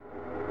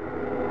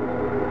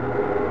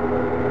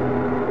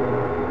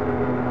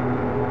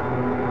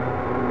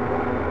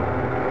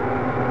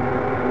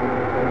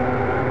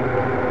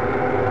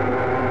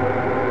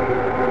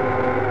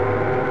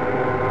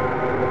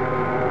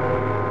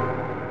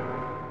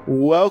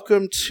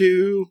Welcome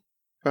to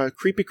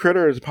Creepy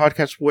Critters, a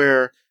podcast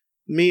where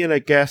me and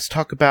a guest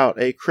talk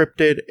about a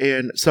cryptid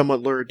in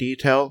somewhat lurid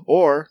detail.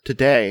 Or,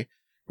 today,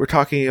 we're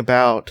talking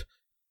about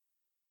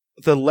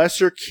the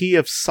Lesser Key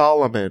of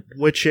Solomon,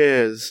 which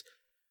is,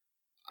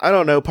 I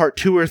don't know, part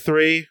 2 or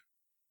 3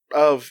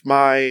 of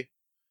my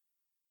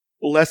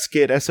Let's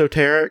Get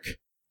Esoteric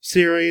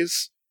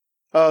series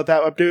that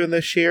I'm doing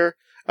this year.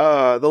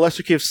 The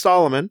Lesser Key of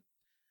Solomon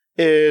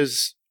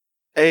is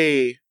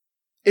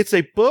it's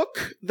a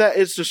book that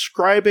is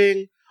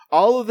describing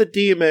all of the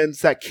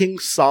demons that King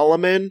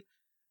Solomon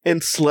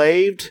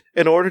enslaved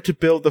in order to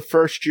build the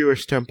first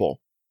Jewish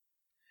temple.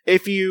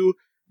 If you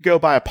go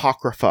by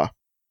Apocrypha.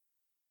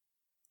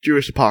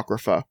 Jewish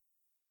Apocrypha.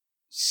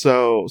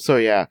 So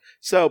yeah.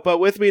 But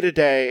with me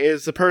today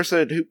is the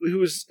person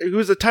who's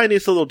the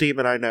tiniest little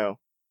demon I know.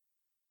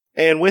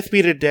 And with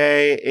me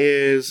today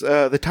is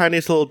the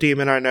tiniest little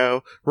demon I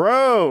know,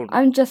 Roan.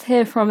 I'm just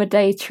here from a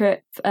day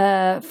trip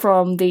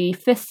from the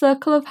Fifth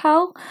Circle of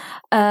Hell.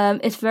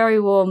 It's very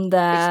warm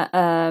there.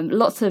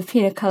 Lots of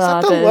pina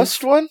coladas. Is that the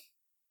Lust one?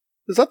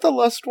 Is that the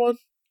Lust one?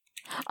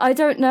 I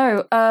don't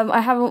know.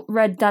 I haven't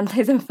read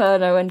Dante's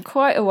Inferno in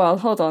quite a while.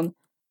 Hold on.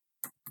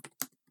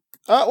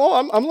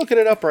 Well, I'm looking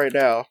it up right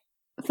now.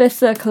 Fifth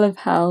Circle of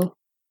Hell.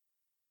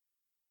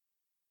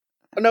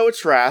 No,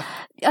 it's Wrath.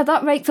 Yeah,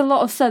 that makes a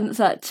lot of sense,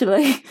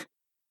 actually.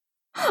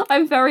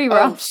 I'm very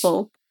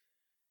wrathful.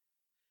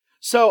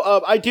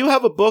 So, I do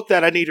have a book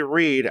that I need to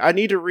read.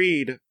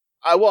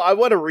 I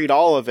want to read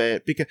all of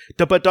it,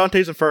 but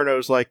Dante's Inferno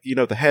is like,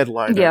 the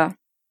headliner.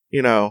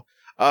 Yeah.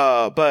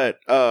 But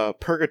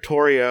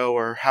Purgatorio,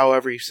 or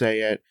however you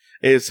say it,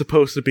 is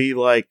supposed to be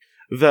like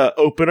the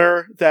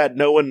opener that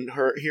no one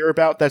hear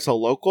about that's a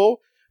local,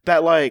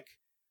 that's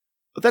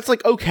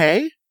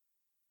okay.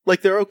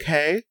 Like, they're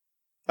okay.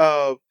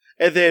 And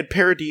then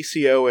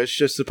Paradiso is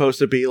just supposed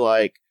to be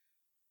like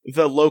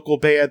the local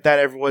band that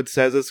everyone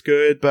says is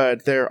good,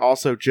 but they're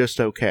also just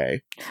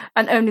okay.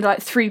 And only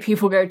like 3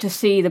 people go to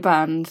see the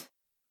band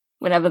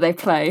whenever they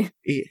play.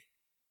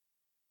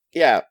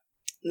 Yeah.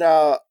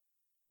 Now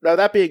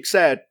that being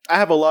said, I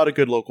have a lot of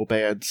good local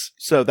bands,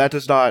 so that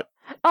does not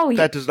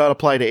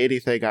apply to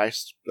anything I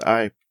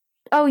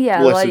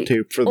listen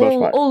to for the most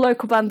part. All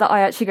local bands that I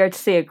actually go to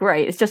see are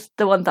great. It's just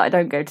the ones that I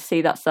don't go to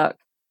see that suck.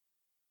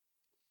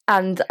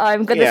 And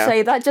I'm going to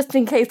say that just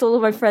in case all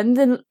of my friends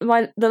in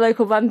the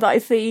local band that I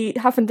see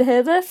happen to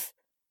hear this.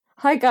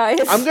 Hi guys.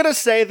 I'm going to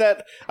say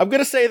that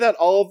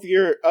all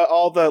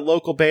the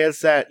local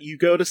bands that you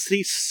go to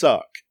see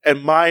suck,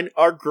 and mine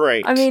are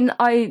great. I mean,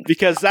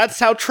 because that's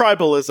how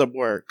tribalism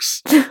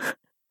works.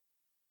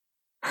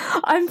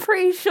 I'm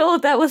pretty sure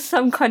there was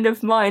some kind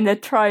of minor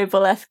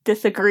tribal-esque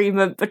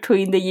disagreement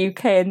between the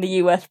UK and the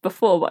US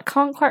before, but I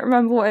can't quite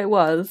remember what it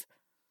was.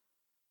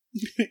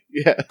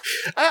 Yeah,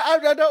 I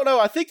don't know.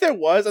 I think there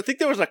was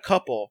a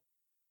couple.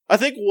 I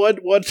think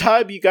one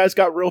time you guys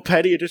got real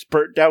petty and just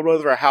burnt down one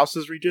of our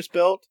houses we just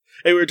built,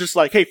 and we were just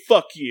like, "Hey,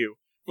 fuck you!"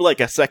 For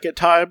like a second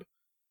time.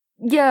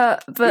 Yeah,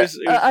 but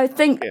I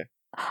think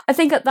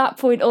at that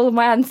point all of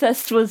my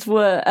ancestors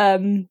were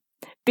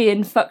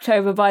being fucked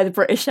over by the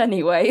British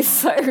anyway.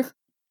 So,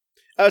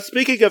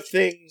 speaking of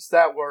things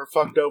that were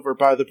fucked over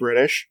by the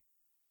British,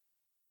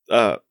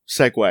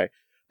 segue,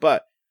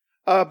 but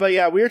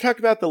yeah, we were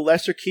talking about the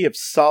Lesser Key of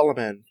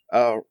Solomon,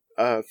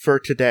 for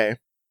today.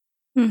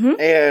 Mm-hmm.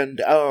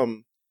 And,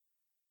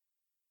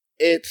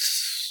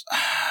 its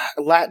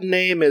Latin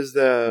name is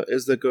the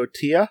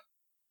Goetia.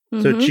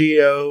 Mm-hmm. So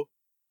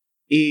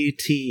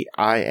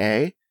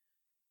Goetia.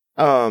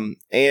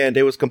 And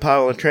it was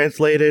compiled and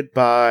translated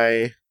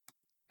by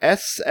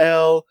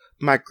S.L.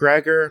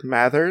 MacGregor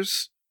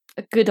Mathers.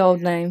 A good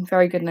old name.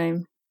 Very good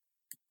name.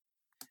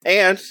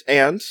 And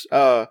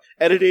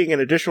editing and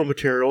additional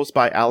materials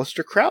by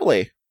Aleister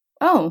Crowley.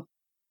 Oh.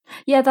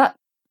 Yeah, that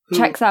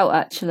checks out,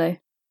 actually.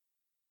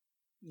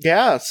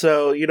 Yeah,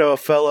 so, a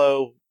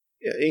fellow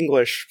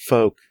English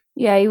folk.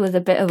 Yeah, he was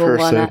a bit of a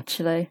one,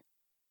 actually.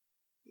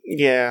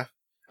 Yeah.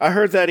 I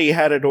heard that he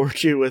had an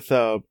orgy with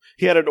L.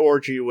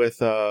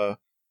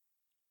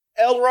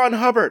 Ron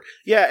Hubbard.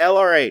 Yeah,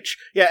 LRH.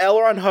 Yeah, L.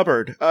 Ron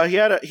Hubbard. He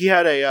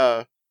had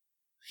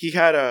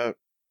a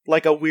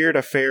like a weird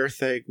affair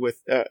thing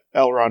with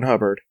L. Ron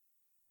Hubbard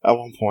at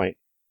one point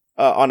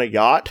on a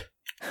yacht.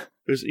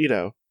 It was,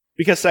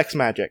 because sex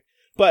magic.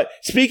 But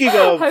speaking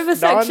of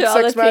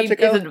homosexuality magic,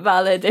 isn't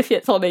valid if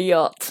it's on a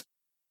yacht.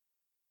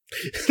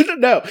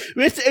 No,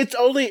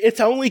 it's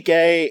only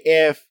gay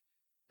if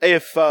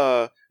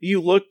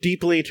you look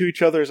deeply into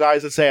each other's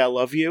eyes and say "I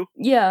love you."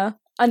 Yeah,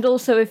 and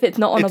also if it's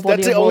not on a body of water.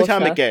 That's the only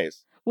time it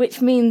gays.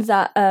 Which means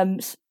that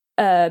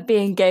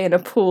being gay in a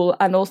pool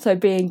and also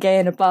being gay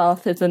in a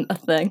bath isn't a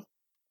thing.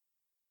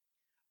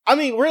 I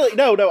mean, really,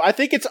 no. I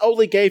think it's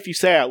only gay if you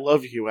say "I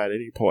love you" at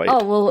any point.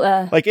 Oh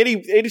well, like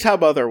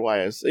anytime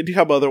otherwise, it's not gay.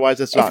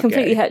 It's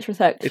completely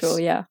heterosexual.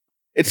 Yeah,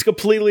 it's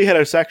completely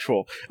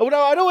heterosexual. Oh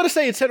no, I don't want to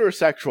say it's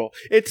heterosexual.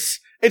 It's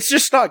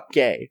just not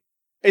gay.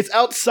 It's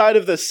outside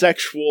of the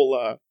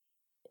sexual.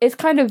 It's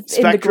kind of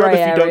spectrum in the grey if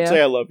you area. don't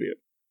say "I love you."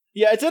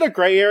 Yeah, it's in a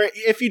gray area.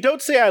 If you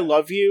don't say I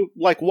love you,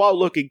 like, while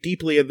looking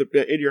deeply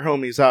in your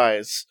homie's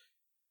eyes,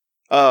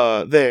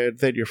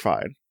 then you're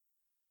fine.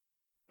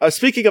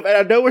 Speaking of, and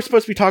I know we're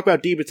supposed to be talking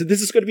about demons, and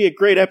this is going to be a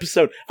great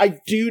episode. I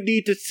do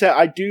need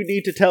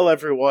to tell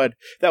everyone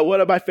that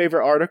one of my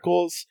favorite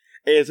articles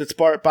is it's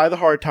by the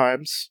Hard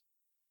Times,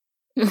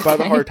 by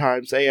the Hard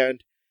Times,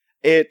 and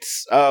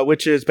it's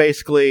which is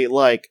basically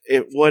like,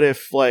 what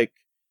if like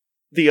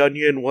The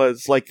Onion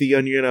was like The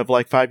Onion of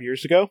like 5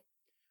 years ago,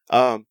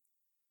 and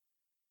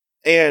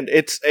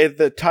it's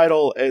the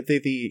title,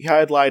 the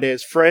headline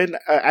is "Friend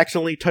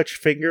accidentally touched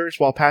fingers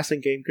while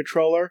passing game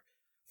controller."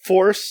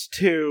 Forced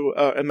to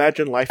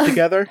imagine life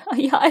together.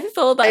 Yeah, I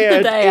saw that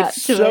today,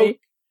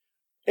 actually.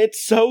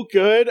 It's so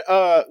good.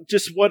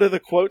 Just one of the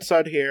quotes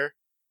on here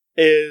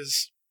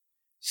is,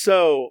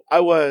 "So I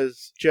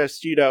was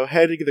just,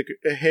 handing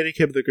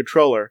him the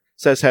controller,"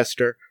 says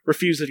Hester,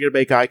 refusing to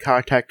make eye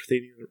contact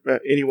with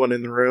anyone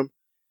in the room.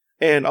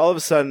 And all of a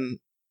sudden,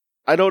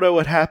 I don't know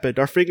what happened.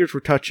 Our fingers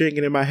were touching,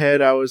 and in my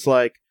head, I was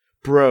like,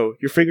 "Bro,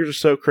 your fingers are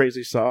so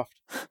crazy soft."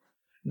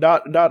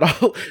 Not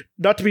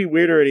to be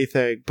weird or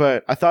anything,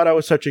 but I thought I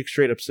was touching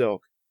straight up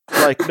silk.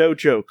 Like, no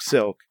joke,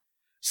 silk.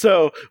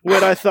 So,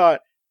 when I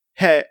thought,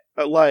 hey,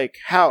 like,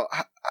 how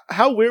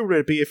weird would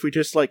it be if we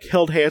just, like,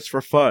 held hands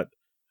for fun?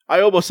 I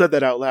almost said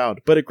that out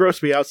loud, but it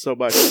grossed me out so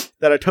much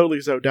that I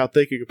totally zoned out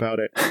thinking about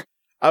it.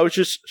 I was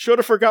just sort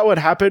of forgot what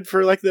happened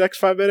for, like, the next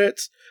 5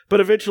 minutes, but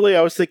eventually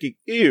I was thinking,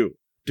 ew,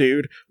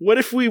 dude, what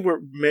if we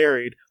were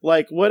married?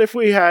 Like, what if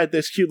we had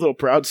this cute little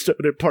brownstone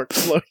in Park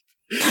Slope?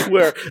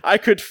 Where I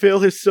could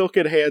feel his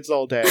silken hands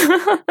all day.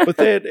 But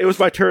then it was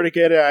my turn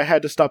again, and I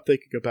had to stop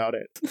thinking about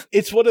it.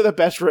 It's one of the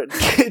best written.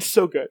 It's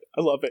so good.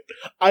 I love it.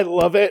 I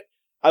love it.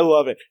 I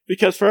love it.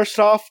 Because first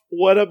off,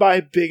 one of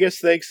my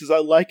biggest things is I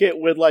like it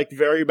when, like,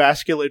 very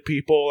masculine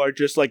people are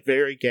just, like,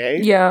 very gay.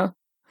 Yeah.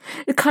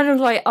 It's kind of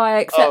like I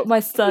accept my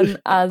son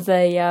as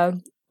a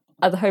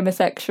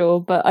homosexual,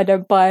 but I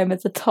don't buy him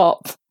as a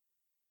top.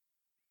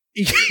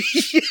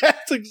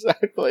 Yes,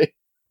 exactly.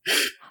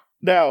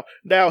 Now,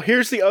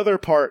 here's the other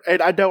part,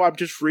 and I know I'm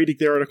just reading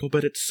the article,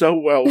 but it's so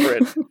well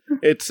written.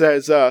 It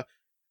says, and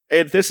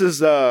this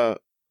is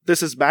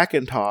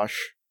Macintosh,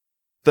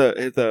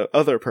 the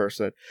other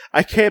person.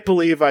 "I can't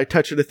believe I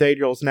touched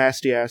Nathaniel's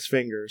nasty-ass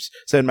fingers,"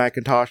 said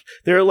Macintosh.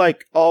 "They're,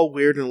 like, all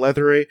weird and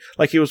leathery,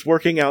 like he was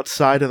working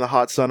outside in the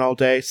hot sun all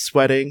day,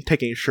 sweating,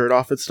 taking his shirt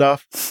off and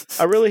stuff.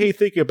 I really hate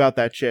thinking about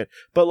that shit.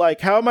 But,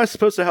 like, how am I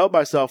supposed to help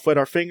myself when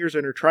our fingers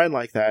intertwine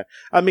like that?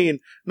 I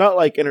mean, not,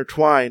 like,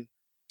 intertwine.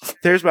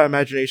 There's my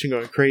imagination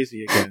going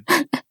crazy again."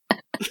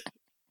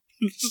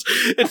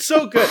 It's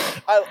so good.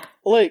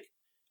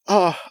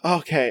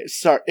 Okay,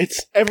 sorry.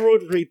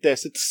 Everyone read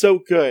this. It's so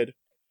good.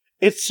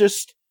 It's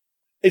just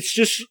it's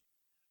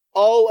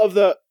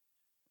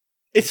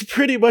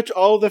pretty much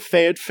all the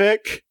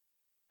fanfic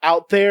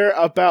out there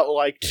about,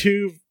 like,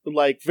 two,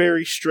 like,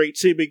 very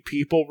straight-seeming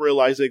people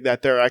realizing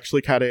that they're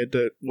actually kind of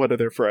into one of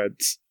their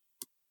friends.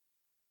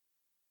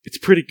 It's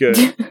pretty good.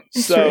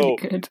 It's so, really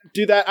good.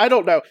 Do that. I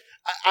don't know.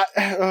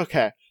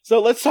 Okay,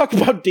 so let's talk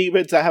about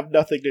demons that have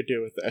nothing to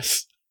do with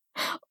this.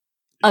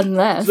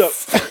 Unless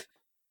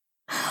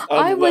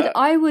I would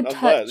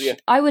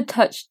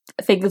touch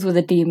fingers with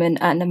a demon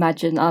and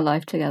imagine our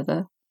life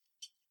together.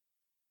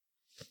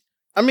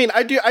 I mean,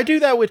 I do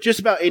that with just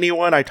about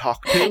anyone I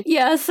talk to.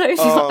 Yeah, so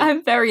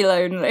I'm very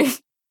lonely.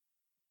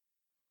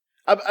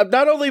 I'm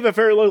not only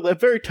very lonely, I'm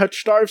very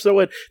touch-starved, so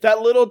when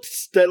that little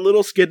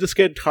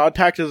skin-to-skin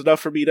contact is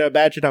enough for me to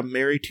imagine I'm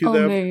married to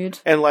them, mood.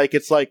 And, like,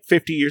 it's, like,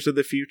 50 years in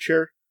the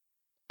future.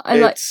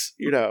 Last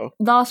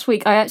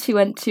week, I actually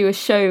went to a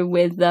show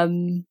with,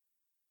 to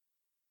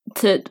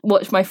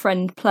watch my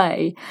friend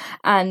play,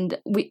 and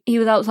he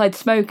was outside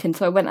smoking,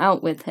 so I went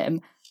out with him,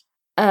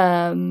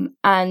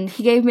 and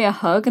he gave me a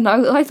hug, and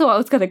I thought I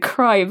was going to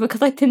cry,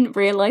 because I didn't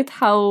realise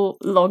how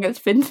long it's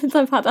been since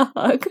I've had a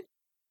hug.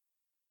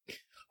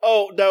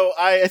 Oh, no,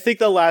 I think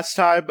the last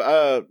time,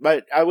 I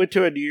went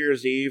to a New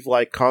Year's Eve,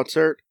 like,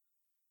 concert,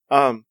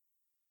 and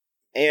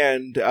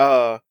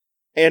not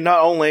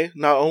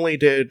only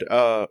did,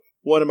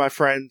 one of my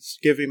friends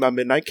give me my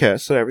midnight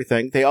kiss and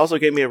everything, they also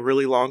gave me a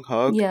really long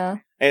hug. Yeah.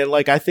 And,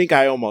 like, I think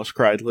I almost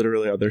cried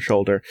literally on their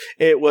shoulder.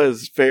 It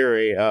was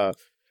very,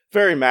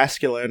 very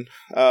masculine,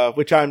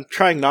 which I'm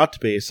trying not to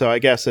be, so I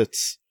guess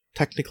it's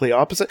technically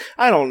opposite.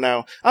 I don't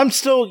know. I'm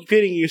still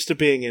getting used to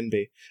being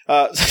NB.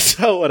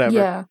 So whatever.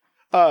 Yeah.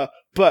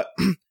 But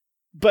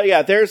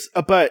yeah,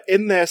 but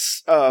in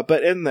this,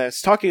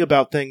 talking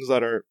about things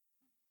that are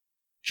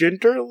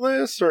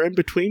genderless or in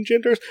between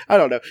genders, I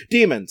don't know,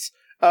 demons.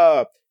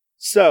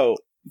 So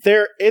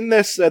they're in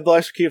this, the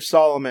Electric Key of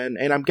Solomon,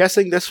 and I'm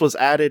guessing this was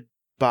added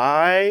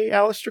by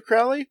Aleister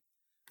Crowley.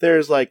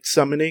 There's, like,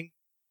 summoning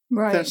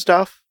and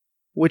stuff,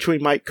 which we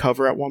might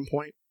cover at one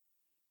point.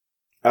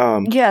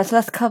 Yes,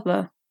 let's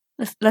cover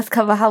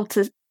how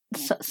to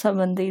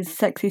summon these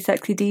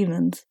sexy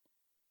demons.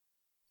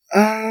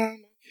 Okay,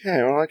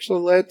 well,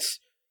 actually, let's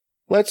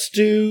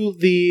do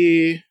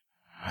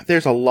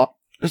there's a lot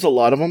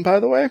of them, by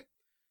the way.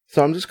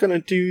 So I'm just gonna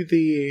do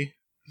the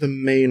the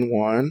main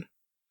one.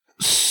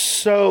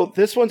 So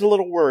this one's a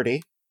little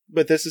wordy,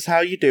 but this is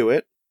how you do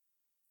it.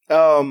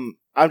 I'm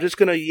just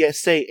gonna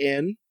say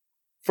in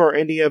for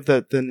any of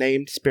the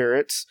named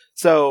spirits.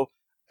 So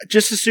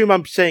just assume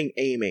I'm saying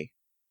Amy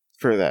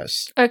for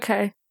this.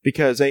 Okay.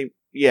 Because I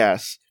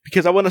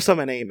want to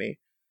summon Amy.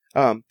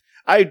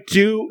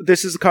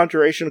 This is a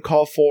conjuration to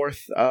call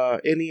forth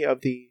any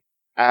of the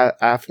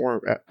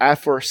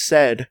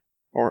aforesaid,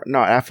 or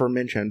not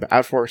aforementioned, but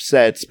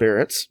aforesaid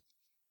spirits.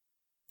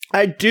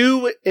 I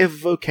do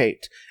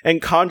evocate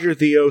and conjure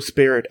thee, O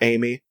spirit,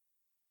 Amy,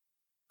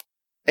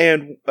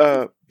 and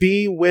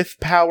be with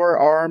power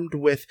armed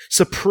with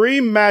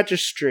supreme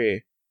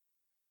majesty.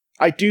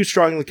 I do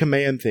strongly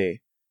command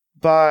thee,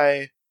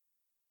 by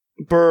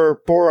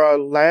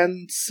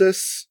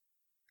Boralansis,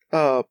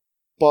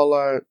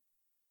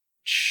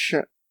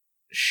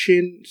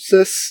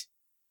 Shinsis.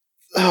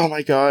 Oh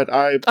my god,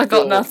 I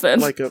got nothing.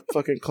 Like a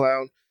fucking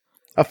clown.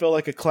 I feel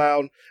like a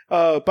clown.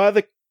 By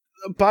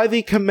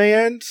the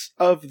command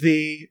of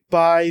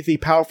by the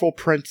powerful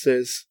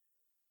princes,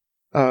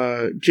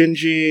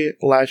 Ginji,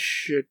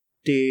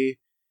 Lashidi,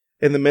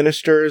 and the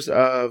ministers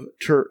of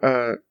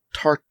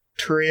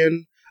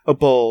Tartarian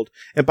Abold,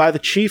 and by the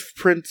chief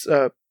prince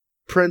of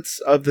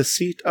the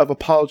seat of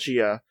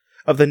Apologia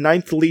of the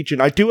 9th Legion,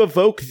 I do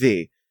evoke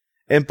thee,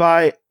 and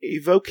by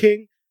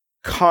evoking,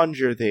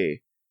 conjure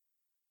thee,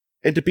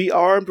 and to be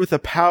armed with the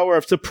power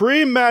of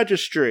supreme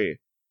majesty.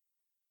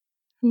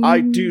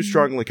 I do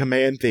strongly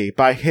command thee,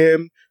 by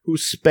him who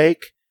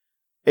spake,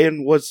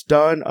 and was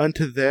done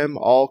unto them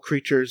all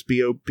creatures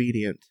be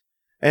obedient.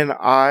 And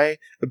I,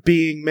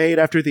 being made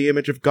after the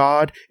image of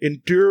God,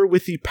 endure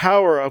with the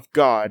power of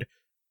God,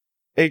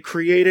 and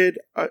created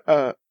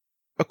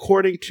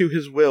according to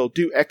his will,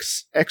 do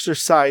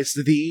exercise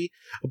thee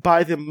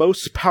by the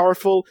most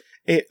powerful,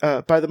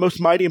 by the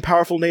most mighty and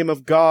powerful name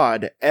of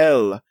God,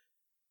 El,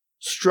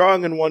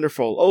 strong and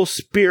wonderful, O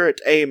spirit,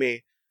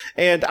 Amy.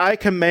 And I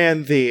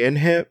command thee, in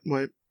him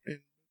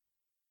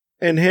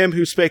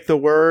who spake the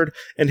word,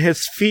 and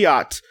his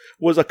fiat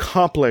was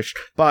accomplished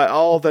by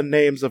all the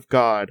names of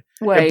God.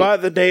 Wait. And by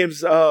the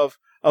names of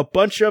a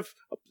bunch of...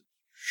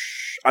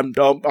 I'm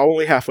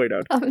only halfway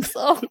done.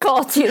 Oh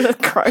God, Jesus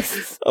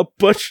Christ. A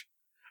bunch...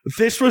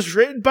 This was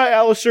written by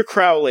Aleister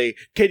Crowley.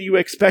 Can you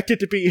expect it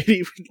to be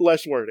any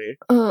less wordy?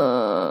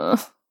 And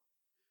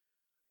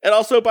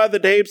also by the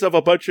names of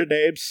a bunch of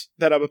names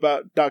that I'm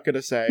not going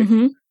to say.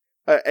 Mm-hmm.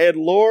 And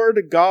Lord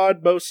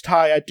God Most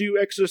High, I do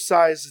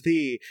exercise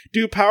thee,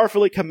 do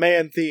powerfully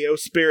command thee, O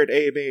Spirit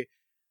Amy,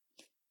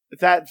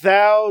 that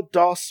thou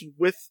dost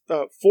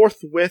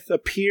forthwith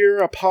appear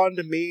upon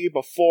me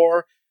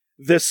before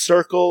this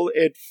circle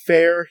in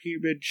fair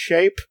human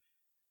shape,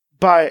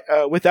 by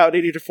without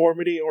any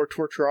deformity or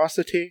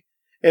tortuosity,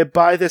 and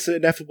by this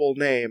ineffable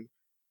name,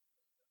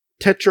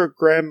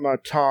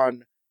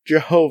 Tetragrammaton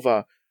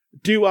Jehovah,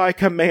 do I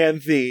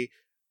command thee,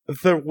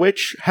 the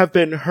which have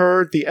been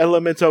heard, the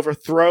elements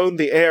overthrown,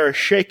 the air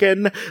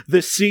shaken,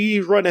 the sea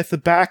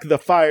runneth back, the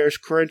fires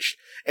quenched,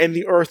 and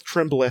the earth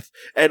trembleth,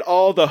 and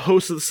all the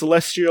hosts of the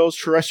celestials,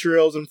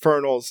 terrestrials,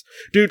 infernals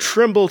do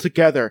tremble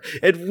together,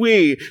 and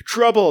we,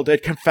 troubled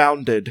and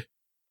confounded.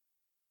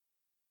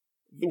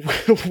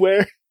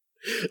 Where?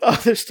 Oh,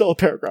 there's still a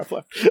paragraph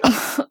left.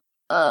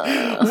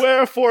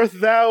 Wherefore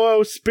thou,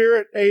 O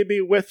Spirit,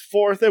 Amy, with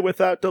forth and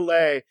without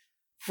delay,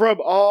 from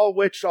all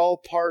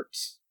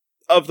parts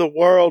of the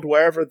world,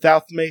 wherever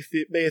thou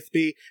mayest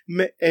be,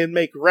 and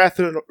make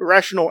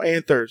rational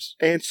answers.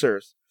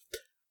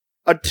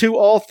 Unto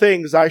all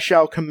things I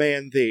shall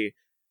command thee.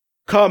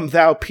 Come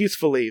thou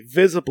peacefully,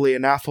 visibly,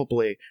 and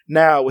affably,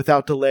 now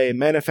without delay,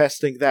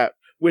 manifesting that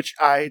which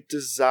I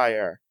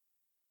desire.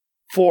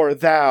 For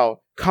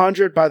thou,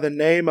 conjured by the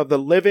name of the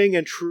living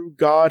and true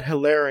God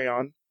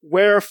Hilarion,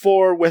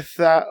 wherefore with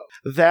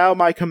thou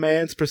my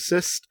commands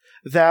persist,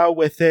 thou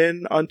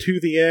within unto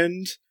the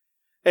end,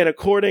 and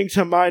according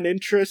to mine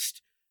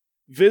interest,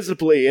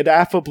 visibly and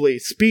affably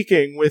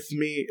speaking with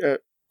me,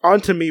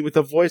 unto me with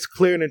a voice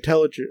clear and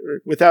intelligent,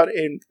 without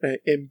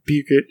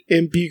ambiguity.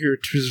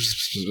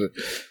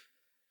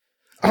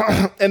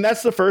 And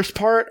that's the first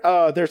part.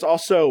 There's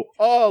also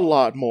a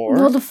lot more.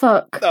 What the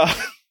fuck?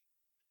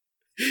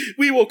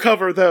 We will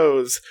cover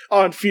those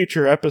on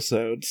future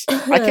episodes.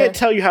 I can't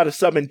tell you how to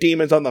summon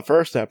demons on the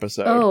first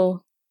episode.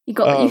 Oh, you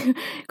got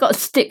to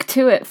stick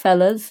to it,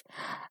 fellas.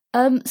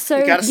 So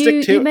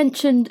you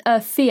mentioned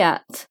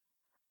Fiat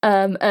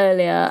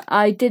earlier.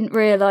 I didn't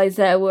realise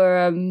there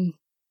were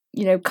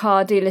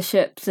car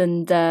dealerships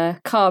and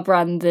car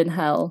brands in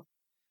hell.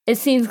 It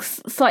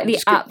seems slightly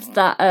apt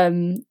that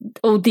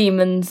all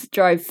demons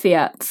drive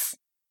Fiats.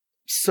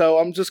 So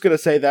I'm just going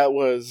to say that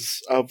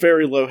was a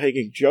very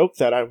low-hanging joke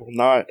that I will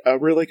not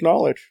really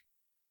acknowledge.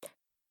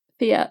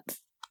 Fiat.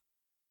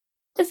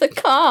 It's a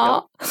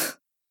car. Yep.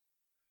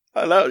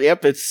 I know,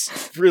 yep,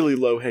 it's really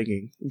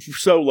low-hanging.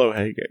 So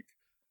low-hanging.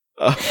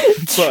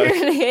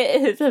 Truly,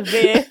 it is a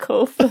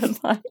vehicle for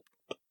my...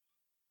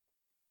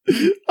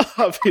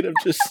 I mean, I'm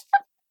just...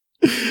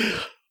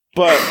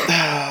 But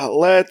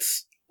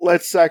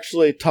let's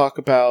actually talk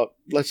about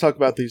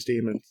these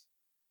demons.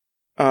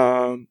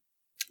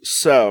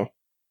 So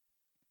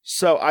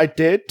I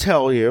did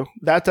tell you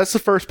that's the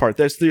first part.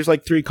 There's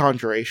like 3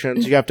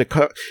 conjurations. You have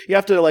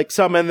to like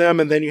summon them,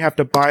 and then you have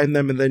to bind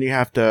them, and then you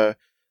have to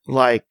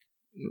like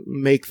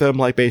make them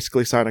like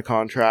basically sign a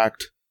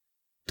contract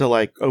to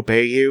like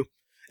obey you.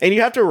 And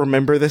you have to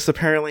remember this,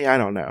 apparently. I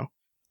don't know,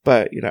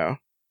 but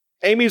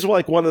Amy's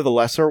like one of the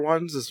lesser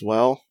ones as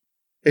well.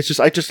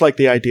 I just like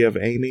the idea of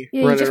Amy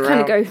running around. You just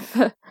kind of go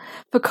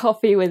for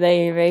coffee with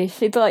Amy.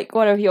 She's like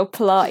one of your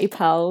Pilates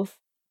pals.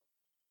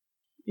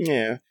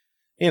 Yeah.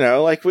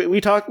 Like we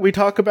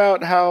talk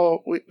about how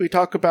we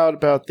talk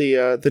about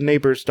the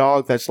neighbor's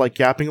dog that's like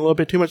yapping a little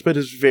bit too much, but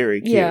is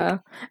very cute. Yeah.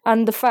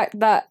 And the fact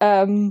that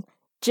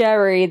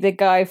Jerry, the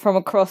guy from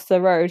across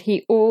the road,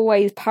 he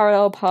always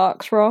parallel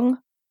parks wrong.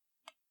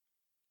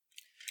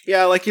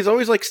 Yeah, like he's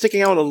always like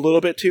sticking out a little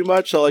bit too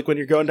much, so like when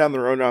you're going down the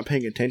road and not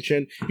paying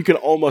attention, you can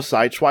almost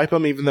sideswipe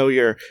him even though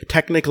you're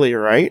technically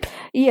right.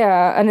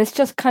 Yeah, and it's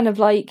just kind of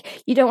like,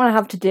 you don't want to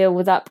have to deal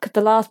with that, because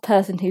the last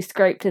person who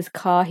scraped his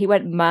car, he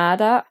went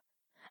mad at,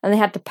 and they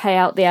had to pay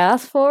out the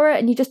ass for it,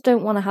 and you just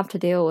don't want to have to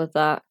deal with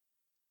that.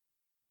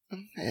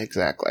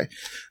 Exactly.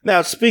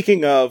 Now,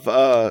 speaking of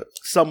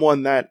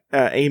someone that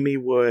Amy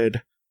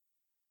would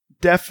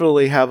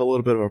definitely have a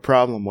little bit of a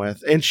problem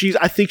with, and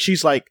I think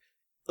she's like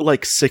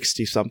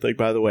 60 something,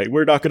 by the way.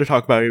 We're not going to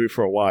talk about Amy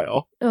for a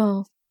while.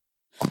 Oh.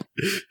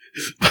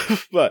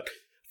 But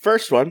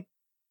first one,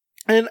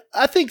 and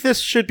I think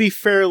this should be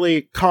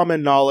fairly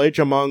common knowledge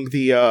among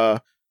the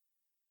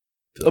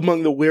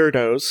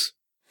weirdos.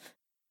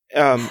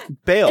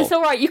 Bale. It's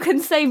alright, you can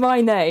say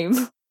my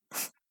name.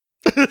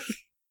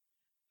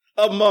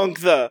 Among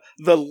the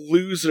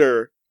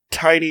loser,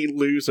 tiny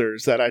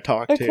losers that I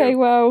talk to. Okay,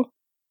 well.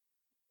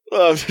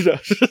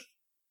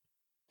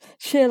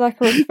 Sheer lack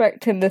of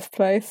respect in this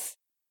place.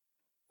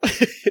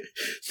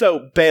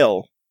 So,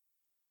 Bale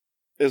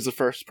is the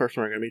first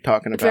person we're going to be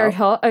talking about. Very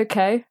hot,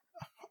 okay.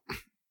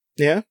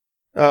 Yeah.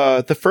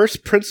 The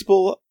first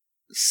principal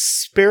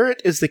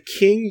spirit is the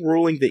king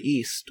ruling the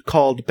east,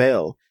 called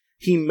Bale.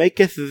 He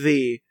maketh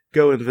thee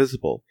go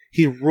invisible.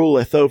 He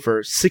ruleth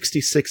over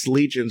 66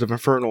 legions of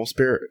infernal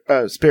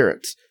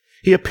spirits.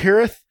 He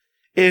appeareth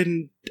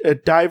in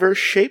diverse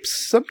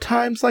shapes,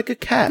 sometimes like a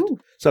cat,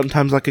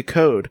 sometimes like a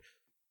toad,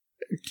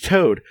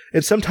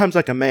 and sometimes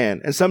like a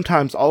man, and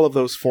sometimes all of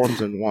those forms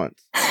in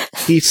once.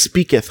 He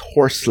speaketh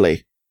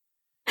hoarsely.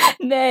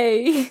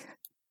 Nay.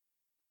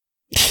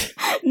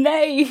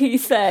 Nay, he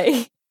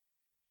say.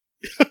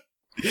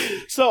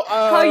 So,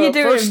 how are you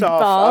doing,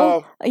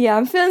 Bal? Yeah,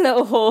 I'm feeling a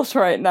little hoarse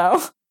right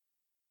now.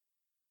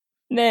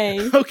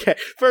 Nay. Okay,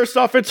 first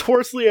off, it's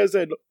hoarsely as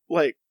in,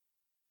 like,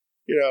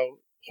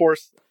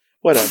 horse,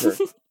 whatever.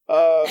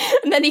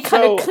 And then he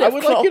kind of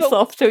clips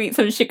off to eat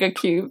some sugar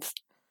cubes.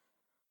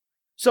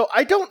 So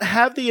I don't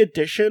have the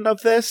edition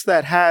of this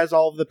that has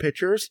all of the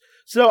pictures,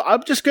 so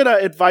I'm just gonna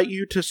invite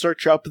you to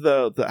search up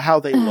the how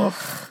they look.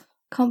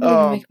 Can't believe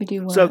you make me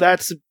do one. So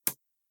that's,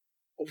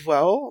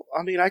 well,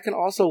 I mean, I can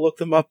also look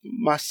them up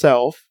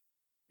myself.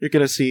 You're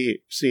gonna see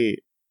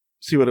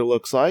what it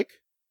looks like.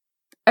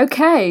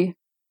 Okay.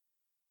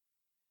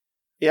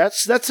 Yeah,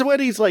 that's when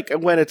he's like,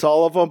 when it's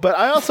all of them. But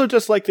I also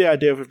just like the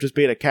idea of just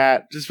being a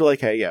cat. Just be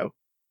like, hey,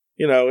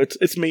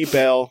 it's me,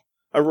 Bale.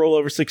 I roll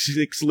over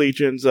 66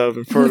 legions of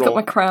infernal got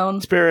my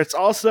crown. Spirits.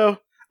 Also,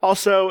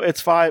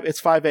 it's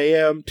 5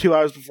 a.m., 2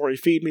 hours before you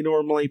feed me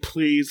normally.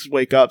 Please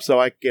wake up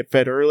so I can get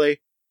fed early.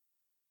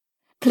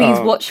 Please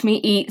watch me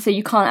eat so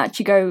you can't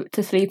actually go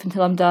to sleep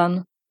until I'm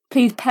done.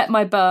 Please pet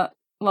my butt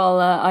while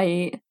I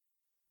eat.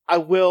 I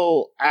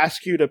will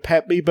ask you to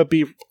pet me, but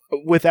be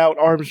without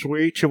arm's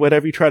reach, and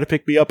whenever you try to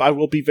pick me up, I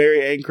will be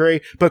very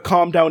angry, but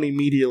calm down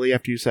immediately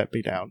after you set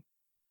me down.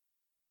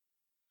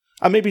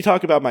 I may be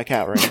talking about my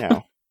cat right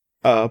now.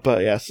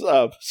 But yes,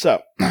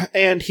 so,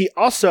 and he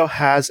also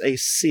has a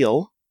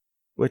seal,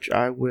 which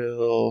I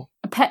will...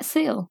 A pet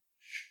seal?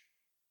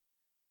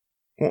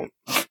 Oh,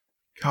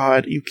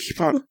 God, you keep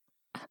on...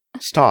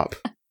 Stop.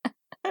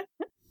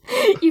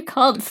 You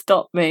can't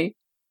stop me.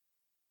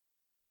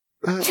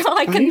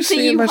 I can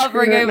see you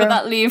hovering over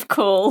that leave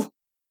call.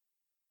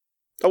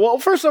 Well,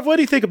 first off, what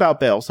do you think about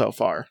Bale so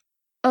far?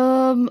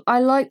 I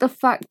like the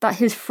fact that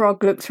his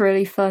frog looks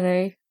really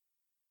funny.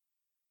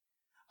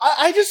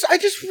 I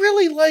just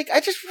really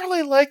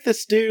like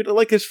this dude. I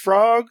like his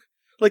frog,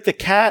 like the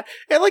cat,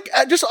 and like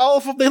just all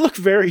of them. They look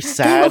very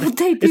sad.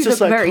 They do look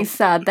very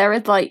sad. There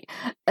is like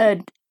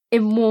an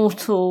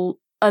immortal,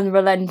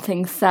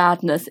 unrelenting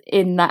sadness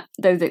in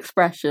those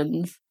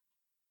expressions.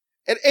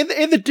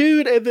 And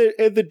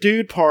the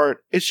dude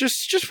part is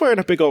just wearing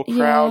a big old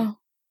crown. Yeah.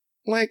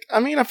 Like, I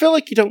mean, I feel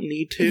like you don't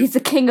need to. He's the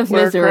king of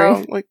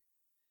misery. Like,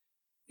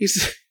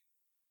 he's.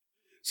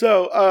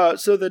 So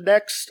the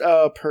next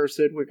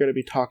person we're going to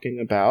be talking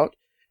about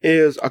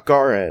is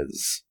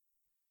Agares.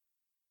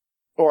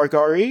 Or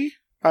Agari?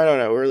 I don't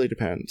know, it really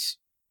depends.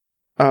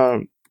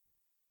 Depends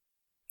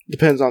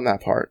on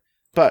that part.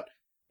 But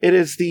it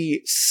is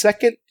the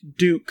second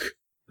duke.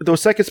 The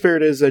second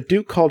spirit is a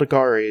duke called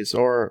Agares,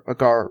 or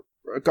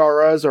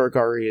Garas or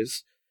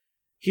Garis.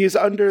 He is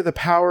under the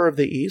power of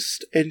the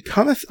East, and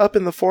cometh up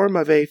in the form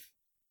of a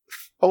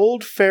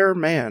old fair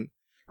man,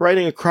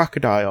 riding a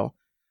crocodile,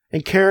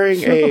 and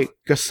carrying a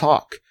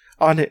gasak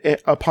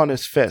upon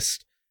his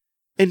fist.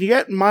 And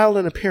yet mild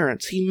in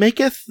appearance, he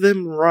maketh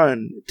them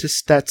run to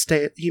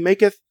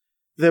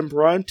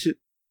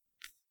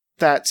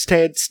that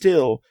stand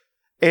still,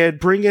 and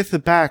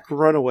bringeth back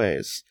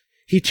runaways.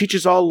 He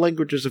teaches all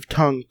languages of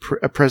tongue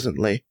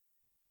presently.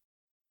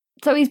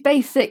 So he's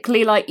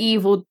basically like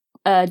evil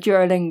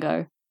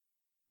Duolingo.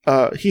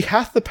 He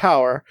hath the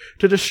power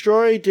to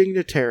destroy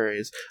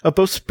dignitaries of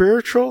both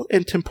spiritual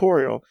and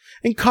temporal,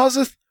 and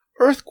causeth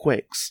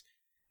earthquakes.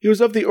 He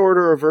was of the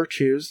order of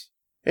virtues,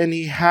 and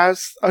he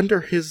has under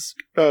his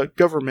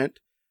government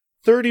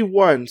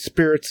 31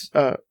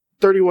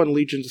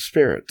 legions of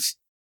spirits.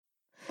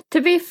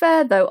 To be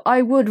fair, though,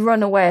 I would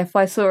run away if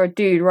I saw a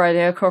dude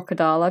riding a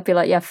crocodile. I'd be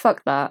like, yeah,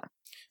 fuck that.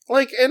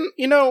 Like,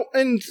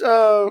 it's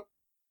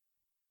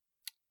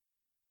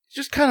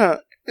just kind of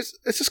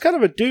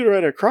a dude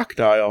riding a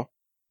crocodile.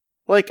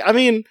 Like,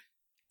 I'm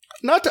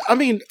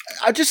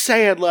just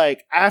saying,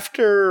 like,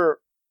 after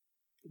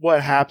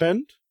what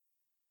happened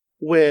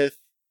with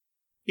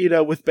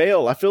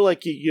Bale, I feel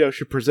like you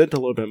should present a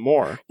little bit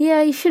more.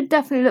 Yeah, you should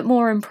definitely look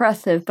more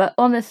impressive, but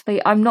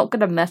honestly, I'm not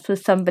going to mess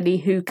with somebody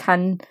who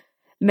can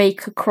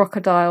make a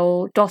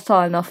crocodile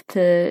docile enough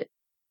to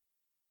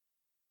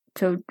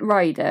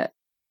ride it.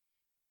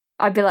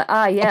 I'd be like,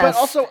 yes. But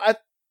also,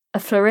 a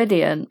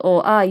Floridian,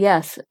 or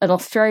yes, an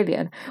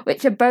Australian,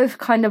 which are both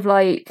kind of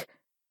like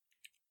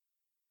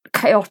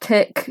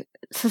chaotic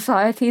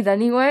societies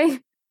anyway.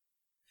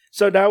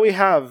 So now we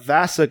have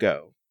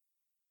Vasigo.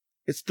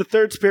 It's the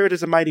third spirit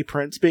is a mighty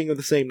prince, being of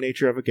the same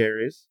nature of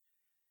Agares.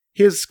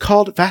 He is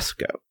called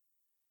Vasigo.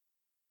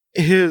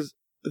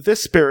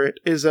 This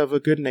spirit is of a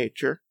good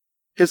nature.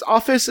 His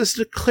office is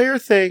to declare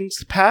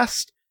things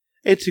past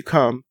and to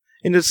come,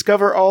 and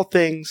discover all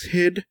things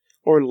hid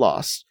or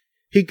lost.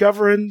 He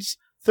governs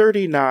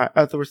 60.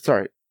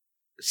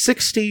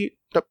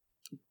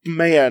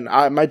 Man,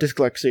 my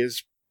dyslexia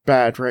is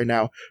bad right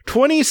now.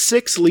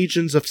 26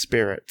 legions of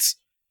spirits.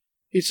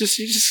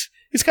 He's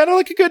kind of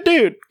like a good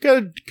dude.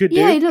 Good dude.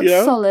 Yeah, he looks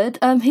solid.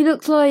 He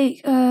looks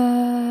like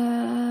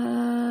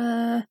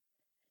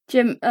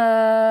Jim.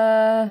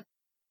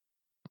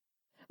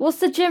 What's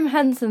the Jim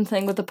Henson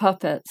thing with the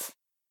puppets?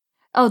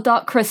 Oh,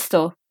 Dark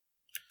Crystal.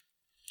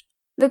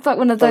 Looks like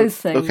one of those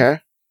things.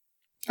 Okay.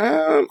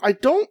 I'm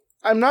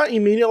not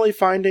immediately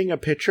finding a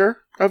picture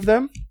of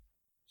them,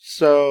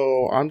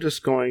 so I'm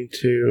just going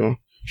to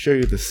show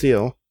you the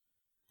seal.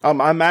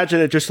 I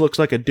imagine it just looks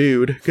like a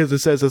dude, because it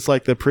says it's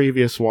like the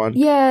previous one.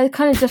 Yeah, it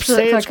kind of just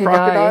looks like a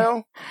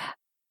crocodile?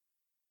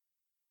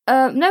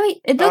 Guy. No,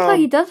 it looks like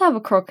he does have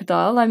a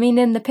crocodile. I mean,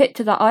 in the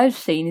picture that I've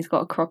seen, he's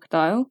got a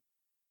crocodile.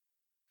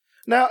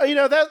 Now,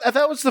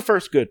 that was the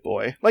first good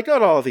boy. Like,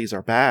 not all of these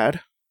are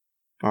bad,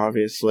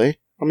 obviously.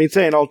 I mean,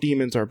 saying all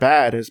demons are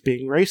bad is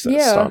being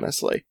racist,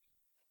 honestly.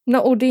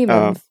 Not all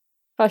demons.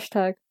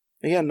 Hashtag.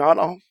 Yeah, not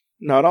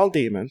all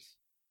demons.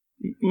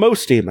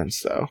 Most demons,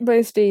 though.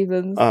 Most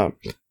demons. Not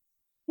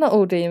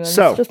all demons,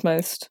 just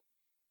most.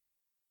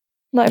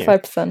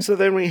 95%. Yeah. So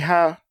then we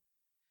have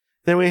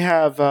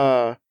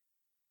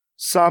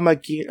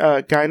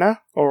Samagina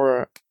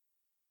or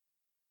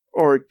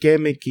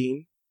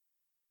Gemigine.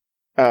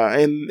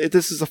 And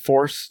this is a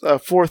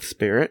fourth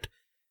spirit,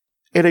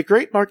 and a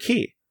great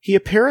marquis. He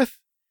appeareth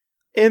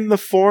in the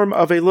form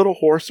of a little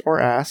horse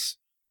or ass,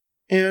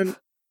 and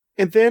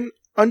then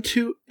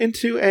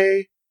into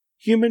a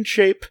human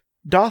shape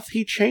doth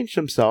he change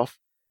himself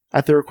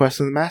at the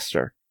request of the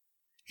master.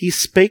 He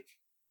spaketh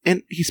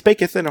in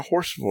a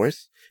hoarse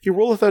voice. He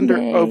ruleth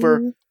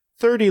over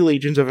 30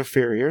 legions of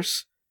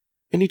inferiors,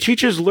 and he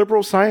teaches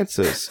liberal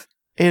sciences,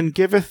 and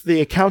giveth the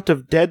account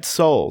of dead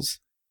souls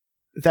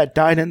that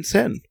died in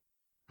sin.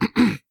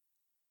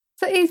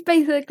 So he's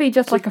basically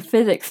just like a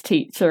physics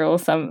teacher or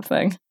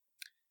something.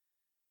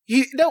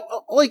 He's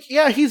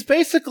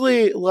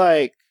basically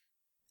like,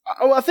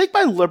 I think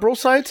by liberal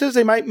sciences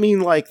they might mean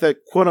like the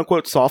quote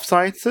unquote soft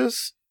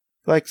sciences,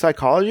 like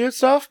psychology and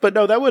stuff, but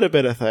no, that would have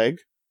been a thing.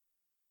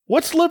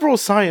 What's liberal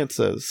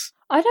sciences?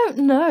 I don't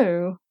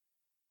know.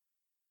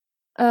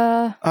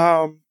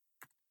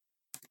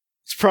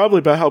 It's probably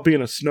about how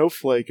being a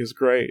snowflake is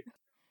great.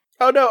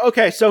 Oh no,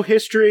 okay, so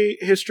history,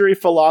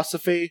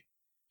 philosophy,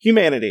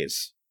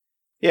 humanities.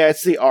 Yeah,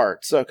 it's the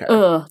arts, okay.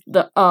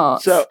 The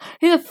arts. So,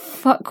 who the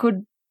fuck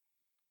would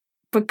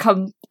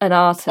become an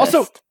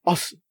artist?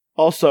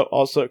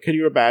 Also, can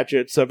you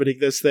imagine submitting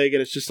this thing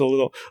and it's just a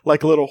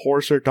little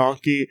horse or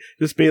donkey,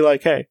 just be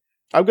like, hey,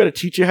 I'm gonna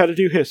teach you how to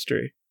do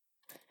history.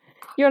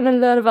 You want to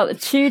learn about the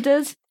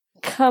Tudors?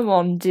 Come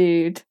on,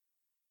 dude.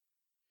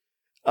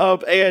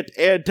 And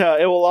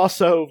it will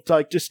also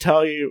just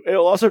tell you. It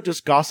will also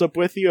just gossip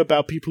with you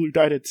about people who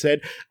died in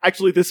sin.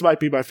 Actually, this might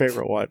be my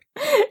favorite one.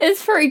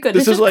 It's very good.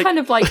 This is just kind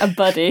of like a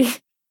buddy.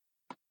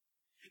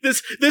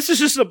 This is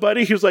just a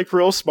buddy who's like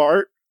real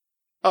smart.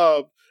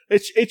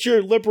 It's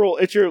your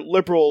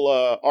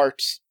liberal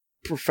arts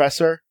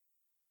professor,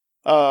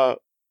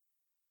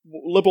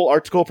 liberal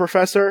art school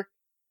professor,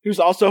 who's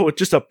also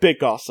just a big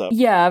gossip.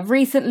 Yeah,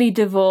 recently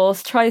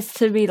divorced, tries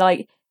to be,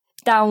 like,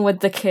 down with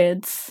the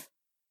kids.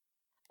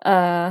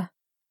 Yeah.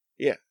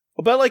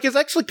 But, like, is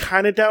actually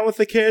kind of down with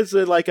the kids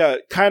in, like, a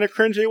kind of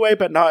cringy way,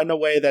 but not in a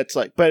way that's,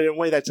 like, but in a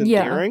way that's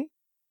endearing.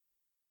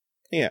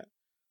 Yeah.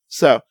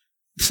 So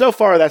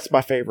far, that's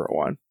my favorite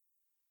one.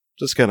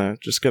 Just gonna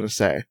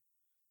say.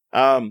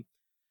 So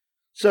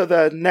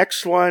the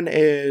next one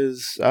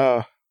is,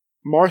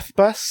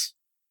 Marthbus,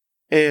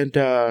 and,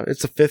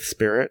 it's a fifth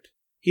spirit.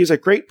 He is a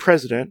great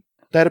president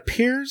that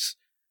appears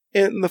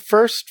in the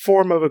first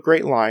form of a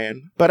great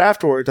lion, but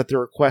afterwards, at the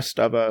request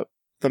of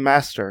the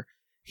master,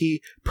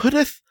 he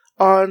putteth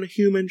on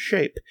human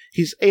shape.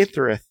 He's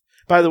Anthereth.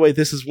 By the way,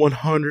 this is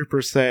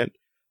 100%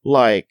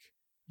 like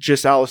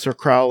just Aleister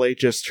Crowley,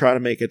 just trying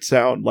to make it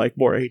sound like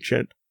more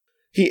ancient.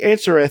 He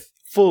answereth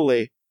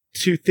fully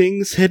to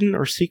things hidden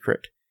or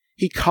secret.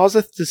 He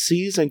causeth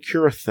disease and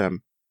cureth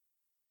them.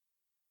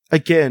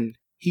 Again,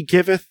 he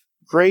giveth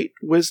great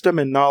wisdom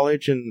and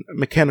knowledge in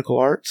mechanical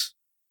arts,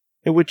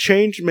 and would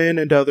change men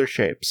into other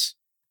shapes.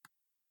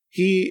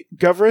 He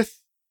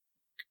governeth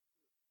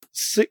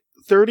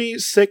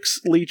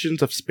 36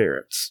 legions of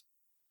spirits.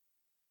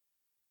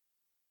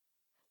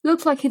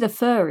 Looks like he's a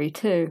furry,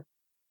 too.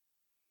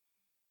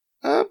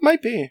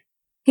 Might be.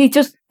 He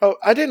just... Oh,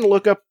 I didn't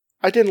look up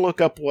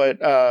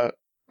what, a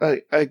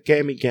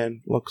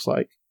Gamigan looks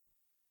like.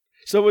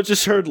 Someone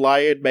just heard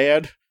Lion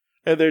Man,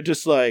 and they're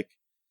just like,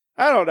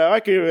 I don't know, I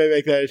can even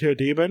make that into a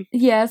demon.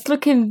 Yeah, it's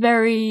looking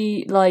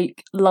very,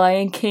 like,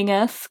 Lion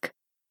King-esque.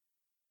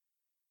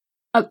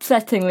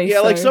 Upsettingly so. Yeah,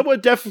 like,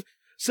 someone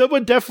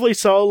definitely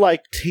saw,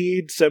 like,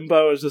 teen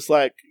Simba was just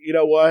like, you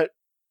know what?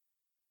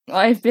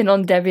 I've been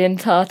on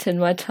DeviantArt in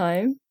my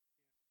time.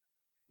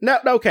 Now,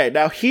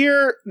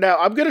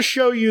 I'm gonna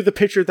show you the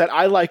picture that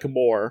I like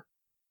more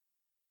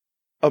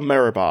of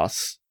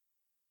Maribos.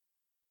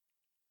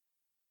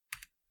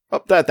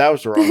 Oh, that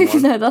was the wrong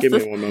one. No, Give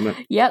me one moment.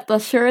 Yep,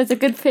 that sure is a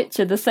good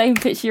picture. The same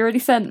picture you already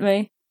sent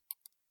me.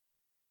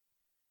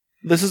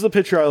 This is the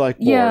picture I like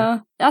more. Yeah,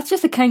 that's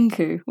just a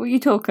Kenku. What are you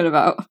talking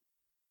about?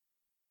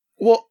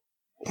 Well,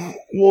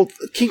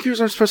 Kenkus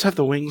aren't supposed to have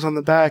the wings on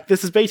the back.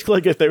 This is basically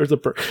like if there was a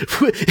bird.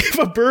 If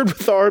a bird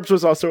with arms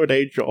was also an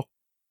angel.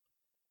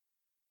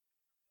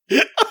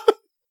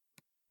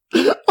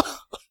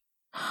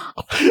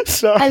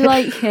 Sorry. I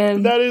like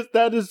him.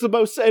 That is the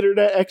most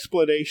internet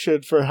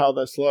explanation for how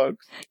this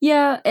looks.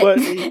 Yeah,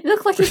 it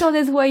looks like he's on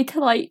his way to,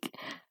 like,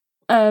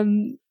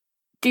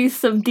 do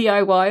some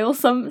DIY or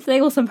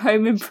something, or some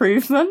home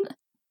improvement.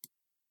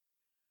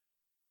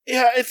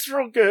 Yeah, it's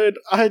real good.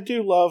 I like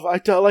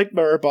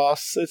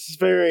Maribos. It's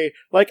very,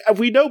 like,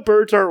 we know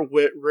birds aren't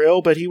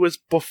real, but he was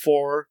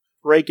before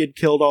Reagan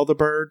killed all the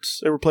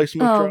birds and replaced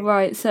them with drones.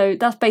 Right, so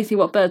that's basically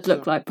what birds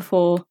looked like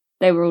before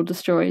they were all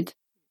destroyed.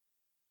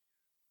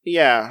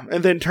 Yeah,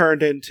 and then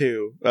turned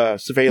into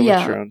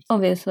surveillance drones.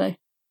 Obviously.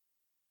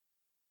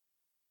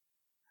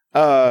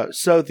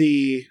 So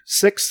the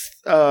sixth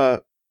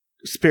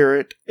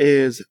spirit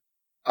is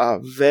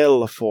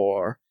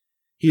Velafor.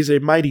 He's a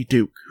mighty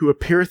duke who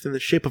appeareth in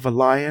the shape of a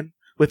lion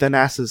with an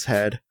ass's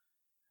head,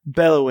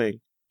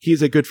 bellowing. He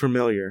is a good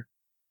familiar,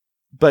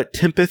 but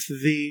tempteth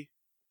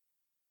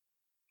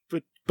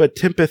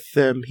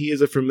them. He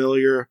is a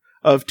familiar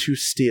of to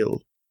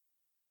steal.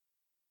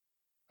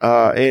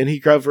 And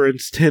he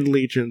governs 10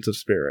 legions of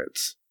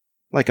spirits.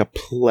 Like a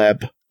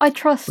pleb. I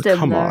trust him,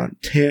 Come on,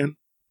 10?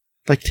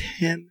 Like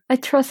 10? I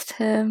trust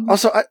him.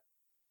 Also,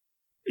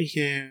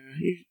 yeah,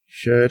 you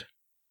should.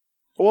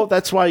 Well,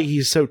 that's why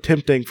he's so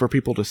tempting for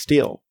people to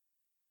steal.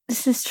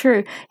 This is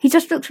true. He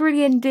just looks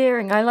really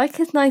endearing. I like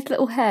his nice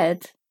little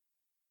head.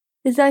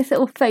 His nice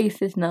little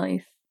face is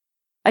nice.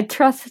 I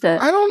trust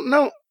it. I don't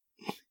know.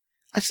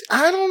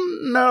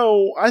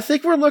 I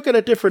think we're looking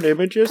at different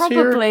images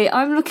here. Probably.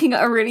 I'm looking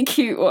at a really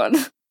cute one.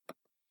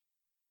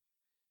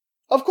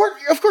 Of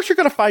course you're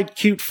going to find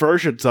cute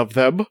versions of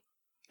them.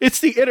 It's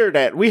the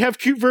internet. We have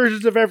cute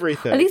versions of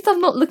everything. At least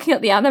I'm not looking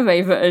at the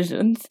anime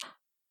versions.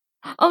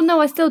 Oh no,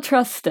 I still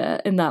trust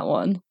it in that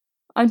one.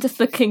 I'm just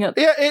looking at...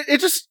 Yeah,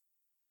 it just...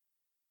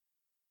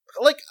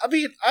 Like, I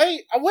mean, I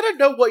want to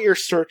know what you're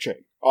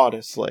searching,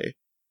 honestly.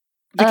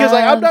 Because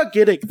I'm not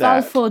getting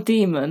that. Velafor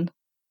Demon.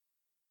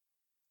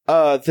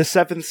 The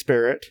seventh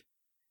spirit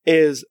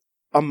is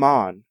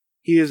Amon.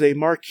 He is a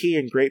marquis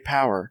in great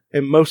power,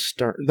 and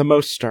the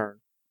most stern.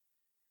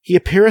 He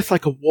appeareth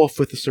like a wolf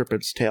with a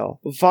serpent's tail,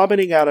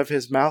 vomiting out of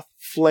his mouth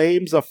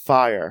flames of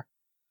fire.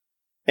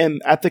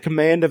 And at the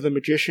command of the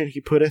magician he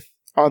putteth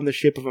on the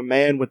shape of a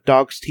man with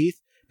dog's teeth,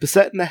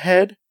 beset in the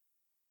head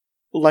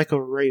like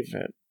a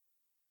raven.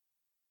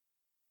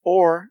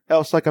 Or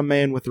else like a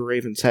man with a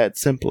raven's head,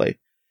 simply.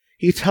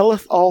 He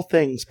telleth all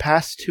things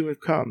past to and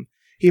come.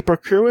 He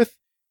procureth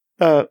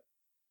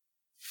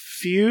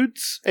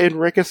feuds and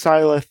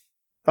reconcileth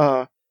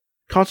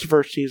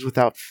controversies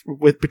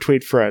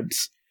between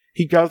friends.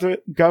 He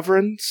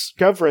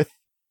governeth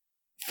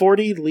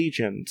 40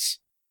 legions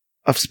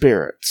of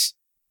spirits.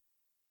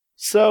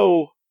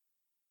 So,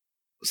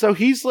 So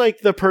he's like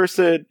the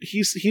person.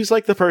 He's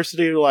like the person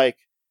who like.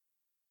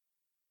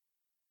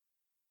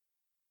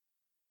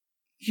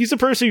 He's the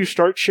person who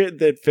starts shit and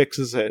then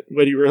fixes it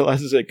when he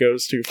realizes it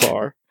goes too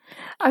far.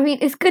 I mean,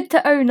 it's good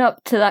to own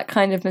up to that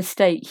kind of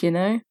mistake, you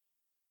know?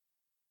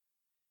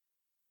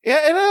 Yeah,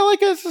 and I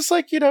like it. It's just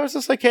like, it's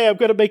just like, hey, I'm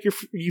going to make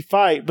you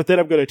fight, but then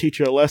I'm going to teach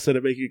you a lesson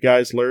and make you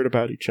guys learn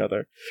about each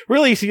other.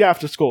 Really easy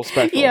after school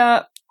special.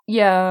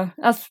 Yeah,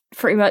 that's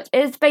pretty much.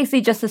 It's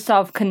basically just a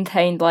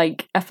self-contained,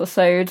 like,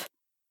 episode.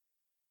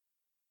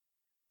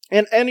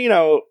 And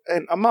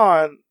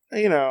Amon,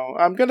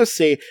 I'm going to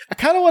see. I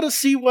kind of want to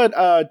see what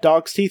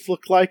dog's teeth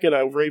look like in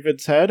a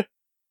raven's head.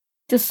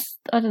 Just,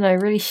 I don't know,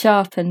 really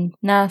sharp and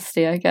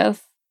nasty, I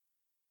guess.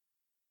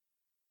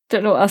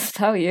 Don't know what else to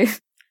tell you.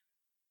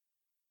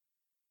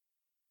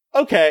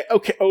 Okay.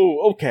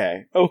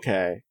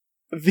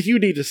 You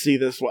need to see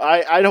this one.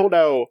 I don't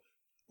know,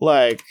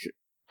 like,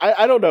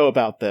 I don't know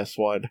about this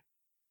one.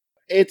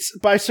 It's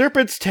by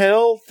Serpent's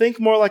Tail. Think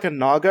more like a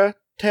Naga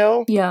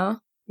tail. Yeah.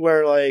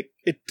 Where, like,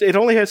 it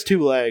only has 2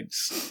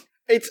 legs.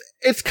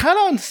 It's kind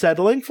of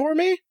unsettling for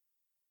me.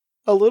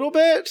 A little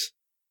bit.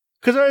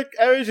 Because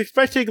I was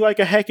expecting, like,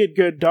 a heckin'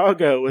 good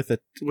doggo with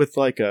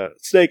like, a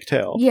snake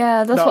tail.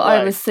 Yeah, that's what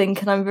I was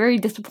thinking. I'm very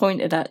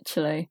disappointed,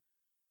 actually.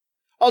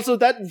 Also,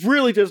 that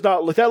really does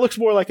not look... That looks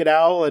more like an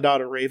owl and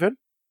not a raven.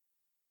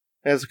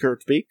 It has a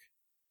curved beak.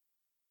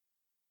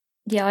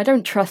 Yeah, I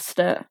don't trust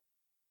it.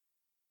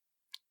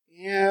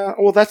 Yeah,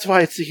 well, that's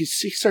why he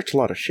starts a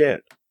lot of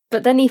shit.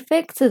 But then he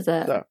fixes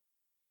it. So,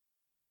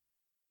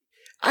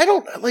 I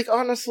don't... Like,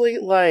 honestly,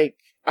 like...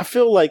 I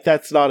feel like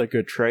that's not a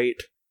good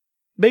trait.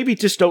 Maybe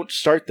just don't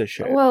start the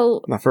shit.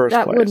 Well, in the first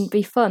that place. wouldn't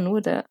be fun,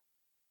 would it?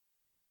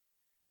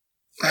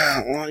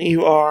 Well,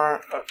 you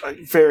are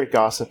very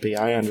gossipy,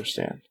 I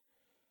understand.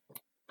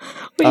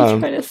 What are you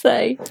trying to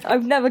say?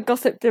 I've never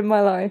gossiped in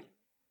my life.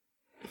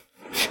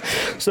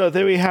 So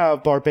there we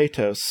have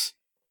Barbatos,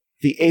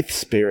 the 8th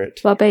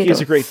spirit. Barbatos. He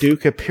is a great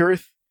duke.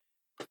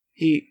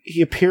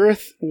 He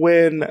appeareth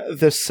when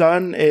the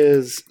sun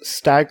is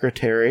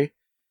stagnatory,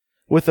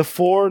 with the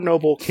 4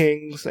 noble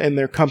kings and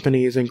their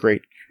companies and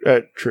great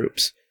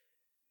troops.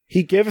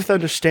 He giveth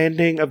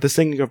understanding of the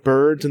singing of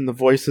birds and the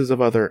voices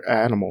of other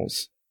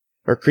animals,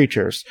 or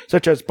creatures,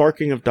 such as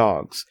barking of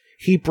dogs.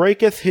 He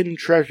breaketh hidden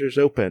treasures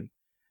open,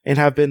 and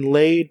have been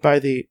laid by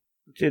the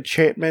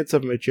enchantments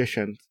of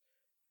magicians.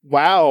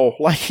 Wow,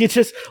 like he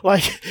just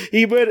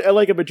he went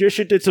like a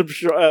magician did some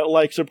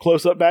some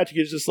close up magic.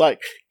 He's just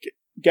like,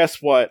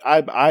 guess what?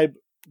 I'm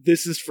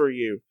this is for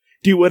you.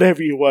 Do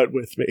whatever you want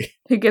with me.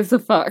 Who gives a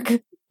fuck?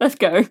 Let's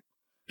go.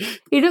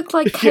 He looks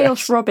like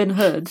Chaos Robin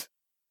Hood.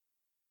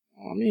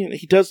 I mean,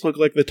 he does look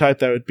like the type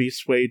that would be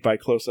swayed by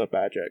close up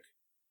magic.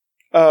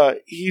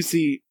 He's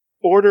the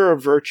Order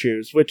of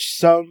Virtues, which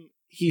some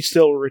he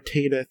still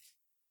retaineth.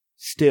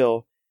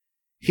 Still,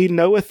 he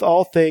knoweth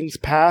all things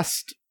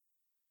past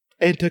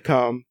and to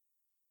come,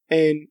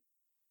 and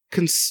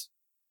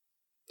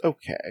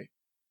okay.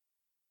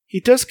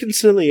 He does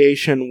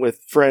conciliation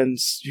with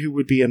friends who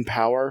would be in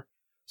power,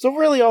 so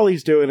really all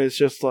he's doing is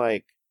just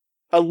like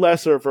a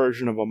lesser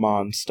version of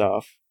Amon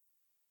stuff.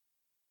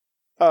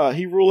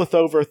 He ruleth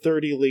over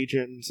 30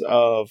 legions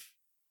of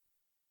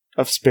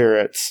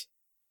spirits.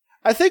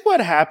 I think what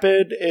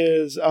happened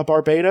is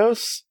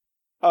Barbatos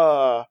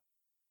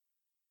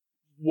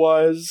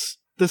was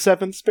the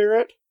 7th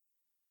spirit.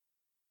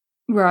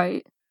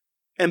 Right.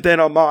 And then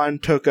Amon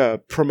took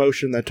a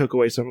promotion that took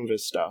away some of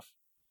his stuff.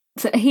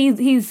 So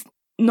he's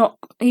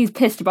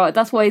pissed about it.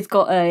 That's why he's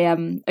got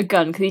a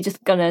gun, because he's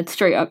just gonna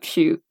straight up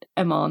shoot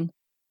Amon.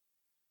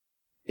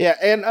 Yeah,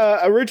 and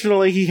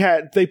originally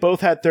they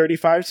both had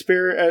 35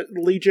 spirit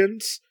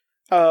legions.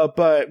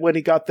 But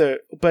he got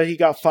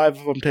 5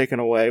 of them taken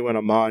away when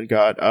Amon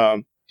got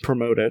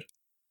promoted.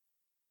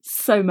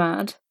 So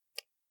mad.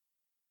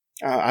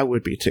 I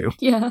would be too.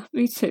 Yeah,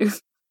 me too.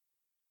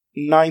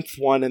 9th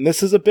one, and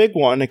this is a big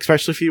one,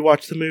 especially if you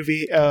watch the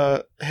movie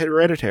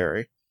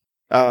Hereditary.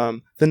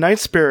 The 9th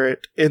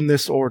spirit in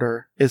this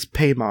order is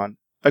Paimon,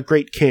 a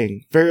great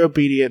king, very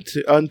obedient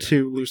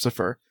unto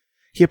Lucifer.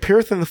 He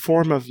appeareth in the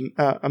form of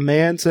a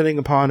man sitting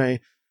upon a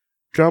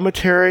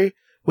dromedary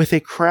with a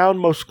crown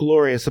most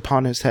glorious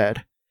upon his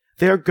head.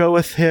 There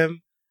goeth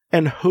him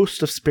an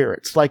host of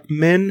spirits, like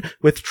men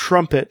with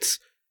trumpets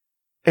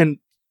and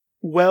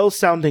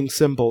well-sounding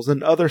cymbals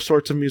and other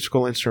sorts of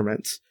musical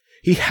instruments.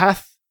 He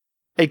hath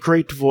a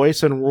great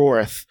voice and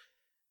roareth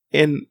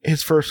in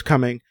his first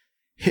coming,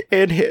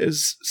 and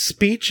his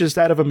speech is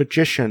that of a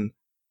magician.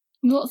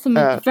 Not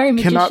very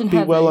magician cannot be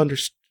heavy. well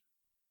understood.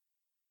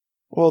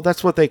 Well,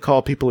 that's what they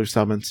call people who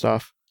summon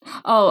stuff.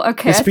 Oh,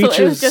 okay. I thought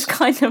it was just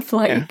kind of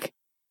like... Yeah.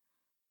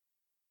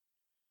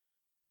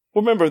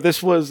 Remember,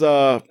 this was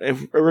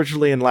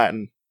originally in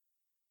Latin.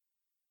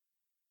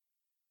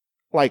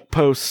 Like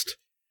post...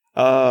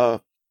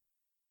 it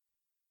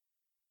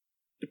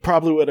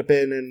probably would have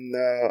been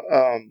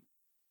in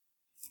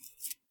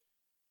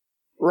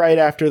right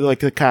after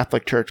the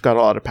Catholic Church got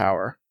a lot of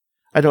power.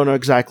 I don't know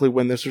exactly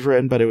when this was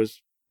written, but it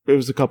was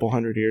a couple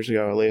hundred years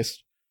ago at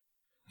least.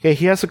 Okay,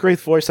 he has a great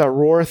voice that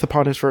roareth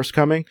upon his first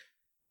coming.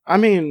 I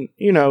mean,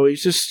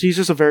 he's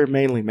just a very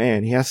manly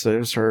man. He has to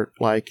assert,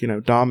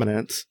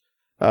 dominance.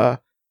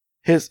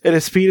 His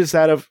speed is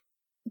that of...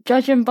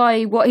 Judging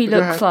by what he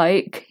looks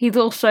like, he's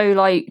also,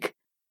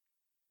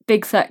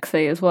 big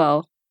sexy as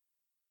well.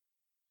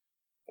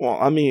 Well,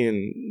 I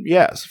mean,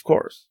 yes, of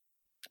course.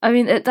 I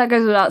mean, that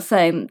goes without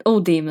saying. All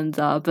demons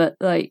are, but,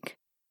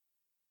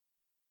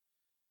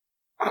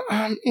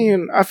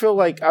 I feel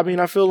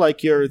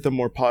like you're the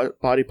more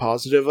body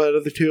positive out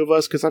of the two of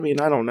us, because I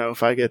don't know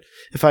if I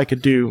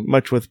could do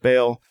much with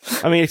Bale.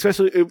 I mean,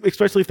 especially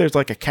if there's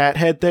a cat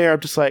head there, I'm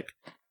just like,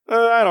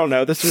 I don't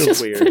know, this feels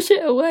just weird. Push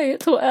it away,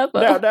 it's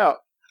whatever.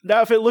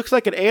 Now, if it looks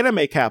like an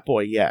anime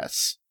Catboy,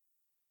 yes.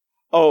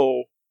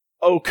 Oh,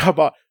 come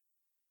on,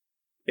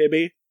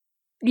 Ibby.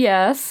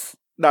 Yes.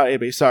 Not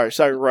Ibby.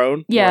 Sorry,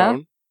 Roan. Yeah.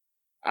 Roan.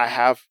 I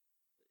have.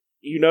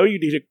 You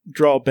need to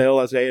draw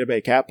Bale as an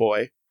anime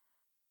Catboy.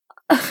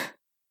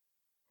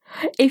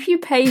 If you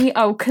pay me,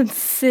 I'll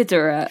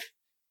consider it.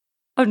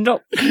 I'm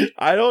not.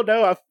 I don't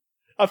know.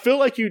 I feel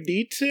like you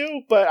need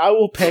to, but I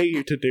will pay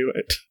you to do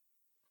it.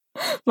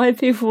 My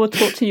people will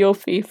talk to your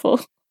people.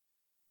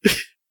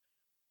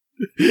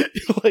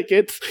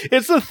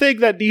 It's the thing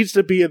that needs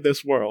to be in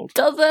this world.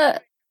 Does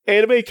it?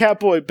 Anime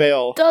Catboy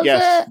Bale. Does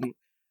yes. it?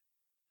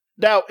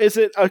 Now, is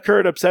it a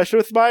current obsession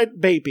with mine?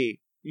 Maybe.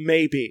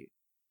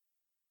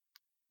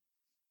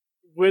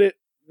 Would it?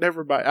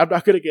 Never mind. I'm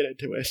not going to get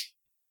into it.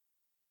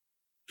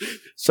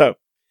 So,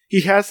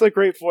 he has a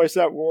great voice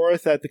that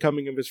roareth at the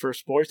coming of his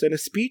first voice, and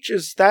his speech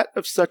is that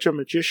of such a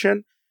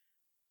magician,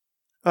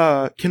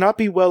 cannot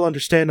be well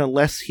understood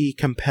unless he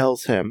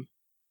compels him.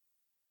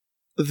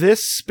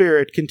 This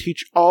spirit can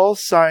teach all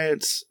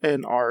science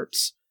and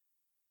arts,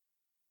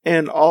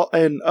 and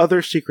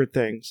other secret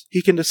things.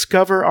 He can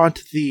discover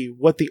unto thee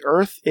what the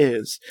earth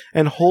is,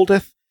 and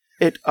holdeth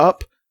it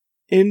up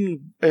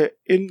in the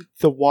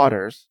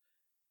waters,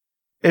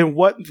 and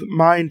what the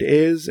mind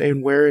is,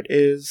 and where it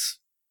is,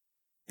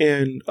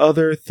 and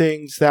other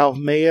things thou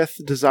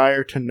mayest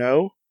desire to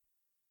know.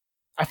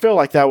 I feel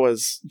like that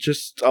was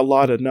just a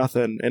lot of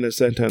nothing in a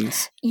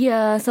sentence.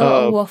 Yeah, it's a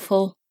lot of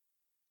waffle.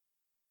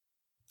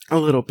 A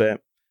little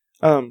bit.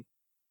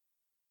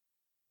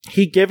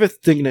 He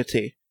giveth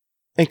dignity,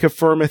 and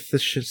confirmeth the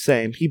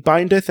same. He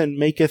bindeth and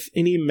maketh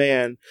any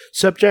man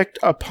subject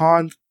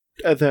upon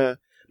the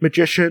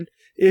magician,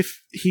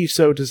 if he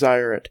so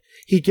desire it.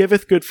 He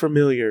giveth good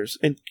familiars,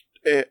 and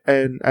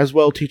as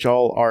well teach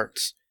all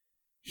arts.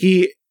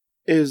 He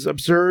is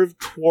observed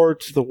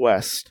towards the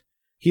west.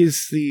 He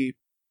is the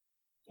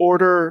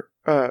order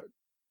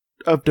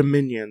of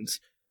dominions.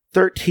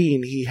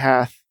 13 he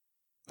hath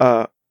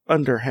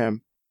under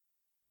him.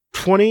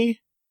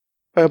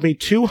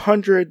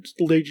 200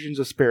 legions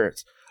of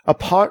spirits.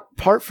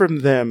 Apart from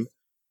them,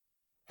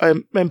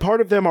 and part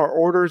of them are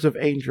orders of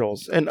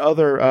angels and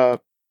other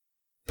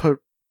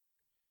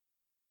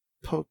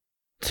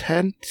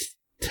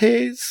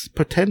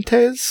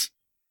potentes.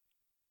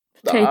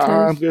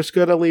 I'm just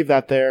gonna leave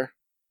that there.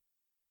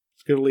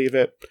 Just gonna leave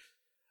it.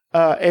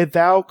 And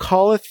thou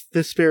calleth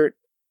the spirit.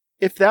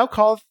 If thou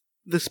calleth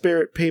the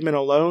spirit payment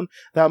alone,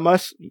 thou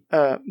must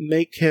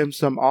make him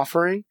some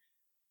offering,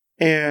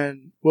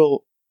 and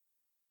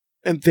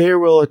there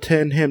will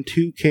attend him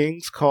 2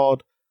 kings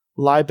called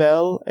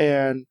Libel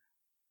and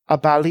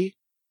Abali,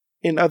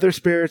 and other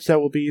spirits that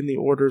will be in the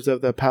orders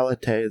of the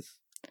Palates,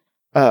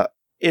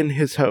 in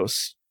his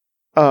hosts,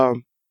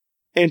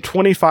 and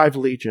 25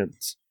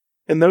 legions.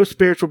 And those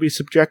spirits will be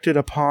subjected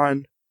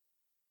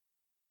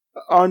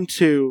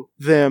unto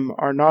them,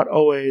 are not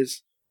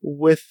always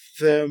with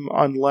them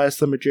unless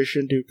the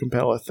magician do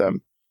compelleth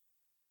them.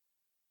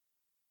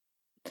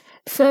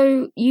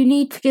 So you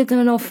need to give them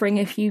an offering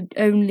if you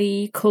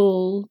only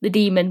call the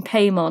demon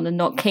Paimon and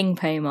not King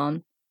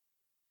Paimon.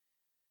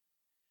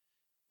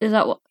 Is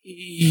that what?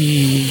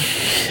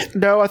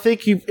 No, I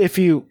think if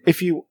you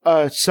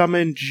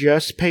summon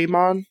just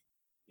Paimon,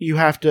 you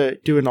have to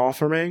do an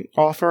offering.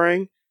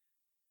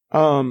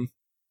 And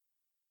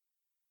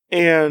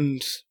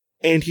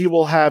he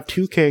will have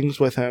 2 kings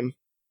with him.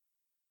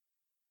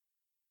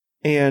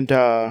 And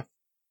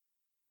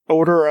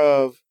order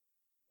of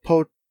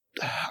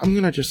I'm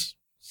gonna just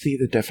see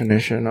the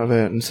definition of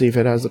it and see if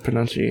it has a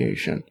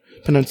pronunciation.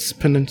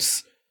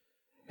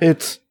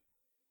 It's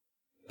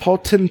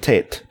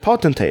potentate.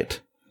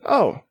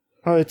 Oh,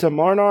 it's a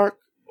monarch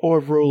or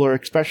ruler,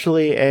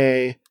 especially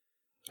a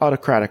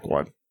autocratic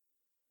one.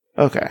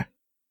 Okay.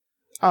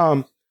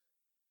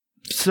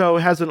 So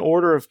it has an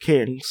order of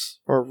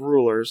kings or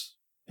rulers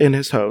in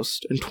his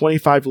host and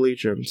 25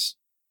 legions.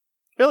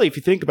 Really, if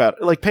you think about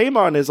it,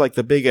 Paimon is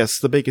the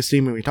biggest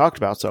demon we talked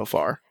about so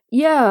far.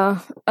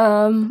 Yeah.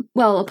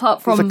 Well,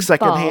 apart from it's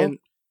second hand.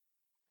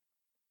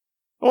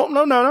 Well,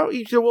 no.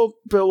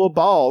 Well,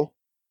 Baal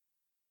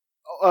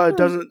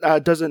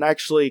doesn't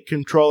actually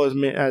control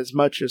as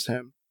much as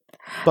him,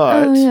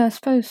 but yeah, I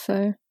suppose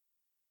so.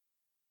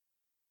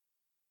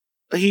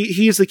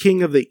 He's the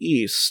king of the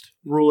east,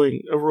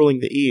 ruling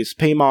the east.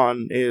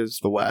 Paimon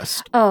is the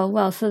west. Oh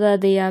well, so they're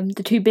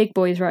the 2 big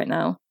boys right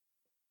now.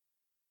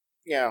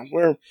 Yeah,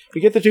 we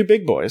get the two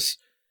big boys.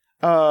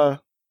 And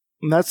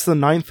that's the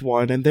 9th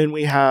one, and then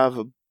we have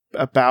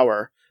a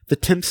Bower. The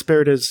 10th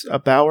spirit is a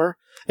Bower,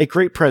 a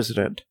great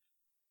president.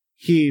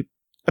 He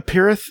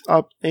appeareth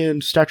up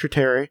in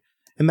statutory,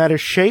 and that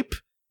is shape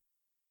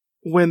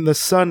when the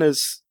sun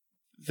is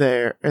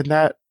there, and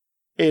that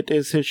it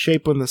is his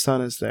shape when the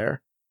sun is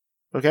there.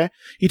 Okay?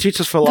 He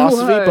teaches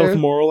philosophy, both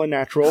moral and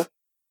natural,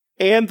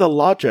 and the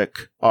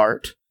logic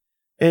art.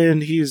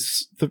 And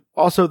he's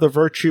also the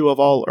virtue of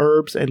all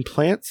herbs and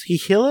plants. He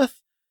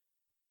healeth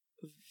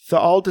the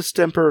all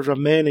distempers of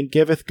men and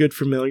giveth good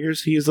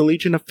familiars. He is a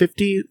legion of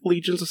 50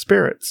 legions of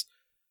spirits.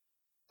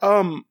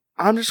 I'm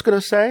just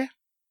gonna say,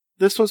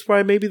 this one's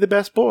probably maybe the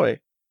best boy.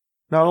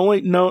 Not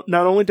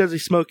only does he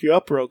smoke you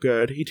up real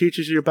good, he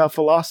teaches you about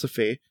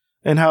philosophy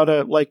and how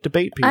to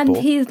debate people. And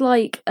he's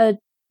like a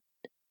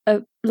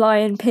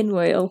lion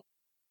pinwheel.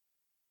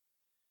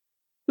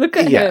 Look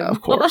at him.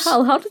 Of course. What the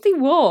hell? How does he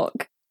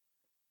walk?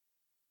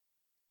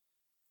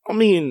 I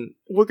mean,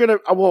 we're gonna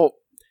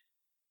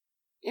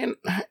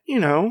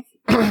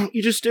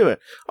you just do it.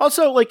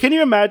 Also, can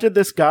you imagine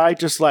this guy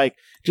just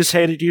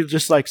handed you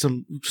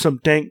some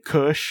dank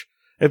kush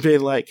and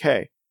being like,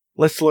 "Hey,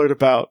 let's learn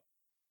about,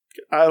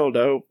 I don't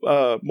know,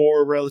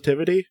 more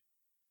relativity."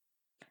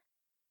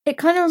 It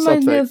kind of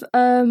reminds me of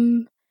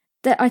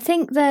that. I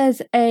think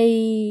there's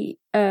a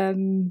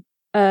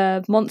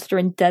monster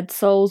in Dead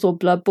Souls or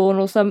Bloodborne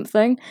or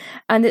something,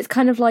 and it's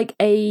kind of like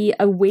a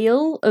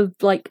wheel of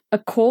a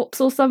corpse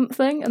or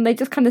something, and they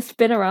just kind of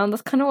spin around.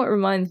 That's kind of what it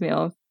reminds me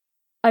of.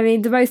 I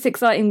mean, the most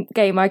exciting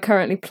game I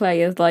currently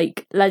play is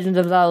Legend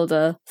of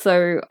Zelda,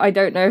 so I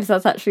don't know if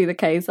that's actually the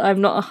case.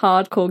 I'm not a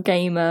hardcore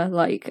gamer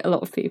like a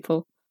lot of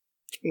people.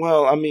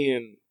 Well, I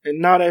mean,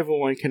 not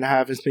everyone can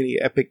have as many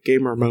epic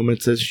gamer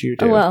moments as you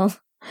do. Well,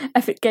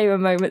 epic gamer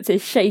moments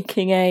is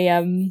shaking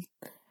a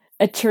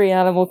tree in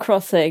Animal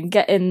Crossing,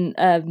 getting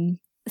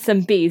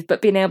some bees,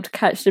 but being able to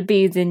catch the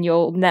bees in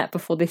your net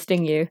before they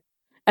sting you.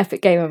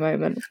 Epic gamer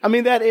moment. I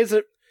mean, that is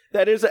an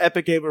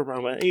epic gamer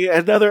moment.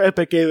 Another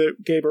epic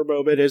gamer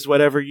moment is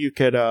whenever you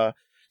could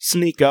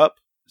sneak up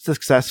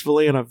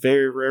successfully on a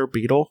very rare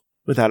beetle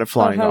without it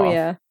flying off. Oh,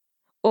 yeah.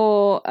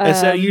 Or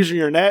instead of using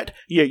your net,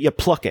 you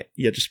pluck it.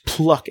 You just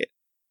pluck it.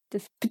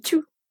 Just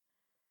pachoo.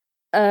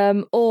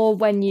 Or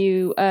when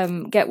you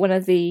get one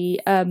of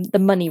the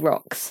money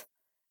rocks,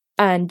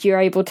 and you're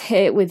able to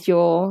hit it with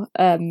your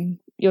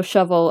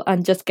shovel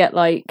and just get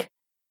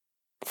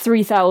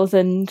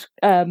 3,000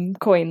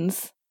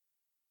 coins.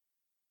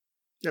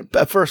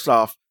 But first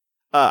off,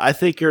 I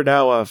think you're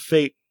now a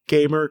fake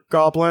gamer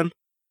goblin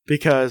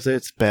because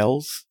it's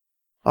bells,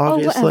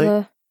 obviously.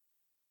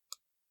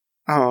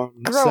 Oh,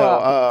 whatever. Grow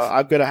up.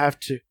 I'm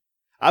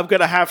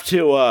gonna have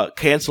to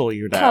cancel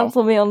you now.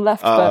 Cancel me on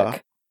left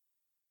book.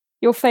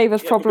 Your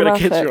favor's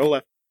problematic.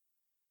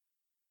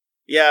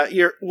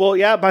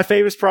 My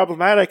favor's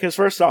problematic because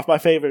first off, my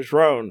favor's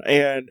Roan,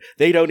 and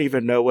they don't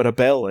even know what a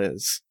bell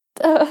is.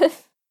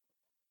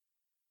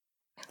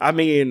 I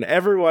mean,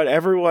 everyone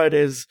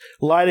is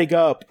lining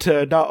up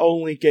to not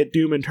only get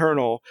Doom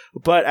Eternal,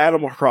 but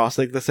Animal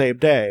Crossing the same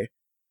day.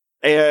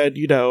 And,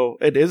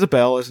 and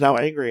Isabelle is now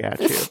angry at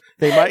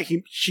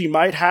you. She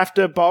might have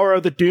to borrow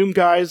the Doom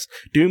guy's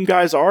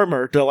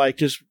armor to,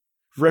 just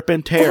rip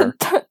and tear.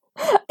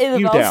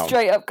 Isabelle's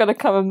straight up gonna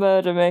come and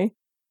murder me.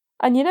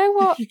 And you know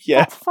what? Yeah.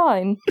 That's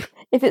fine.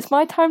 If it's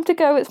my time to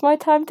go, it's my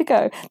time to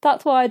go.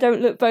 That's why I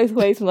don't look both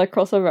ways when I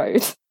cross a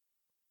road.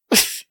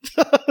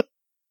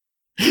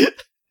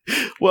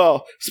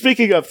 Well,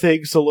 speaking of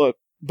things to look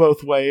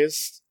both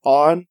ways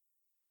on,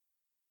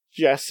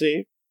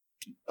 Jesse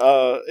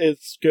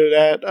is good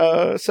at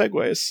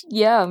segues.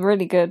 Yeah, I'm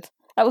really good.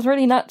 That was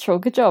really natural.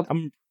 Good job.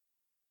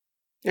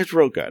 It's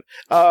real good.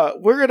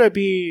 We're gonna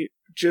be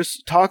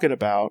just talking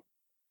about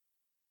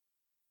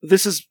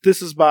this is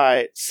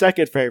my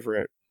second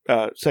favorite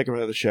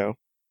segment of the show.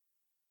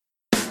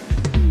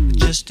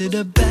 Just did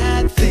a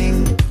bad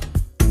thing.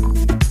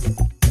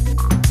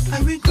 I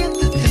regret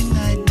the thing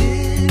I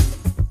did.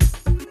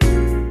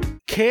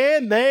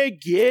 Can they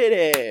get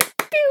it?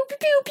 Pew,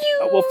 pew,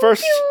 pew, well,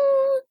 first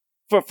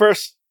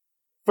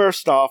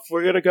off,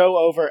 we're gonna go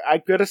over.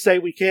 I'm gonna say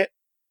we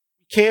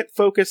can't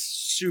focus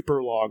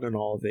super long on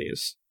all of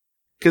these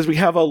because we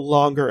have a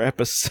longer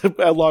episode,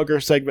 a longer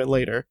segment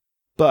later.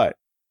 But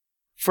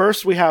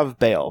first, we have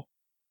Bale.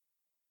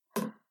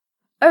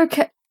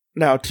 Okay.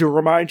 Now, to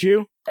remind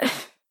you,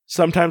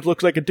 sometimes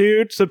looks like a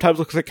dude, sometimes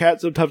looks like a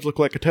cat, sometimes looks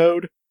like a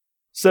toad.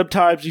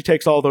 Sometimes he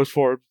takes all those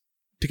forms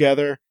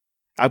together.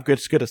 I'm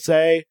just gonna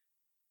say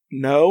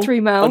no, 3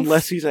 mouths.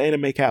 Unless he's an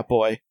anime cat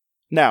boy.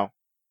 Now,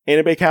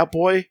 anime cat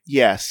boy,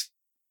 yes,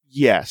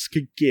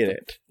 could get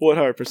it,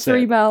 100%.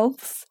 3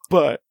 mouths.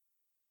 But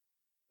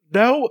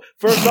no,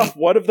 first off,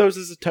 one of those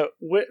is a toad.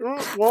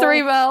 Well,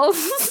 3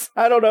 mouths.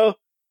 I don't know.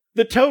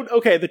 The toad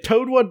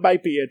one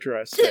might be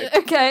interesting.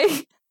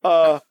 Okay.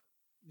 The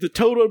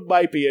toad one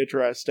might be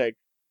interesting,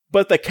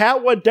 but the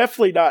cat one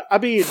definitely not. I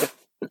mean,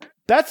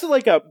 that's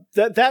like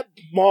that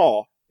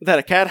maw that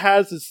a cat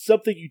has is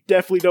something you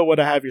definitely don't want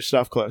to have your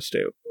stuff close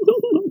to.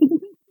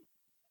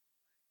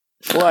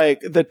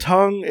 Like, the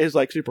tongue is,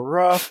 like, super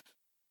rough,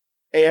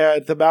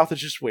 and the mouth is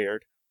just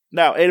weird.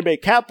 Now, anime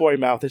Catboy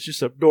mouth is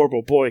just a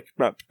normal boy,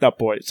 not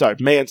boy, sorry,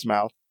 man's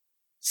mouth.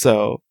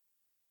 So,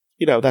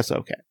 that's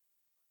okay.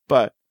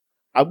 But,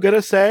 I'm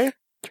gonna say,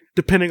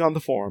 depending on the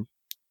form.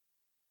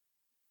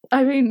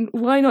 I mean,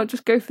 why not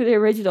just go for the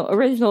original?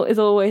 Original is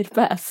always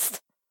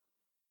best.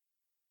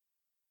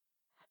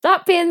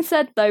 That being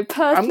said, though,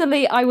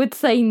 personally, I would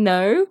say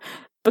no,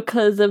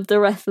 because of the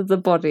rest of the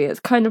body. It's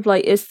kind of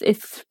like, it's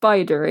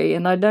spidery,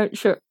 and I'm not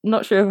sure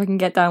if I can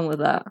get down with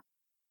that.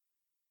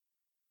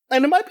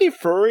 And it might be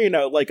furry in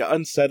a, like, an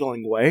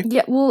unsettling way.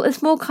 Yeah, well,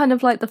 it's more kind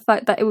of like the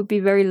fact that it would be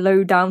very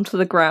low down to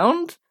the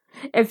ground.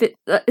 If it,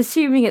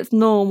 assuming it's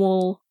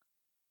normal,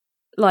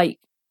 like,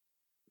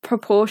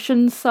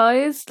 proportion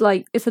size,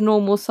 like, it's a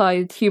normal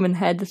sized human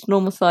head, it's a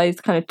normal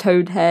sized kind of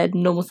toad head,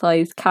 normal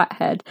sized cat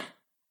head.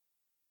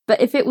 But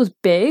if it was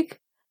big,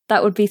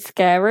 that would be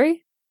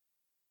scary.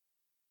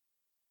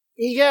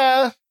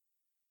 Yeah.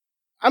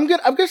 I'm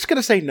just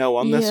gonna say no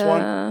on this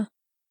one.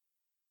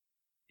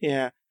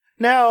 Yeah.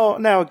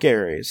 Now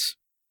Gary's.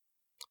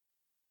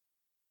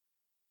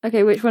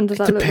 Okay, which one does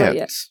that look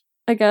like?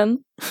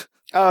 Again?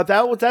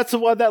 That's the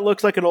one that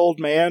looks like an old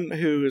man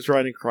who is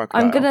riding a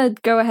crocodile. I'm gonna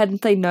go ahead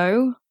and say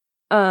no.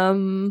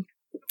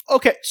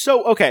 Okay,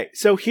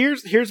 so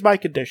here's my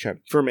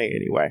condition, for me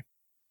anyway.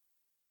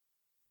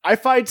 I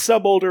find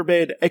some older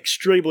men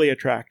extremely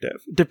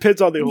attractive.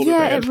 Depends on the older man.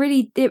 Yeah,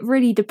 it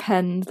really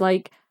depends.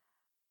 Like,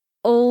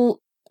 gonna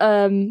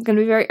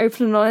be very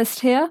open and honest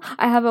here.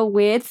 I have a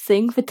weird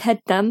thing for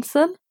Ted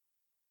Danson.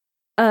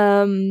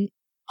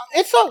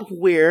 It's not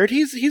weird.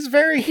 He's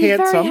very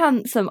handsome. He's very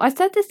handsome. I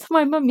said this to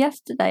my mum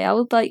yesterday. I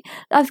was like,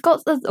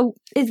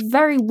 it's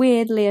very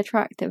weirdly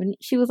attractive, and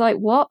she was like,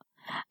 "What?"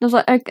 And I was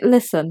like, okay,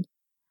 "Listen,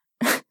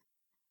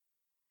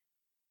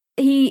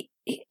 he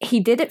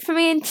did it for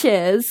me in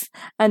Cheers,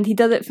 and he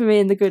does it for me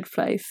in The Good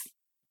Place."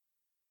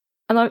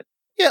 And I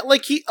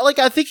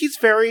I think he's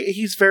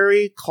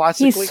very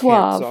classically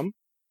handsome.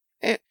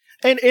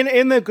 And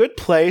in The Good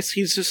Place,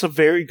 he's just a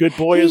very good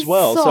boy as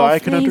well, so I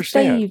can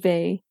understand.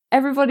 Baby.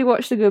 Everybody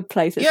watch The Good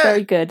Place. It's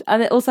very good.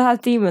 And it also has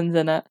demons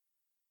in it.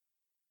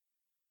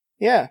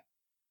 Yeah.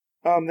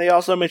 They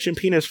also mention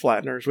penis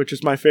flatteners, which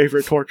is my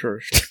favorite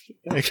torture.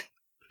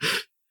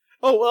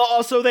 Oh, well,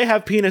 also they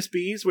have penis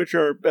bees, which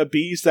are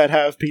bees that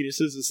have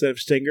penises instead of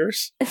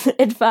stingers.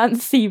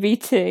 Advanced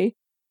CBT.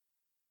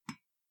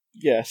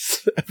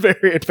 Yes,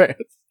 very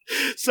advanced.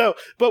 So,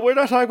 but we're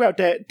not talking about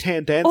Ted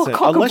Danson,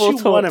 unless you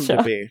want him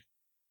to be.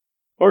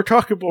 Or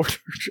cockable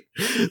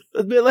torture.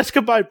 Let's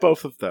combine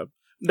both of them.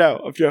 No,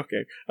 I'm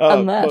joking.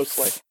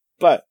 Mostly.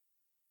 But,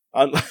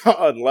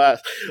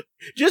 unless.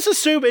 Just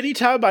assume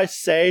anytime I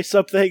say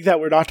something that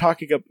we're not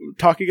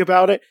talking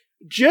about it,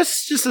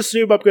 just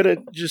assume I'm gonna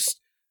just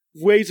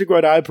raise a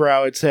good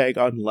eyebrow and saying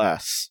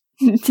unless.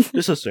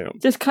 Just assume.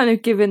 Just kind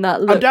of giving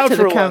that look to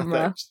the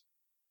camera.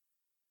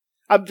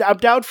 I'm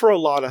down for a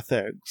lot of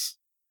things.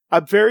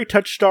 I'm very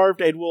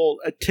touch-starved and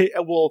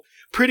will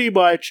pretty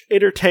much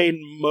entertain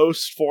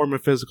most form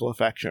of physical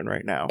affection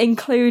right now.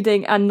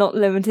 Including and not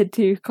limited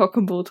to cock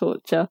and ball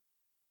torture.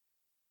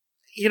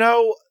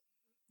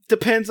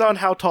 Depends on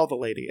how tall the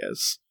lady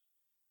is.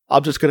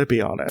 I'm just going to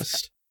be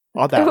honest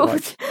on that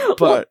one.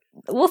 But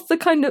what's the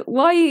kind of...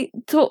 Why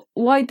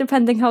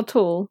depending how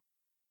tall?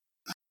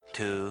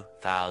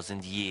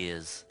 2,000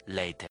 years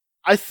later.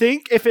 I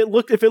think if it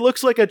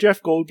looks like a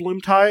Jeff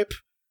Goldblum type,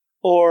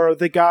 or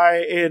the guy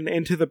in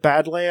Into the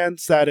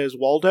Badlands that is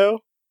Waldo,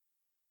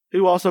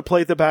 who also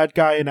played the bad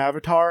guy in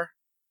Avatar,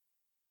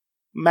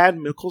 Mads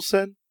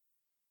Mikkelsen.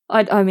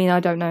 I mean, I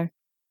don't know.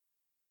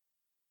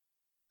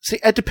 See,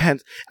 it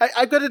depends.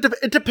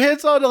 It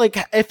depends on like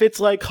if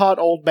it's like hot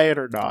old man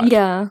or not.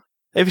 Yeah.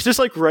 If it's just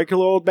like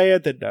regular old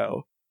man, then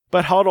no.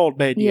 But hot old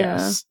man,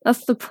 yes.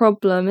 That's the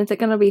problem. Is it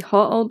going to be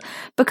hot old?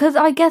 Because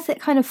I guess it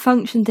kind of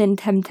functions in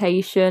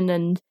temptation,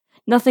 and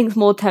nothing's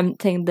more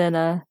tempting than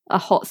a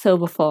hot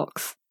silver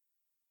fox.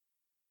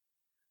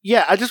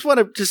 Yeah, I just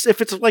want to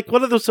if it's like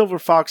one of those silver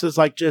foxes,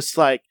 like just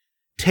like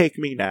take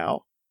me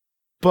now.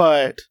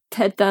 But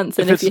Ted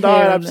Danson, if you're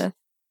hearing this.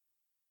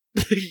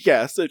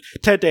 Yes,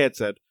 Ted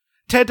Danson.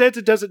 Ted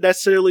Danson doesn't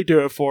necessarily do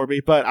it for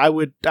me, but I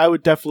would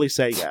definitely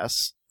say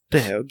yes to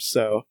him.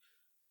 So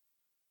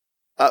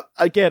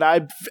again,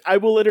 I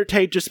will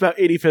entertain just about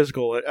any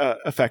physical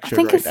affection. I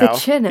think it's the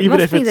chin. It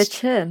must be the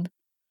chin.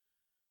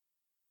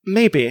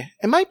 Maybe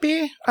it might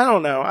be. I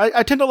don't know.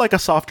 I tend to like a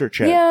softer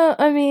chin. Yeah,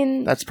 I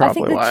mean, that's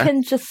probably why. I think the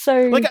chin's just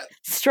so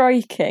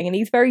striking, and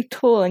he's very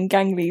tall and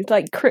gangly. He's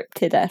like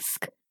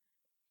cryptid-esque.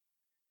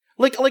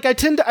 Like I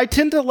tend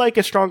to like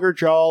a stronger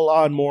jaw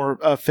on more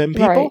femme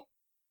people.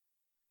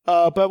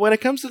 Right. But when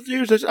it comes to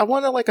dudes, I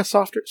want like a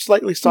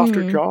slightly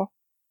softer jaw.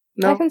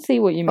 No, I can see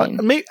what you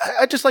mean.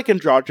 I just like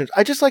androgynous.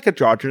 I just like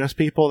androgynous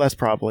people. That's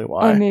probably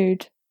why.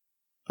 Mood.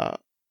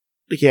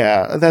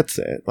 Yeah, that's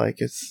it. Like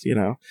it's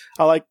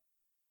I like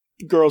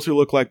girls who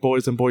look like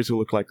boys and boys who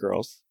look like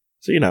girls.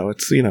 So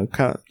it's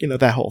kind of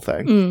that whole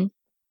thing.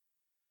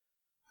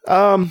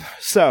 Mm.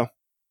 So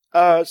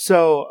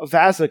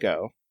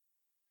Vazago.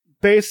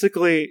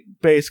 basically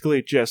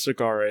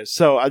Jessica is.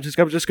 So I'm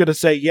just gonna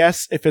say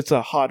yes if it's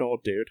a hot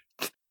old dude.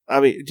 I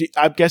mean,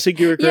 I'm guessing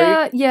you agree.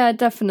 Yeah,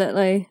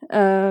 definitely.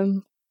 I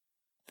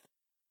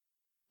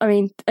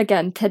mean,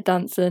 again, Ted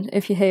Danson.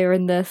 If you're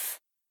hearing this,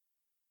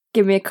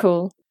 give me a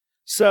call.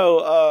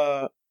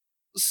 So,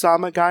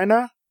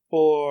 Samagaina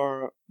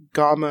or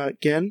Gama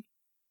Gen.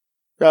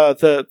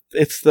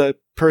 It's the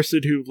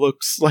person who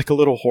looks like a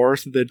little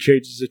horse and then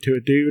changes into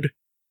a dude.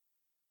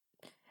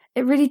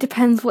 It really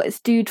depends what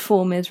its dude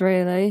form is,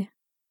 really.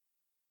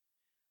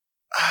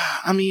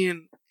 I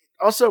mean,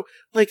 also,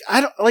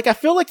 I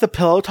feel like the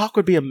pillow talk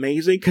would be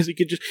amazing because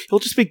he'll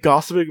just be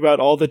gossiping about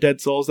all the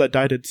dead souls that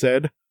died in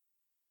Sid,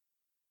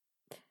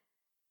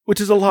 which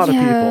is a lot of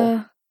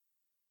people.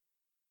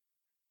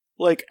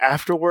 Like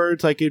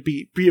afterwards, like it'd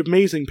be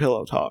amazing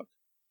pillow talk.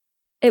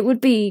 It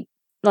would be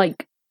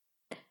like,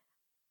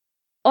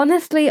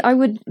 honestly, I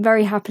would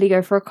very happily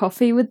go for a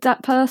coffee with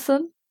that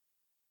person.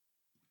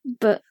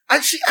 But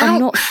I'm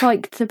not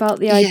psyched about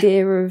the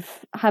idea of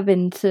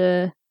having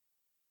to,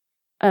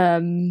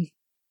 you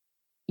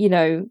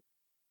know,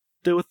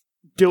 deal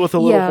with a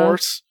little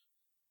horse.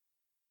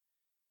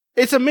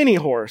 It's a mini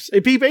horse.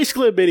 It'd be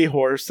basically a mini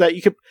horse that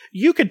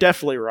you could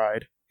definitely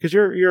ride because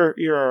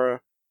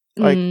you're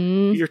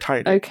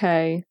tiny.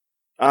 Okay.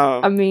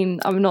 I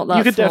mean, I'm not that.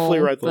 You could small, definitely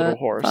ride the little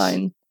horse.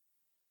 Fine.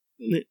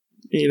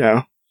 You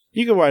know,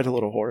 you can ride a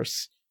little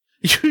horse.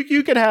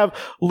 You could have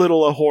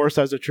a horse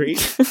as a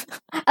treat.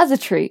 As a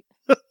treat.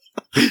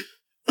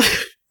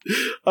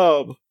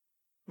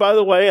 By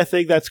the way, I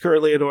think that's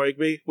currently annoying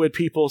me when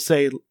people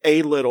say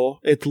a little.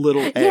 It's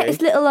little a. Yeah,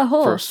 it's little a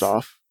horse. First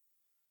off,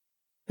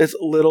 it's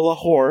little a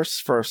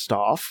horse. First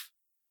off,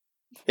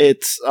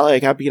 it's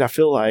like I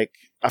feel like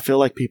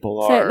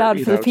people say are. It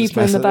loud for the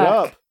people in the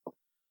back.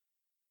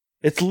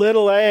 It's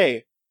little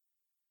a.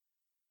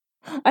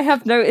 I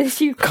have noticed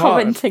you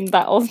commenting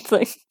that on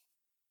things.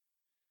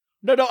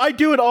 No, I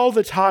do it all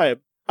the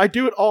time.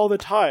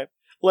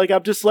 Like,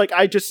 I'm just like,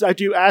 I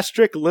do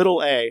asterisk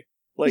little a,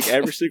 like,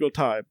 every single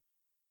time.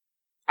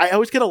 I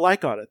always get a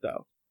like on it,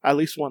 though. At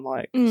least one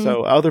like.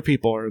 So other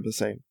people are the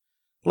same.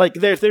 Like,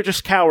 they're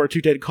just cowards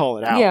who didn't call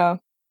it out. Yeah.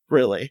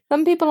 Really.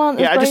 Some people aren't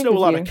Yeah, as I just know a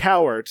lot you. of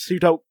cowards who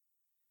don't,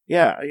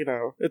 yeah, you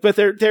know. But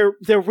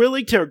they're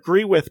willing to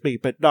agree with me,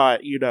 but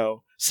not, you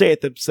know, say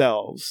it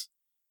themselves.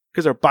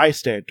 Because they're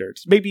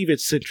bystanders. Maybe even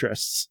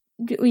centrists.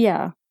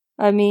 Yeah.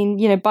 I mean,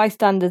 you know,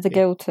 bystanders are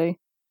guilty.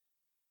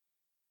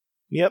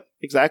 Yep,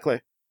 exactly.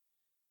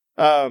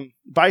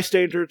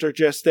 Bystanders are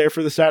just there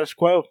for the status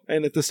quo,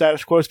 and if the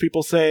status quo is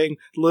people saying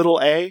little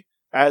a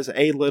as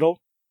a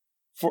little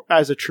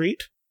as a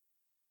treat,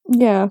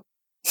 yeah.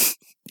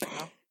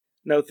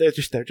 No,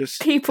 they're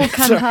just people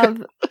can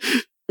have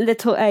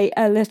little a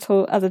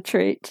little as a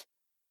treat.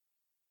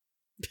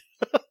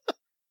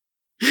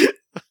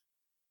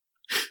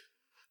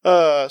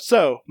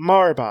 So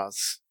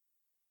Marbaz.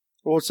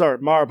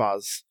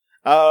 Marbaz.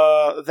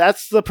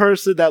 That's the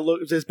person that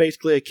is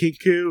basically a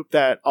Kinku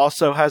that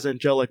also has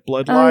angelic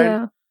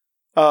bloodline.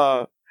 Oh,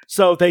 yeah.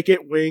 So they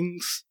get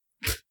wings.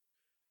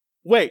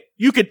 Wait,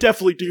 you could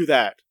definitely do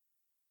that.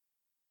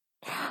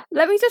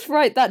 Let me just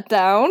write that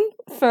down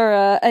for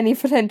any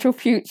potential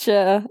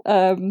future.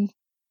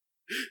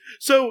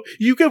 So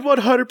you can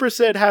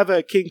 100% have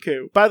a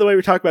Kinku. By the way,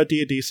 we're talking about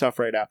D&D stuff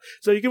right now.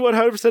 So you can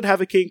 100%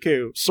 have a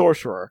Kinku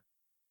sorcerer.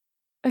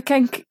 A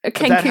Kinku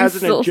that has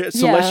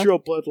celestial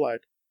bloodline.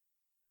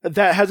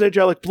 That has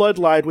angelic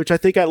bloodline, which I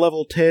think at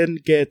level 10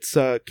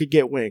 could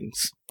get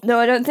wings. No,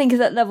 I don't think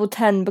it's at level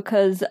 10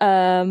 because,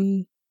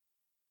 well,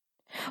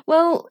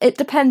 it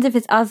depends if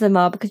it's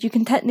Aasimar, because you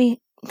can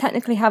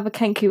technically have a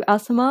Kenku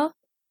Aasimar.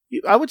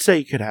 I would say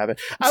you could have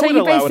it. I so would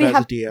you allow it basically as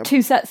have a DM.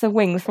 2 sets of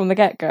wings from the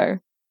get-go.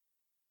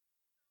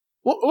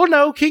 Well,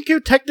 no,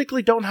 Kinku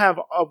technically don't have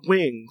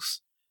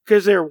wings.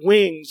 Because their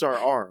wings are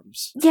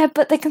arms. Yeah,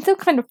 but they can still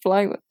kind of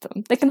fly with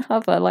them. They can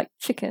hover like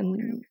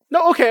chicken.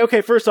 No,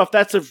 okay. First off,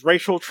 that's a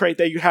racial trait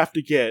that you have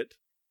to get.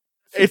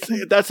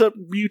 That's a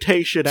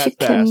mutation at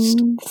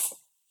best.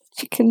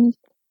 Chicken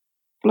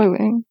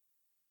floating.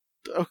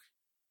 Okay.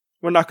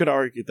 We're not going to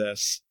argue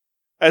this.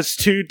 As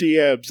 2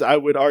 DMs, I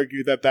would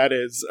argue that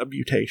is a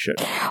mutation.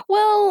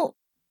 Well,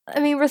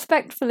 I mean,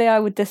 respectfully, I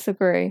would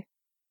disagree.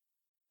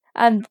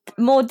 And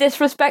more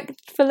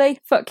disrespectfully,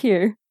 fuck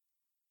you.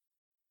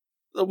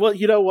 Well,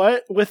 you know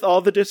what? With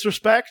all the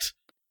disrespect,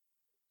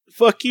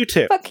 fuck you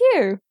too. Fuck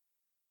you.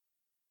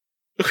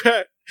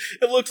 Okay.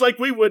 It looks like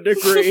we wouldn't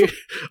agree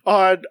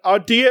on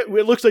DM.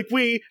 It looks like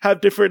we have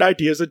different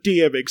ideas of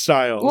DMing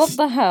styles. What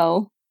the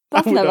hell?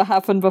 That's never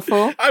happened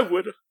before. I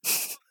would.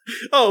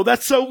 Oh,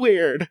 that's so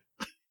weird.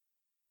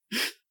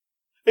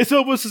 It's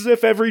almost as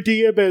if every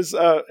DM is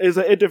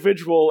an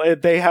individual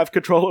and they have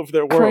control over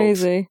their world.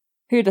 Crazy.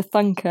 Who'd have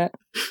thunk it?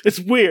 It's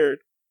weird.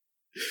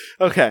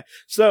 Okay,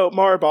 so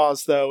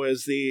Marbaz, though,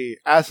 is the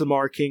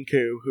Aasimar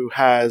Kinku who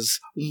has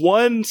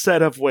 1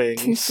 set of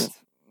wings. Jesus.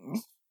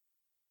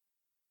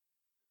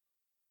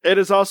 It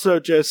is also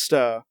just,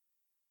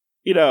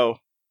 you know...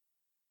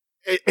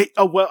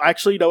 well,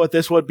 actually, you know what?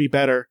 This would be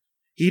better.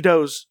 He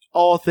knows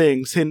all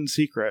things hidden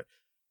secret.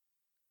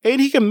 And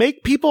he can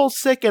make people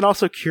sick and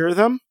also cure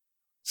them.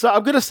 So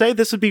I'm gonna say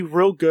this would be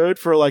real good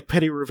for, like,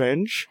 petty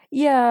revenge.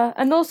 Yeah,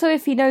 and also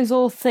if he knows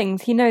all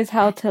things, he knows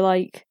how to,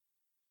 like,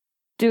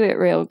 do it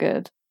real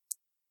good.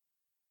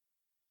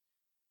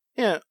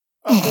 Yeah.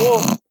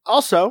 Well,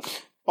 also,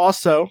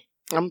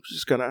 I'm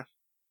just gonna...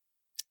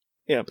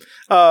 Yeah.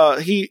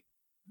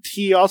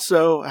 He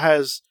also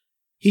has...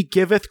 He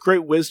giveth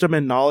great wisdom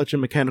and knowledge in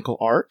mechanical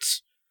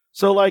arts.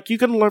 So, like, you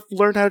can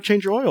learn how to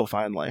change your oil,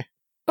 finally.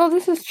 Oh,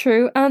 this is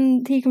true,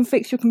 and he can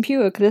fix your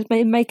computer, because it's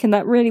been making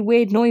that really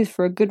weird noise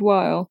for a good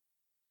while.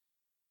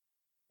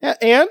 Yeah,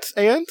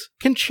 and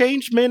can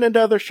change men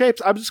into other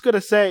shapes. I'm just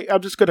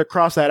gonna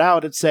cross that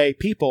out and say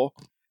people,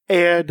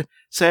 and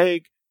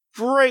say,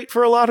 great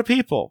for a lot of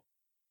people.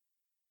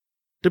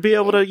 To be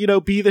able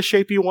to, be the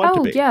shape you want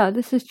to be. Oh, yeah,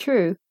 this is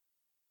true.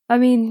 I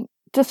mean...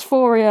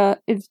 Dysphoria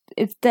is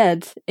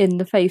dead in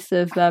the face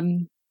of Kenku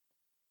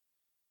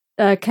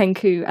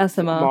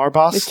Asama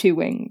Marbas? with 2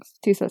 wings,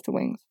 2 sets of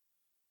wings.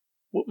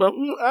 Well,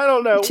 I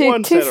don't know.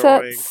 One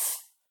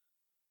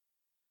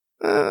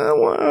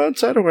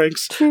set of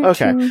wings.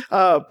 Okay.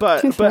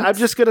 But I'm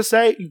just gonna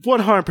say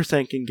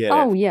 100% can get it.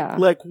 Oh yeah.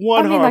 Like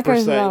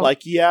 100%.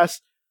 Like yes.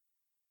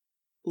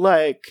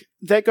 Like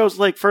that goes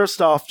like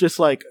first off, just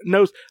like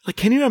knows. Like,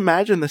 can you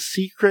imagine the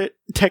secret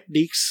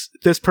techniques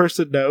this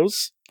person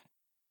knows?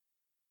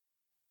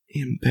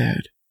 In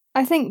bed.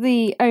 I think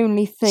the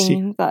only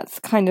thing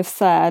that's kind of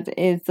sad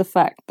is the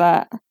fact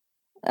that,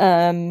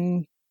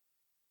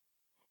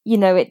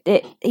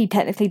 he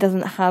technically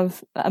doesn't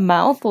have a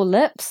mouth or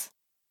lips.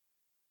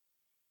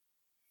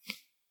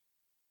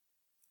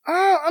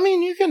 I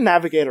mean, you can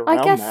navigate around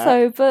that. I guess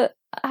so, but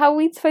how are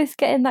we supposed to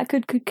get in that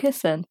good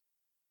kissing?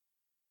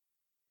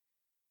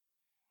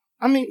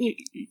 I mean,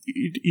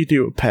 you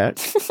do a pet.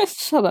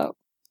 Shut up.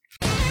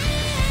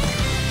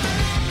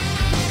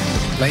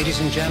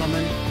 Ladies and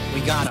gentlemen, we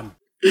got him.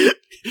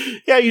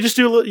 Yeah, you just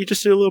do a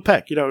little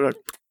peck, like, little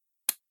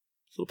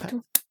peck,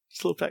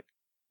 just a little peck.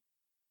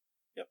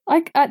 Yep.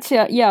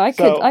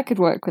 I could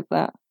work with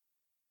that.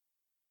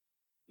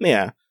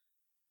 Yeah,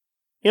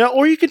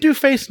 or you could do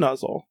face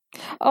nuzzle.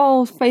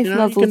 Oh, face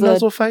nuzzles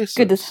nuzzle are faces.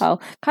 Good as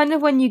hell. Kind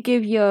of when you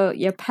give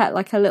your pet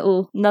like a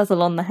little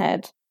nuzzle on the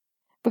head,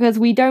 because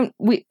we don't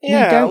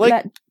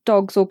let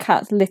dogs or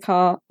cats lick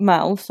our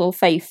mouths or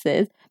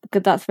faces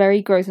because that's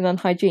very gross and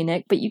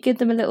unhygienic. But you give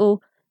them a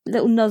little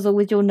nuzzle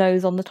with your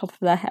nose on the top of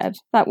their head.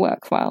 That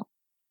works well.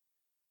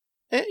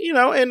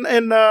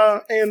 And,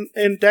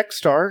 and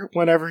Dexter,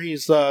 whenever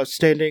he's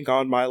standing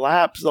on my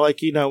lap,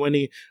 like when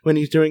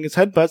he's doing his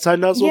headbutts, I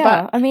nuzzle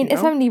back. Yeah, I mean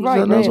it's only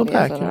right, really,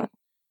 back, isn't it?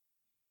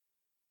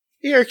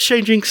 You're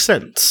exchanging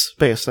scents,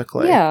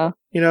 basically. Yeah.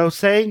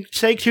 Saying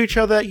to each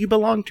other that you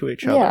belong to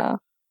each other. Yeah.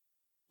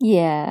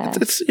 Yeah.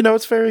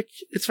 It's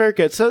very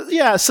good. So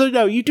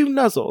no, you do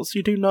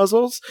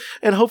nuzzles,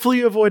 and hopefully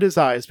you avoid his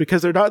eyes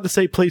because they're not in the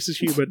same place as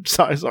human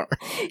eyes are.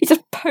 You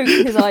just poke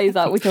his eyes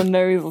out with your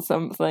nose or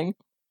something.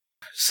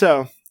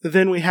 So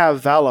then we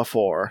have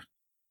Valafor,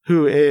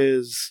 who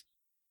is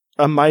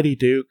a mighty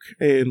duke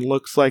and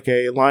looks like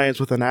a lion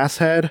with an ass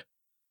head.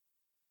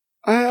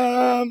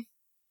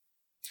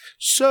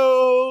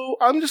 So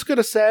I'm just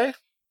gonna say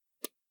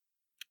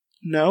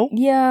no.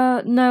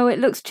 Yeah, no, it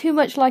looks too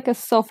much like a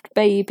soft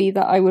baby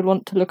that I would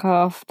want to look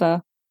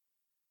after.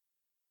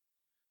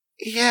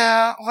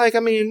 Yeah,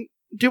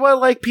 do I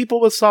like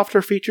people with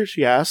softer features?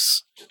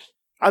 Yes.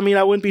 I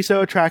wouldn't be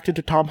so attracted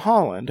to Tom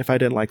Holland if I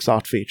didn't like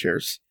soft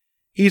features.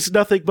 He's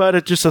nothing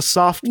but just a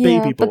soft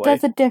baby boy. But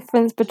there's a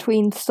difference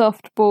between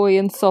soft boy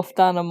and soft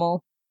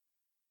animal.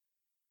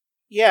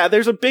 Yeah,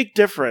 there's a big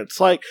difference.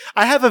 Like,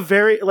 I have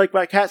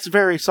my cat's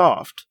very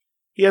soft.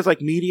 He has,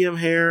 medium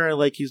hair,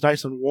 and, he's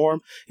nice and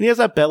warm. And he has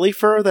that belly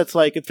fur that's,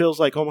 it feels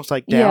almost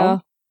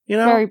down.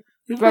 Yeah. Very,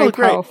 very really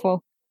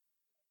powerful.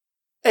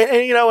 And,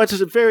 it's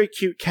just a very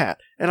cute cat.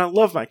 And I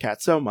love my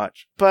cat so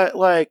much. But,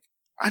 I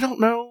don't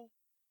know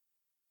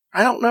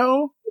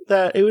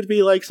that it would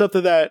be,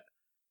 something that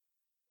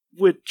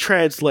would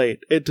translate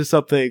into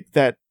something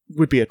that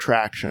would be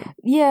attraction.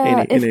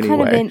 Yeah, in any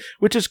way.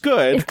 Which is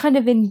good. It's kind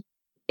of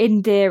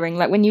endearing,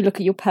 when you look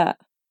at your pet.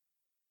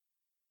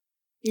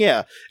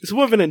 Yeah, it's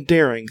more of an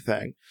endearing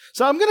thing.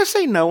 So I'm going to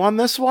say no on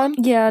this one.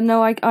 Yeah,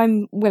 no,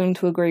 I'm willing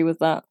to agree with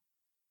that.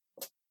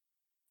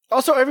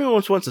 Also,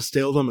 everyone wants to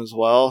steal them as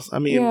well.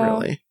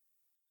 Really.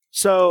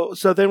 So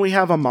then we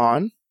have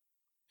Amon,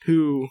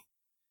 who...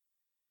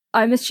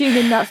 I'm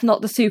assuming that's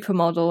not the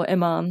supermodel,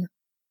 Iman.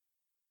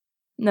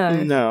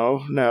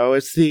 No. No,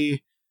 it's the...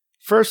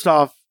 First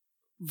off,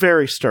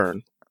 very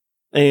stern.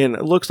 And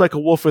it looks like a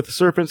wolf with a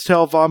serpent's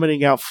tail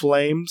vomiting out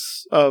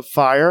flames of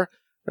fire.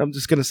 I'm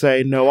just going to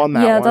say no on that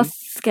one. Yeah, that's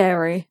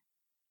scary.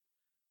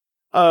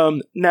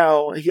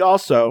 Now, he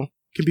also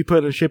can be put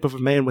in the shape of a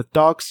man with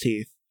dog's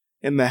teeth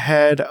in the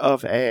head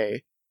of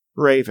a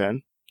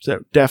raven. So,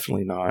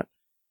 definitely not.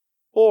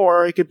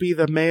 Or it could be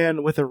the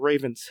man with a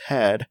raven's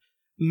head.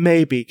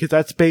 Maybe, because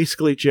that's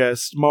basically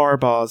just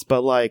Marbaz,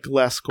 but,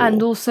 less cool.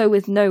 And also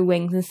with no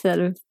wings instead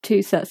of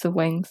 2 sets of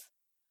wings.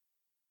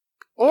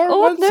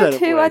 Or one no, set of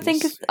two, wings. I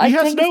think He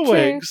has think no it's two.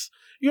 wings.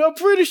 I'm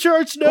pretty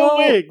sure it's no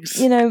wings.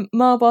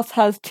 Marbos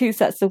has 2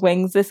 sets of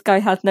wings. This guy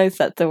has no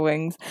sets of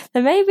wings.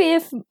 So maybe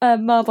if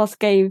Marbos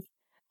gave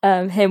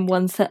him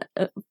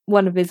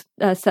one of his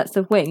sets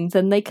of wings,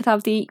 then they could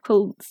have the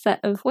equal set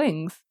of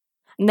wings,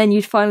 and then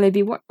you'd finally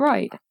be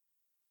right.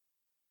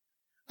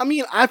 I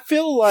mean, I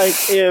feel like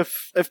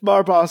if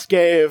Marbos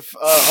gave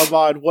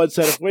Ahmad one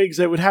set of wings,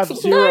 they would have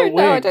 0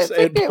 wings, I don't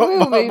think it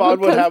will be, Ahmad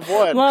would have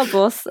one.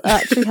 Marbos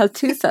actually has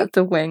 2 sets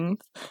of wings.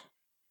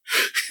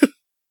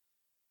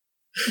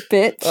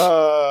 Bitch.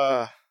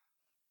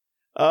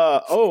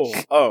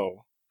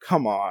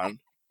 Come on.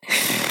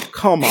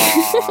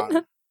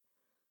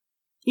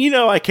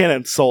 I can't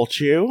insult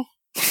you.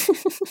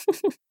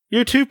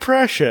 You're too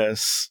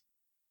precious.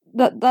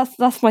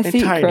 That's my and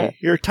secret. Tiny.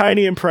 You're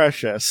tiny and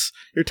precious.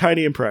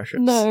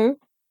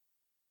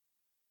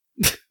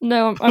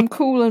 No, I'm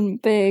cool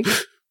and big.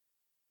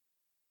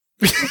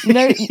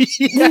 No,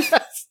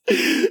 yes.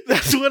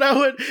 That's what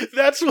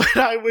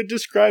I would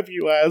describe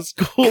you as.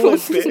 Cool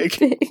and big.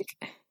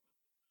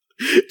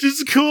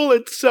 Just cool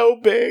and so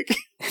big.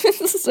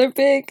 So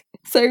big,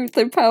 so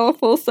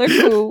powerful, so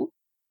cool.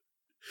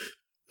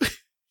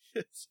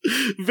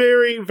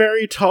 Very,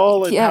 very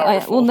tall and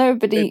powerful.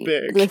 Nobody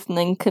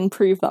listening can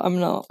prove that I'm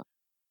not.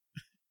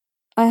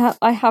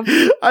 I have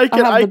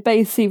the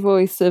bassy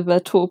voice of a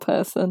tall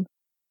person.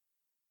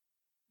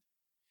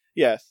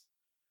 Yes,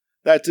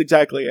 that's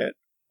exactly it.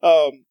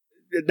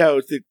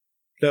 No,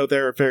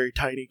 they're a very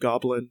tiny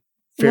goblin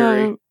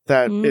fairy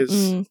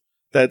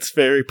that's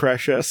very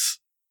precious.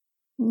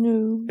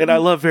 No, and I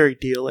love very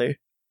dearly.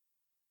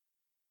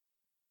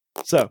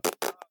 So,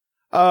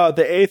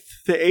 the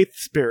eighth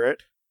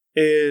spirit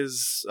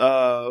is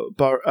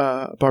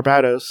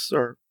Barbados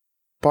or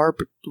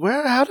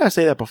how did I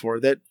say that before?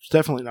 That's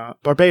definitely not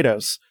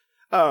Barbados.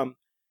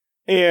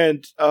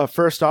 And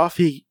first off,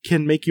 he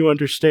can make you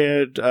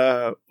understand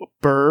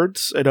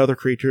birds and other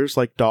creatures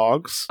like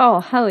dogs.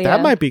 Oh, hell yeah.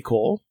 That might be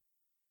cool.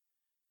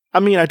 I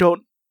mean,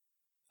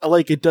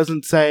 it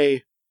doesn't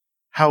say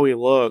how he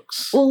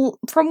looks. Well,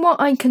 from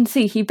what I can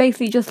see, he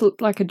basically just looked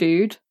like a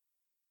dude.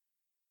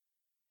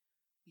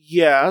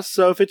 Yeah,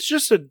 so if it's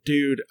just a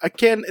dude,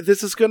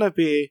 this is gonna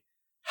be,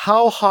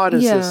 how hot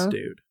is this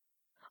dude?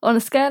 On a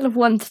scale of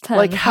 1 to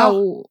 10,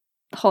 how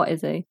hot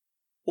is he?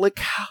 I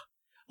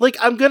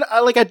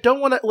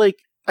don't want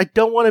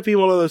to be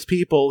one of those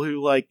people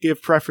who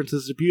give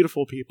preferences to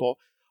beautiful people,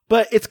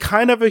 but it's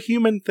kind of a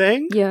human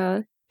thing.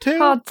 Yeah, too.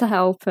 Hard to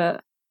help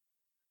it.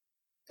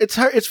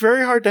 It's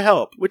very hard to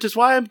help, which is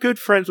why I'm good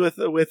friends with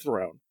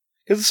Roan,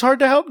 because it's hard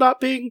to help not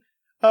being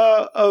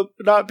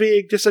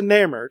just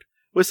enamored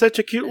with such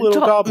a cute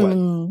little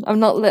goblin. I'm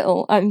not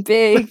little. I'm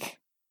big.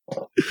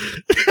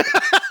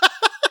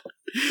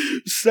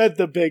 Said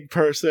the big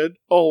person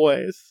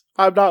always.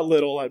 I'm not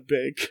little. I'm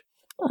big.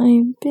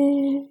 I'm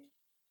big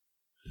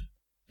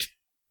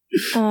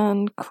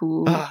and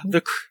cool.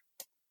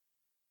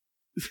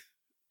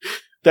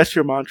 That's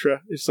your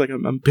mantra. It's like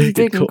I'm big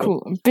and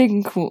cool. I'm big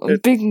and cool. I'm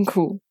big and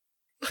cool.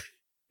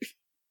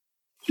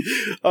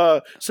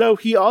 So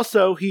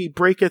he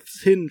breaketh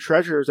hidden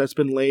treasures that's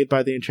been laid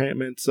by the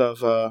enchantments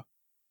of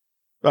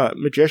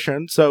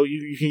magician. So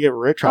you can get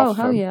rich off of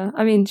him. Oh hell yeah!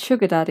 I mean,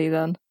 sugar daddy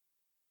then.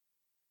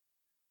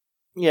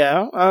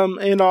 Yeah.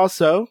 And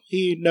also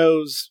he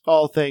knows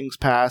all things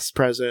past,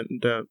 present,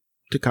 and to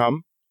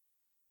come.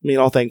 I mean,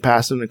 all things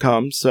past and to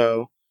come.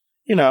 So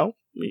he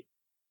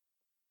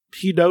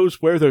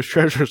knows where those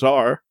treasures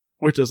are,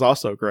 which is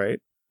also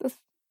great. That's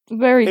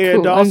very cool.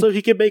 And also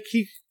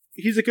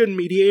he's a good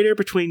mediator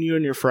between you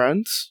and your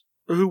friends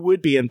who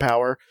would be in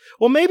power.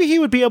 Well, maybe he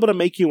would be able to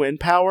make you in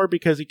power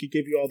because he could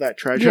give you all that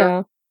treasure.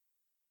 Yeah.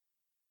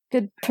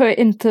 Could put it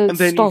into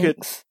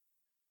stonks.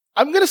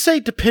 I'm going to say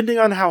depending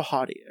on how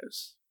hot he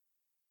is.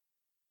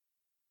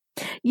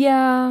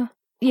 Yeah.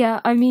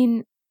 Yeah, I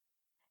mean,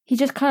 he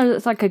just kind of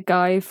looks like a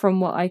guy from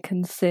what I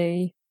can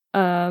see.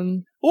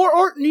 Or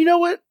you know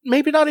what?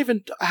 Maybe not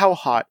even how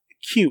hot.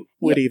 Cute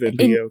would even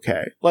be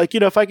okay.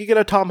 If I could get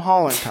a Tom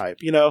Holland type,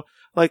 or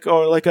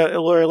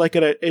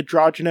an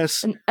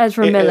androgynous, an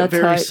Ezra Miller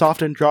very type.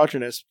 soft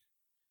androgynous.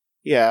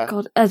 Yeah.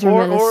 God, Ezra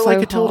Miller's or so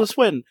a Tilda hot.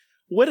 Swinton.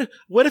 What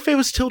if it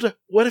was Tilda?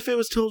 What if it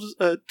was Tilda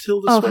Swinton?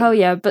 Oh hell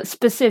yeah! But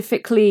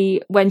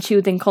specifically when she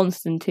was in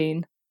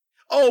Constantine.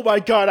 Oh my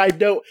god, I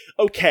know.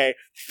 Okay,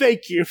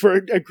 thank you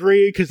for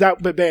agreeing, because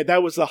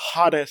that was the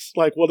hottest,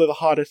 one of the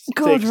hottest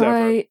things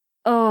ever.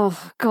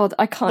 Oh god,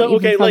 I can't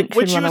even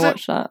function when I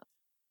watch that.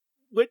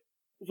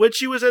 When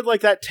she was in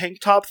that tank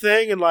top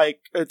thing and a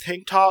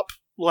tank top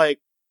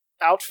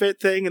outfit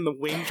thing and the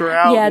wings were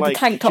out. Yeah, the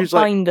tank top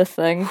binder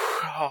thing.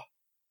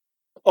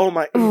 Oh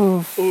my!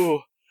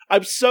 Ooh.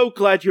 I'm so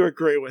glad you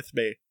agree with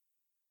me.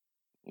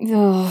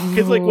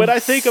 Because when I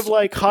think of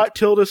hot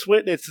Tilda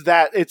Swinton, it's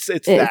that. It's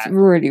that. It's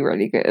really,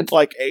 really good.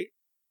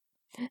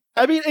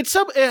 I mean, it's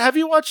some. Have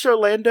you watched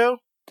Orlando?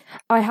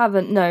 I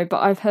haven't, no,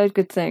 but I've heard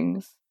good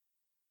things.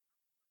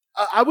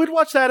 I would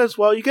watch that as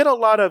well. You get a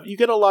lot of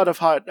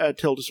hot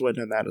Tilda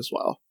Swinton in that as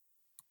well.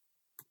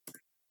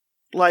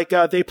 like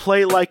they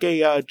play like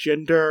a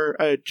gender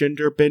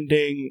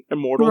bending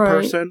immortal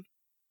person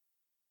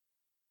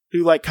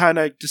who like kind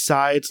of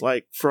decides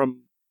like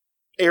from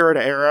era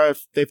to era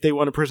if they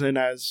want to present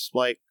as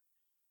like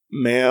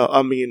male,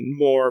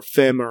 more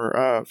femme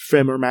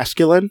or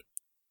masculine,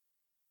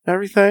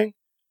 everything,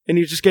 and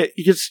you just get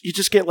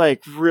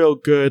like real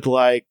good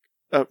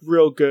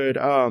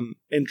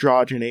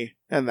androgyny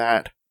in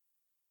that.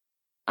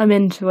 I'm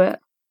into it.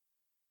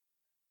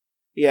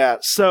 Yeah,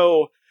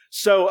 so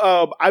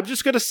I'm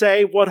just gonna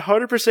say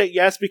 100%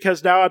 yes,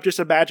 because now I'm just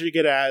imagining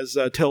it as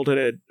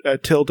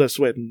Tilda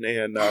Swinton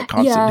and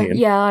Constantine.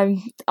 Yeah,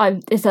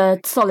 it's a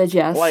solid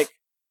yes. Like,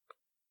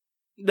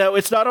 no,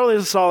 it's not only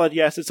a solid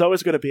yes; it's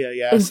always going to be a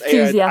yes.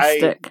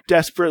 Enthusiastic.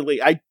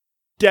 And I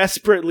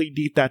desperately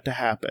need that to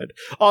happen.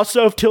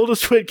 Also, if Tilda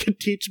Swinton can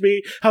teach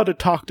me how to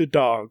talk to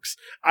dogs,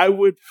 I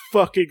would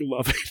fucking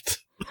love it.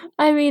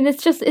 I mean,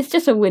 it's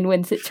just a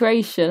win-win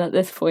situation at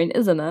this point,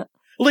 isn't it?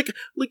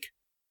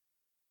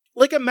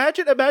 Like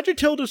imagine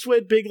Tilda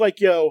Swinton being like,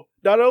 "Yo,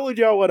 not only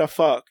do I want to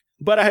fuck,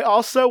 but I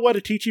also want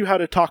to teach you how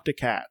to talk to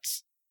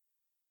cats,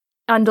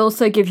 and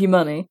also give you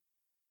money."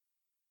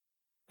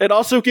 And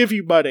also give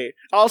you money.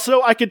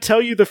 Also, I can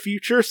tell you the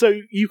future so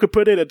you could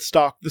put it in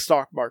the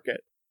stock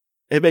market,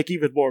 and make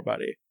even more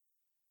money.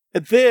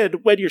 And then,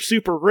 when you're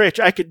super rich,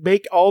 I can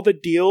make all the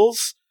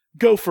deals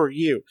go for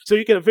you. So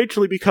you can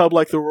eventually become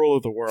like the ruler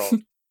of the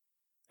world.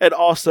 And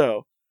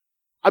also,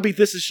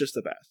 this is just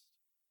the best.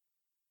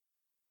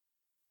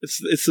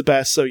 It's the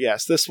best, so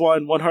yes. This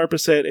one,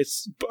 100%,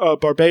 it's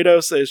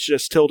Barbados, it's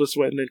just Tilda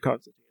Swinton and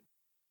Constantine.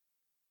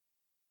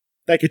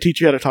 That could teach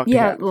you how to talk to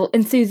cats. Yeah, well,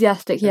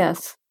 enthusiastic,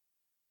 yes.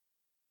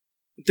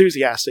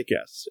 Enthusiastic,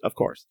 yes, of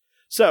course.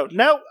 So,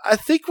 now, I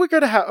think we're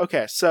gonna have...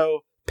 Okay,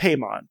 so,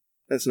 Paimon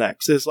is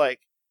next. Is like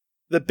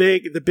the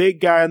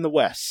big guy in the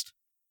West.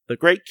 The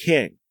Great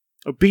King.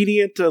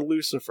 Obedient to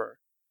Lucifer.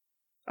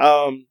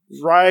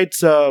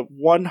 Rides a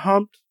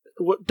one-humped...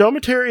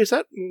 Domitary, is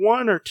that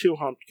one or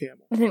two-humped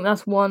camel? I think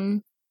that's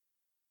one.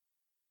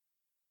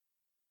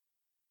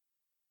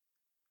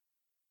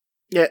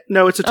 Yeah,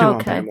 no, it's a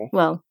two-humped camel.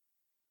 Well.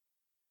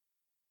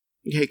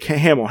 Yeah,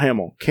 camel. A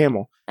hamel.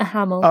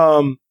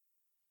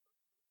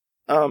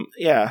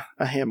 Yeah,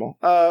 a hamel.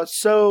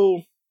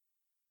 So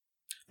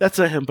that's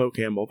a himbo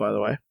camel, by the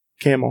way.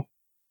 Camel.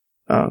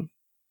 Did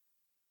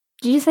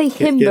you say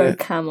himbo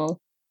camel?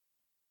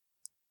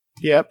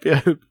 Yep,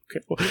 yeah.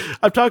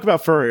 I'm talking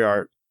about furry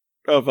art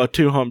of a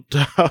two-humped...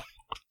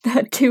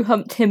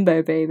 two-humped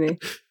himbo, baby.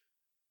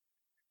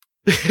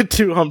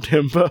 Two-humped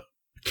himbo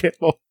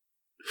camel.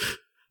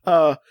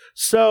 But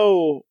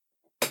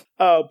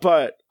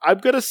I'm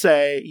gonna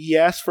say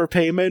yes for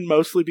Paimon,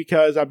 mostly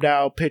because I'm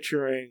now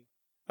picturing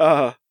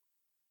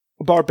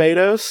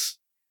Barbados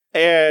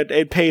and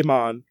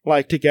Paimon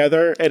like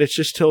together, and it's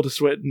just Tilda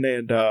Swinton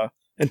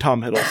and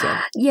Tom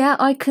Hiddleston. Yeah,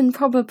 I can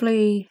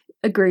probably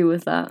agree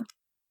with that.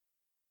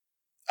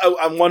 Oh,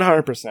 I'm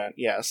 100%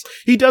 yes.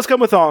 He does come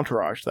with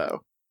entourage, though.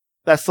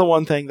 That's the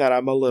one thing that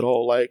I'm a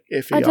little like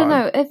iffy on. I don't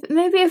know.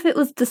 If it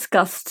was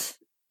discussed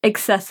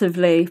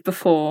excessively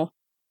before.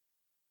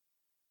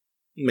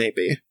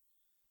 Maybe.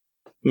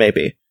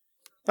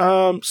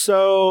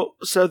 So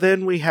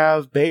then we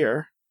have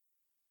Bayer,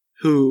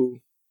 who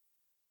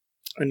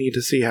I need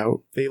to see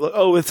how they look.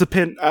 Oh, it's a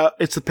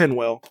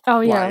pinwheel. Oh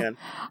yeah. Lion.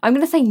 I'm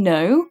gonna say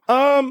no.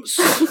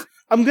 So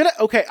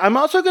I'm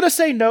also gonna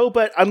say no,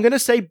 but I'm gonna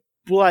say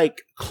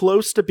like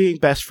close to being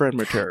best friend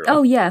material.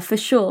 Oh yeah, for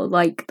sure.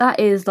 Like that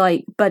is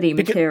like buddy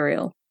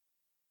material.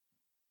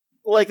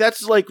 Like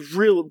that's like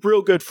real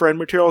good friend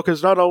material,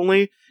 because not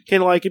only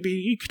can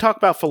you could talk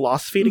about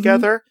philosophy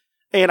together,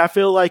 and I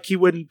feel like he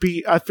would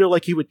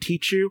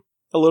teach you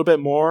a little bit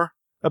more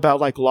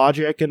about like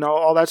logic and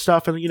all that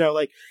stuff, and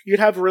like you'd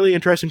have really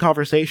interesting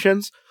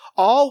conversations,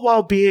 all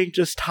while being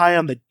just high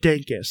on the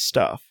dankest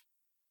stuff.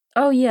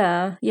 Oh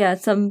yeah,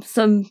 some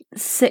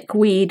sick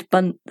weed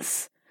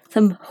bunts.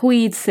 Some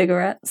weed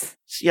cigarettes.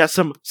 Yeah,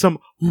 some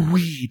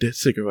weed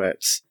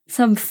cigarettes.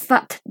 Some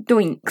fat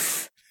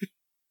doinks.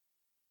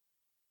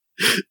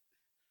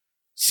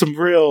 Some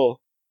real.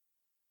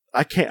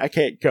 I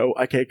can't go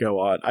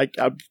on.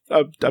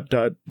 I'm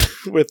done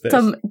with this.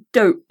 Some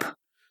dope.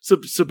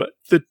 Some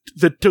the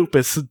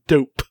dopest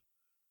dope.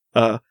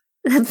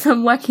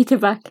 Some wacky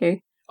tobacco.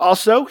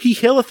 Also, he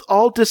healeth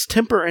all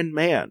distemper in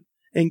man,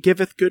 and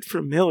giveth good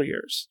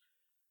familiars.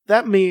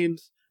 That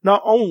means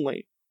not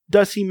only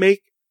does he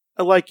make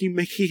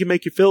he can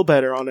make you feel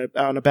better on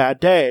a bad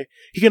day,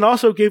 he can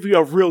also give you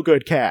a real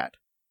good cat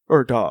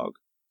or dog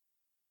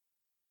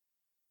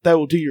that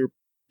will do your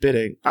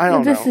bidding. I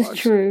don't know. This is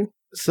true.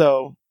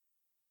 So,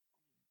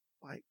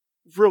 like,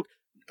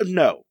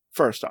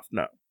 first off,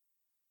 no.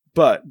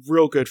 But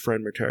real good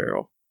friend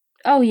material.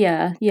 Oh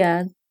yeah,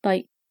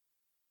 like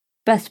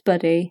best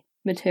buddy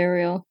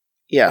material.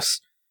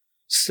 Yes.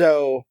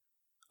 So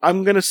I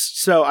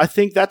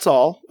think that's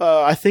all.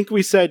 I think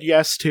we said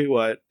yes to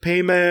what?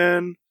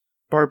 Paimon,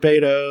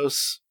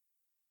 Barbados.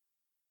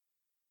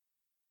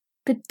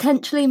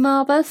 Potentially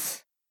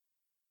Marbus?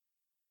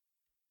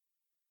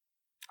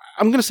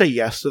 I'm going to say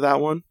yes to that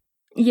one.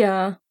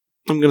 Yeah.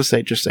 I'm going to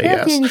say yes.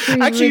 Actually,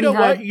 really you know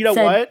what? You know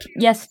what?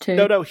 Yes to.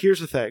 No, here's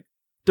the thing.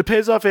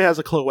 Depends on if it has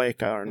a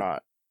cloaca or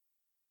not.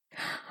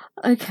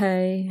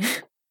 Okay.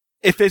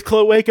 If it's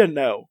cloaca,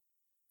 no.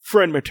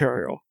 Friend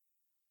material.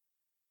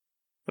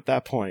 At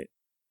that point.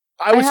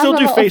 I would still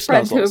do face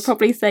friends nuzzles. who would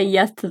probably say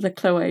yes to the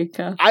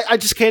cloaca. I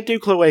just can't do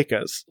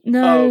cloacas.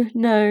 No.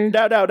 No.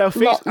 A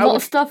lot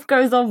of stuff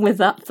goes on with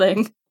that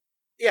thing.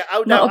 Yeah,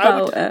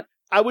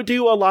 I would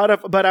do a lot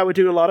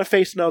of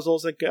face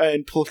nuzzles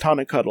and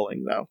platonic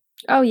cuddling, though.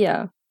 Oh,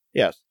 yeah.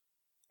 Yes.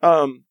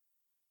 I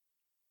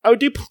would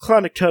do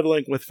platonic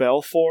cuddling with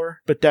Valefor,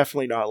 but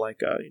definitely not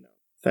like a,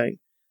 thing.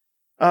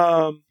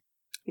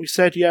 We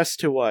said yes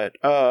to what?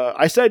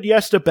 I said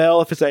yes to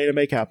Belle if it's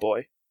Anime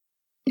Catboy.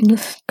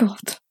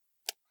 God.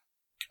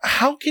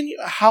 How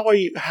are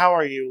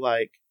you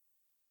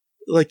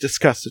like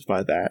disgusted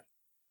by that?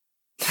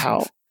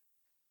 How?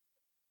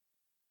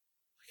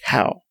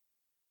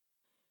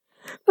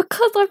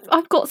 Because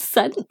I've got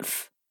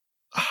sense.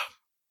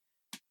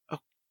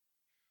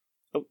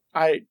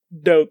 I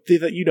know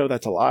that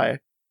that's a lie.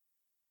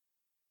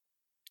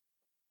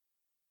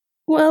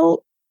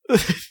 Well,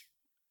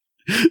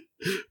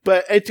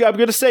 but I'm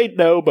gonna say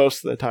no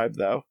most of the time,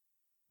 though.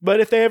 But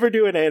if they ever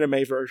do an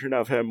anime version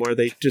of him where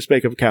they just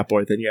make him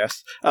Catboy, then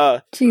yes.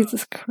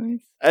 Jesus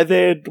Christ. And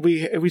then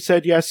we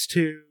said yes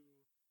to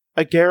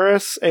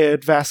Agaris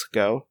and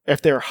Vasco if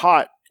they're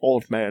hot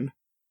old men.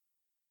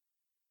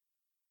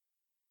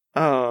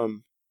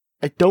 I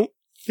don't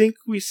think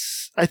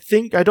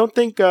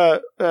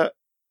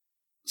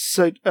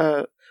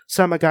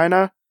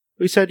Samagaina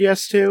we said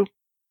yes to.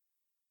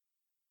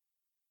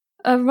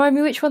 Remind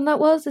me which one that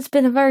was? It's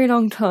been a very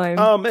long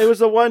time. It was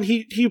the one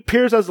he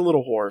appears as a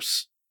little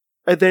horse.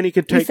 And then he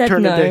can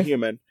turn into a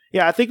human.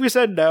 Yeah, I think we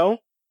said no.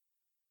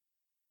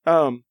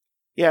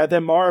 Yeah,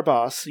 then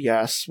Marabas,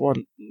 yes.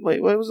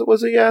 Wait, what was it?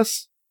 Was it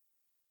yes?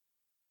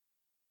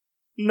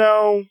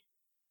 No.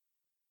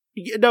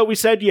 No, we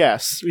said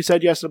yes. We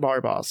said yes to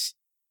Marabas.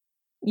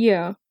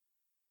 Yeah.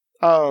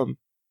 Amon,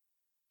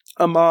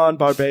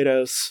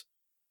 Barbados,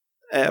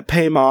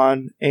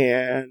 Paimon,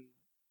 and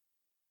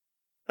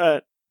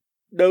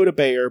no to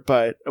Bayer,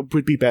 but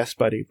would be best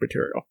buddy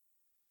material.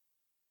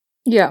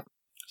 Yeah.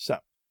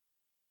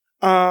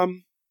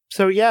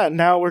 So yeah,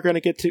 now we're going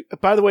to get to...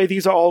 By the way,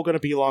 these are all going to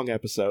be long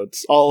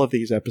episodes. All of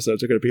these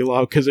episodes are going to be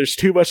long because there's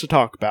too much to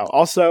talk about.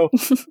 Also,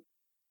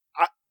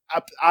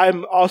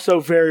 I'm also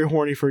very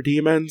horny for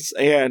demons,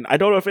 and I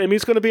don't know if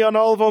Emmy's going to be on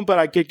all of them, but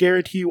I can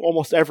guarantee you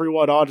almost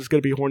everyone on is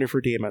going to be horny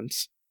for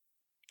demons.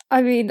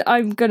 I mean,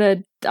 I'm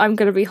gonna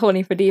be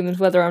horny for demons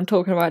whether I'm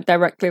talking about it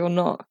directly or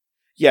not.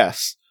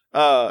 Yes.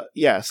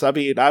 Yes. I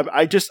mean,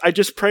 I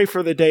just pray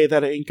for the day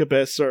that an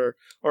incubus or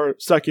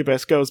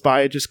succubus goes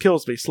by and just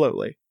kills me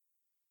slowly.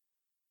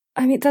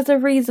 I mean, there's a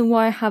reason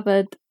why I have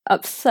an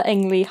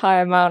upsettingly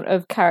high amount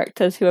of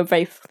characters who are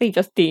basically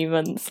just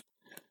demons.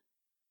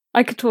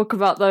 I could talk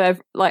about them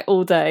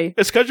all day.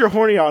 It's because you're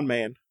horny on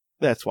man.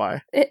 That's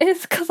why. It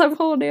is because I'm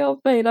horny on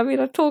man. I mean,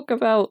 I talk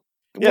about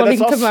wanting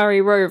to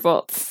marry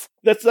robots.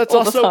 That's all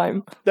also the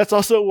time. That's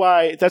also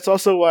why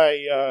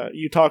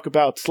you talk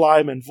about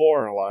slime and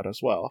vor a lot as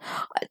well.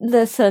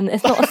 Listen,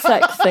 it's not a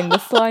sex thing. The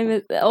slime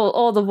is,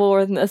 or the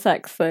vor isn't a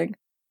sex thing.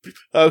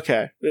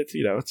 Okay,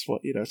 it's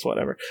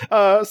whatever.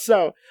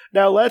 So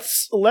now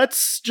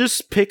let's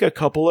just pick a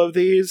couple of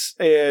these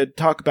and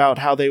talk about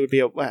how they would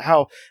be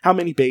how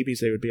many babies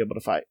they would be able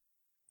to fight.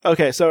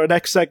 Okay, so our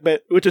next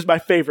segment, which is my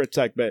favorite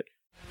segment.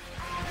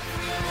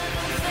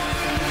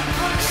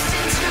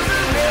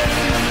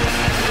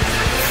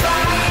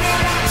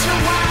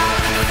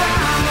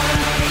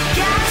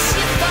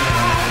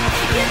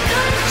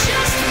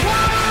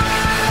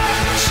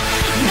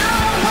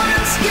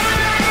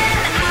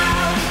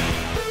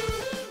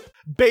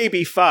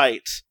 Baby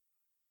fight.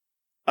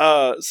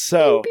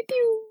 So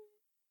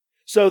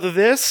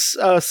this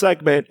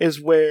segment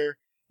is where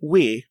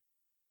we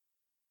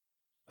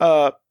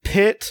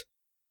pit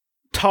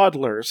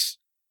toddlers,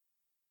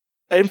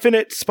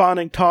 infinite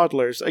spawning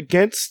toddlers,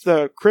 against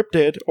the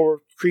cryptid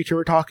or creature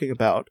we're talking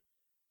about,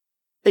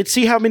 and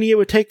see how many it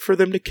would take for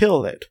them to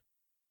kill it.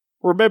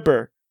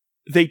 Remember,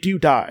 they do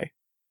die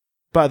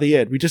by the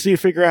end. We just need to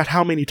figure out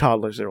how many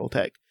toddlers it will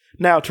take.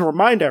 Now, to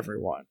remind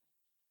everyone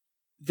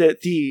that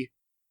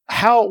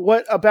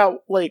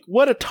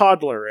what a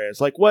toddler is,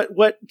 like what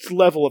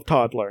level of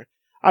toddler.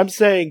 I'm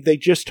saying they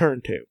just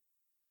turned 2.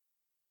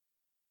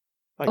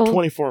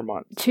 24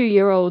 months.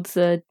 2-year-olds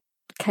are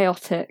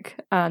chaotic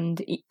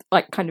and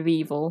kind of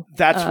evil.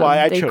 That's why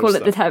I chose them. They call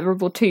it the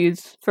terrible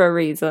twos for a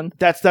reason.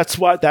 That's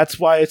why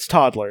it's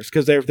toddlers,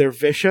 because they're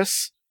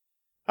vicious.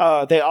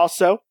 I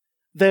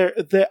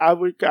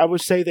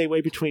would say they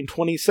weigh between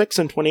 26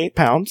 and 28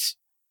 pounds.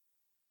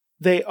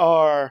 They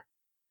are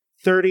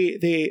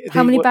 30.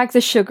 How many bags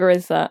of sugar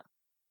is that?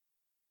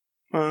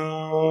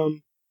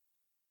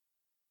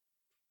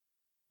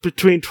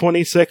 Between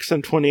 26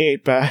 and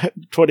 28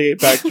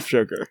 bags of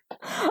sugar.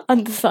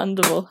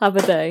 Understandable. Have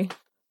a day.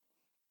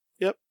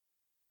 Yep.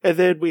 And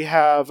then we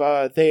have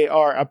they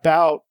are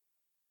about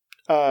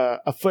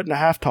a foot and a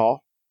half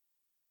tall,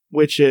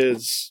 which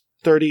is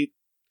 30.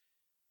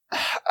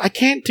 I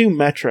can't do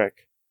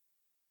metric.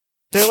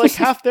 They're like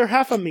they're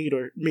half a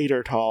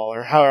meter tall,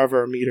 or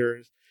however a meter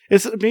is.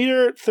 It's a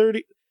meter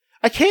 30.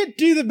 I can't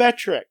do the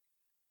metric.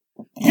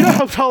 You know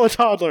how tall a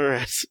toddler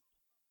is.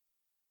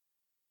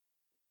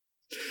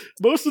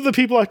 Most of the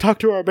people I talk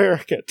to are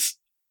Americans.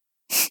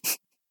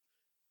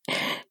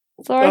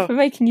 Sorry for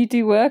making you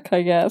do work,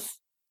 I guess.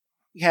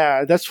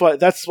 Yeah, that's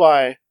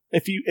why.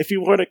 If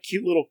you want a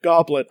cute little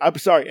goblin, I'm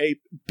sorry, a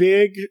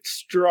big,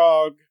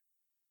 strong,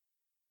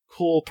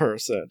 cool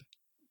person.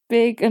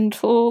 Big and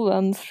tall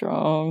and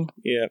strong.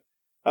 Yeah.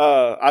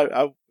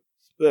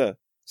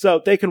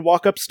 So they can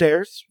walk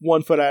upstairs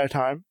 1 foot at a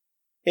time,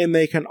 and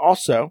they can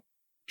also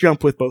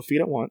jump with both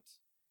feet at once.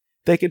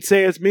 They can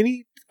say as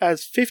many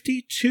as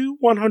 50 to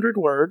 100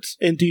 words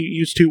and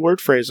use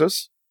 2-word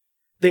phrases.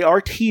 They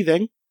are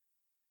teething,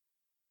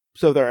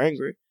 so they're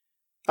angry.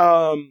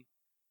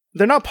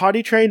 They're not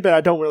potty trained, but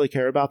I don't really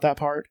care about that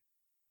part.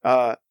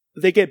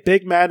 They get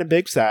big mad and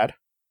big sad.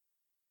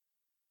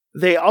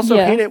 They also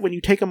hate it when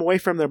you take them away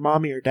from their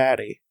mommy or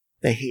daddy.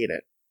 They hate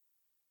it.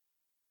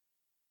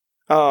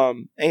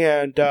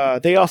 And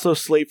they also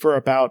sleep for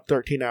about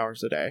 13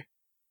 hours a day.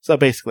 So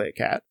basically a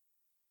cat.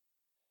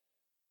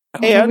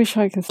 God, I wish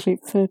I could sleep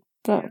for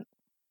that.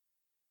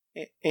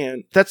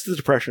 And that's the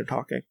depression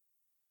talking.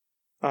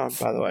 By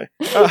the way.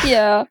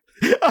 Yeah.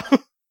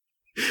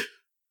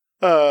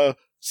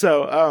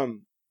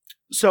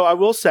 So I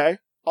will say,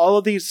 all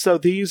of these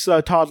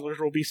toddlers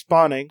will be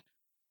spawning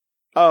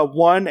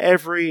one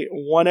every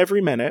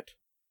minute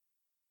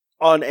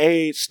on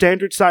a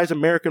standard size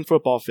American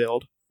football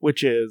field,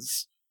 which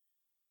is,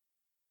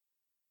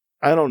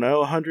 I don't know,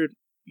 100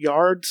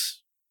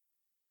 yards.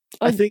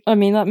 I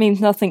mean, that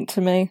means nothing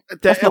to me. I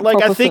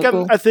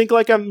think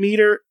like a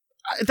meter.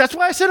 That's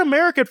why I said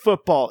American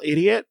football,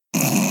 idiot.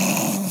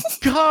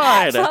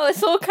 God, that's how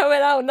it's all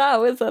coming out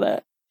now, isn't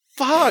it?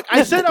 Fuck!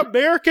 I said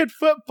American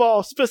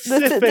football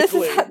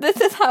specifically. This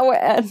is how it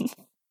ends.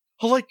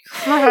 Holy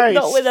Christ!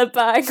 Not with a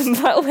bang,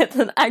 but with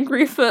an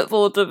angry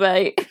football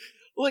debate.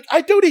 Like,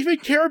 I don't even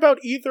care about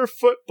either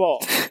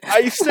football.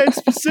 I said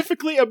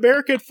specifically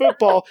American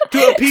football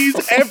to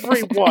appease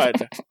everyone.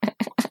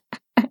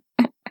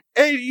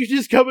 And you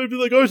just come and be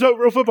like, oh, it's not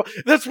real football.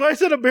 That's why I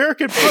said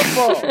American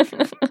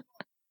football.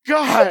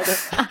 God.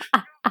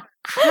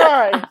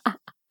 Christ.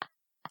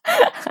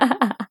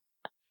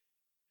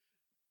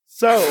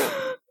 So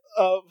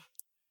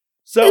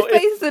it's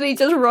basically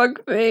just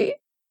rugby.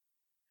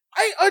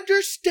 I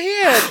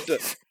understand.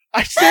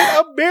 I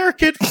said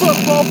American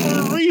football for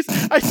a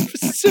reason. I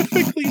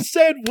specifically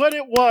said what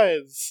it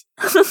was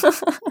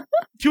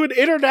to an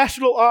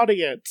international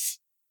audience.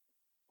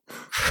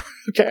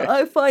 Okay,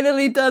 I've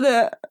finally done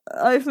it.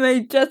 I've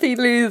made Jesse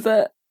lose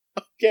it.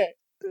 Okay,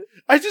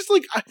 I just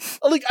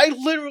I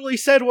literally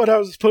said what I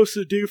was supposed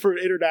to do for an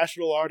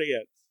international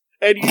audience,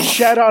 and you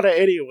shat on it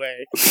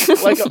anyway,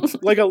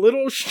 like a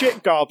little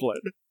shit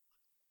goblin.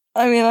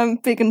 I mean, I'm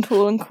big and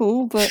tall and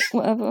cool, but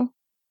whatever.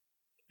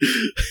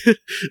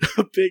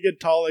 A big and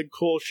tall and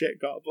cool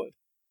shit goblin.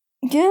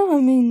 Yeah,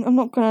 I mean, I'm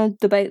not gonna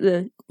debate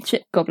the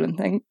shit goblin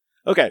thing.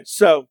 Okay,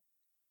 so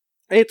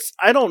it's,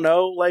 I don't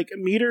know, like,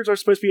 meters are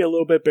supposed to be a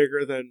little bit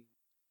bigger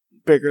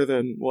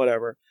than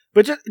whatever.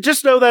 But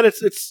just know that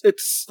it's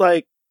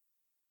like,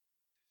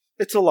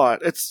 it's a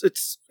lot.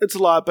 It's a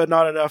lot, but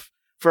not enough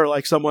for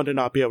like someone to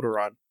not be able to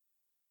run.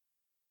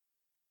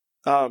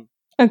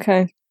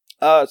 Okay.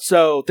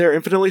 So they're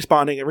infinitely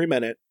spawning every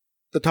minute,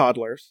 the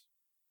toddlers.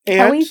 And,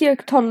 how easy are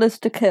toddlers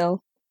to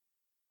kill?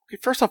 Okay,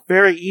 first off,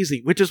 very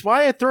easy, which is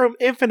why I throw them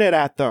infinite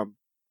at them.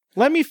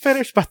 Let me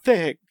finish my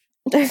thing.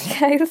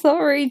 Okay,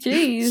 sorry,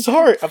 jeez.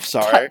 I'm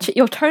sorry.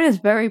 Your tone is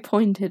very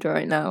pointed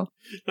right now.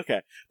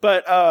 Okay,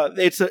 but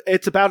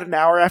it's about an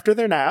hour after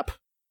their nap,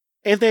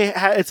 and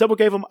someone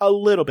gave them a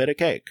little bit of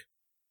cake.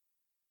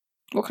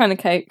 What kind of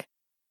cake?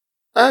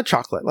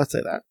 Chocolate. Let's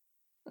say that.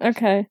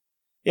 Okay.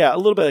 Yeah, a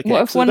little bit of cake.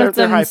 What if one of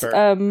them? They're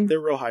hyper.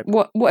 They're real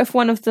hyper. What if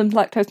one of them's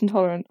lactose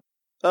intolerant?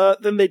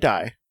 Then they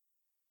die.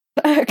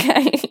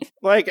 Okay.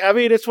 Like, I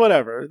mean, it's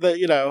whatever.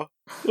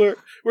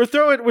 We're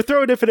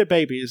throwing infinite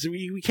babies.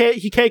 He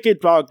can't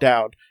get bogged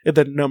down in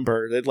the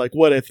number. And like,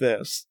 what if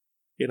this?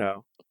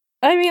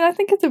 I mean, I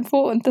think it's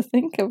important to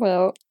think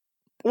about.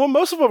 Well,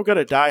 most of them are going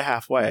to die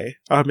halfway.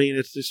 I mean,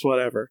 it's just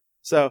whatever.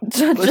 So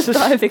just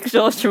die of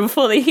exhaustion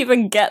before they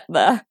even get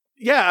there.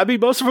 Yeah, I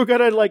mean, most of them are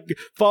going to like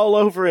fall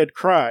over and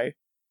cry,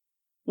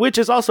 which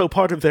is also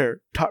part of their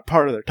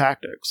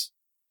tactics.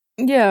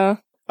 Yeah.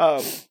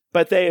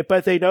 But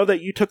they know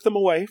that you took them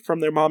away from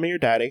their mommy or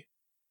daddy,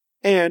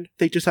 and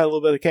they just had a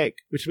little bit of cake,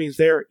 which means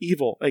they're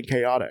evil and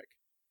chaotic.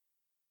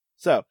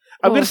 So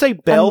I'm going to say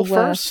Belle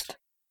first.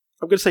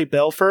 I'm going to say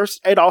Belle first,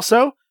 and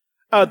also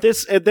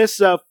this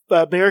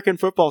American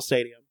football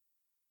stadium,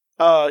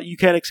 you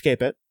can't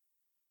escape it,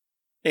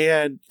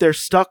 and they're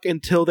stuck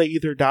until they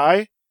either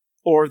die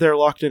or they're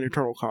locked in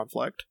eternal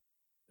conflict,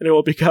 and it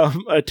will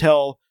become a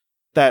tale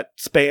that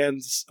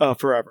spans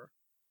forever.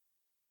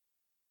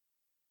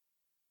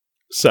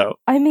 So,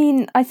 I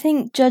mean, I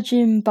think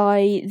judging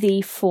by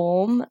the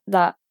form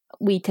that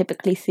we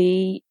typically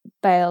see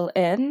Bale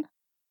in,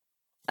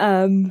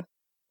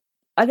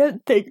 I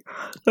don't think.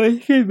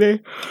 Excuse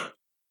me.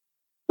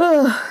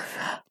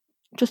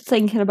 Just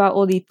thinking about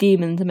all these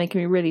demons are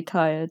making me really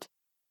tired.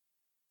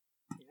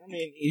 I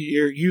mean,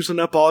 you're using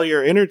up all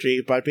your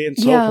energy by being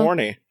so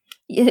horny.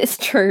 It's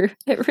true.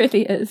 It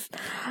really is.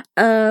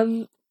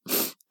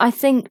 I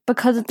think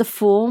because of the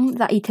form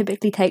that he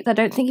typically takes, I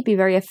don't think he'd be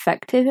very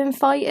effective in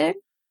fighting.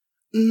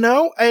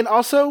 No, and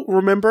also,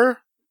 remember,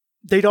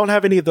 they don't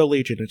have any of the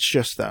Legion. It's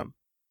just them.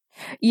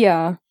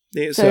 Yeah.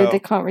 So they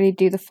can't really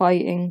do the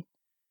fighting.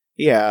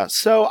 Yeah,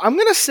 so I'm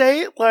going to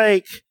say,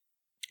 like,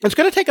 it's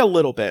going to take a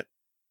little bit.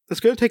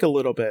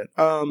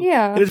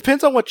 Yeah. And it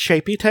depends on what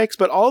shape he takes,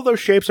 but all of those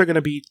shapes are going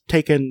to be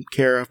taken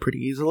care of pretty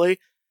easily.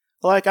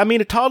 Like, I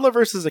mean, a toddler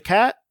versus a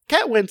cat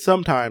wins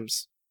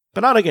sometimes,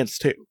 but not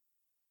against two.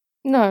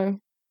 No.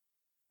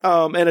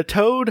 And a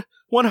toad,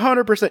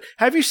 100%.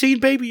 Have you seen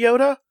Baby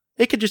Yoda?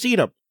 It could just eat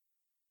him.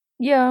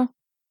 Yeah.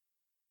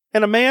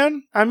 And a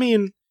man, I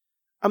mean,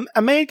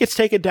 a man gets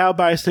taken down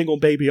by a single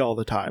baby all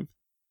the time.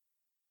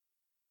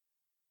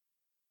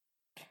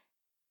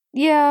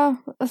 Yeah,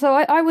 so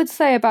I would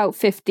say about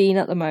 15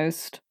 at the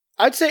most.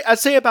 I'd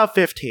say about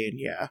 15,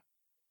 yeah.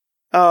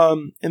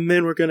 And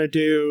then we're gonna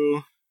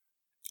do.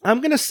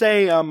 I'm gonna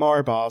say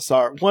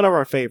Marboss, one of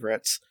our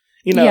favorites.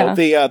 You know,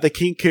 the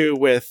Kinku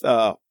with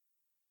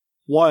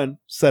one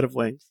set of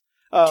wings.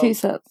 2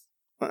 sets.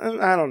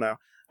 I don't know.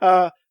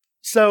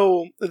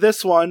 So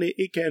this one,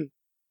 it can,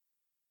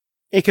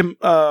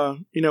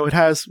 it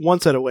has 1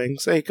 set of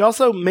wings. It can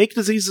also make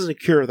diseases and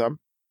cure them.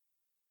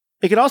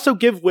 It can also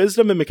give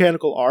wisdom and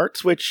mechanical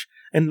arts,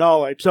 and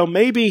knowledge. So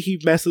maybe he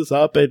messes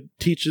up and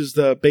teaches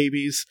the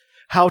babies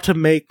how to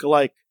make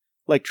like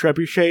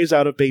trebuchets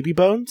out of baby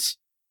bones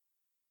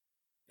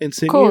and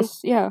sinew. Of course,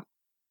 yeah.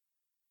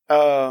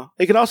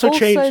 It can also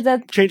change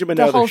them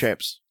into other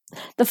shapes.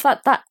 The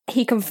fact that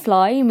he can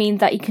fly means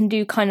that he can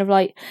do kind of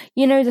like,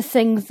 the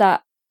things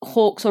that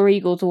hawks or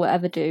eagles or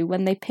whatever do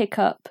when they pick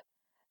up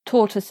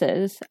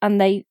tortoises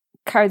and they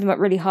carry them up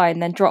really high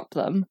and then drop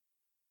them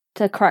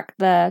to crack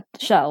their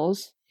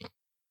shells.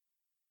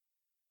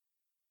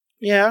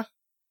 Yeah.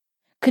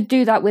 Could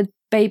do that with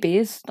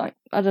babies, like,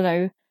 I don't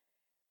know,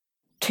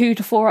 2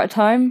 to 4 at a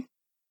time.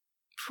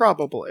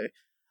 Probably.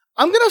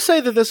 I'm going to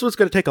say that this was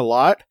going to take a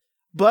lot,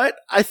 but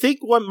I think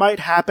what might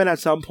happen at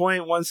some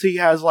point once he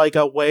has like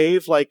a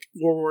wave, like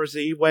World War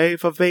Z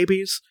wave of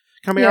babies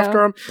coming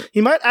after him,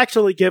 he might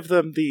actually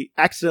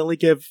accidentally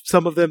give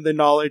some of them the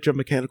knowledge of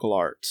mechanical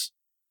arts.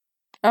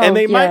 Oh, and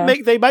they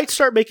might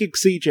start making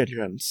siege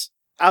engines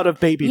out of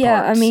baby parts.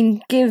 Yeah, I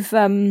mean, give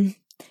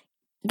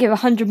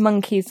 100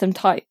 monkeys some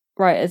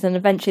typewriters, and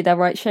eventually they'll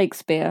write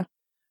Shakespeare.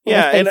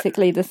 Yeah, it's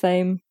basically the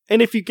same.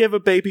 And if you give a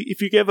baby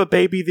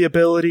the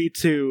ability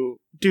to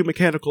do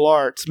mechanical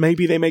arts,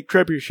 maybe they make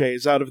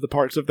trebuchets out of the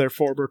parts of their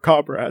former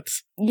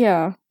comrades.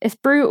 Yeah, it's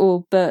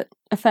brutal but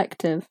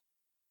effective.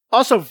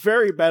 Also,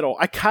 very metal.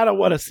 I kind of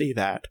want to see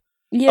that.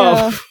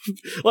 Yeah.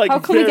 How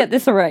can we get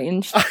this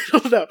arranged? I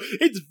don't know.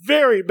 It's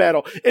very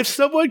metal. If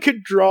someone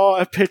could draw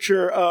a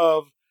picture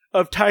of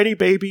tiny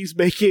babies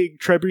making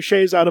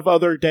trebuchets out of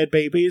other dead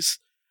babies.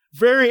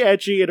 Very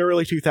edgy and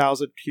early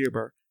 2000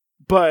 humor,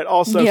 but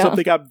also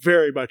something I'm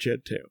very much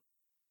into.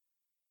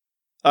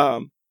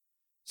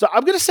 So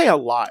I'm gonna say a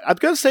lot. I'm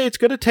gonna say it's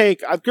gonna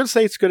take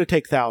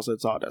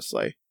thousands,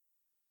 honestly.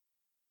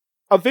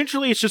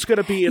 Eventually it's just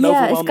gonna be an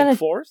overwhelming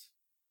force.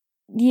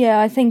 Yeah,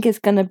 I think it's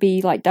gonna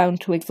be like down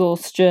to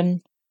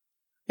exhaustion.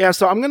 Yeah,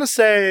 so let's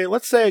say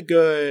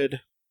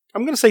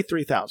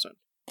 3,000.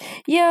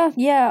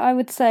 Yeah, I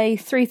would say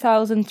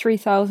 3,000,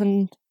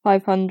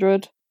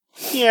 3,500.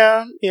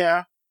 Yeah.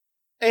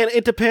 And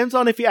it depends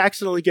on if he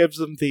accidentally gives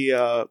them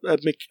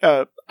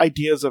the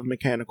ideas of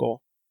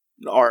mechanical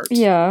art.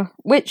 Yeah,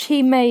 which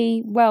he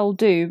may well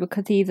do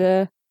because he's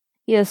a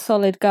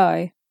solid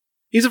guy.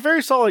 He's a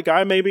very solid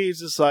guy. Maybe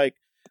he's just like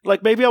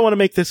maybe I want to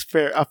make this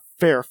a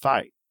fair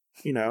fight,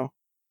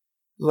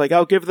 Like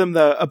I'll give them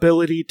the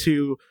ability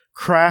to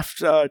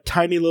craft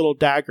tiny little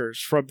daggers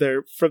from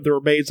the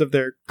remains of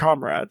their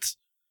comrades,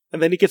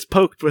 and then he gets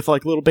poked with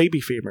like little baby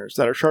femurs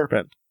that are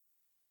sharpened.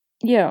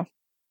 Yeah,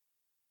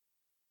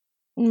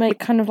 make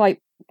kind of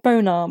like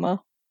bone armor.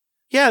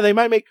 Yeah, they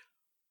might make.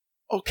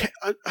 Okay,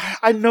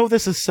 I know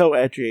this is so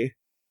edgy,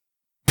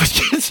 but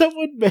can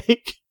someone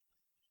make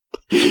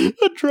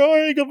a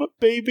drawing of a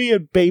baby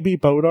in baby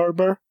bone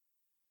armor?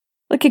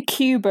 Like a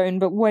Cubone,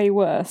 but way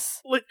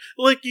worse.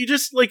 Like you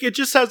just it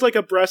just has like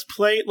a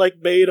breastplate like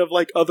made of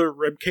like other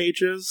rib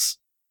cages,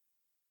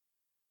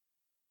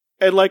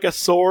 and like a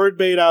sword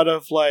made out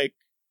of like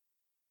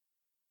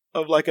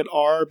an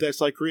arm that's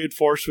like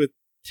reinforced with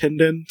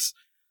tendons.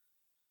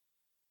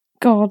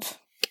 God,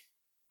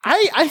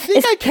 I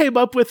think I came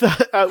up with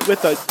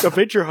a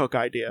Avenger Hook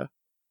idea.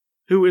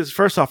 Who is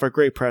first off a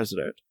great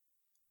president?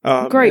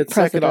 Great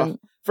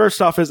president.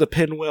 First off is a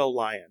pinwheel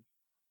lion.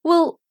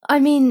 Well, I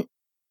mean,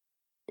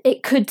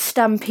 it could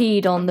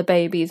stampede on the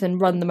babies and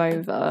run them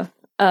over.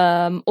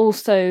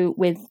 Also,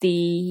 with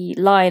the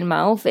lion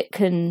mouth, it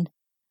can,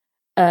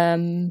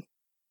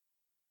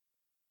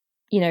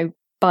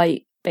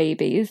 bite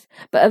babies.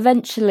 But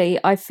eventually,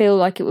 I feel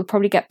like it would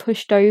probably get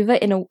pushed over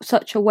in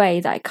such a way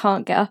that it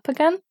can't get up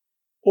again.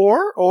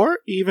 Or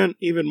even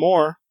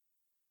more,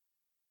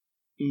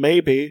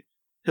 maybe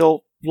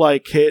he'll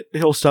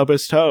stub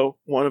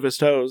one of his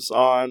toes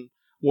on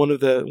one of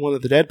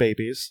the dead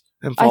babies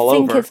and fall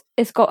over. I think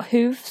it's got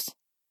hooves.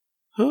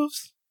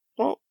 Hooves?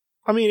 Well,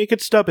 I mean, it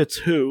could stub its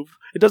hoof.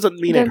 It doesn't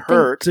mean it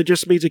hurts. It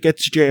just means it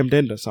gets jammed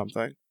into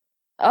something.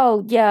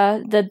 Oh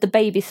yeah, the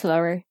baby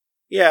slurry.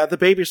 Yeah, the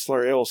baby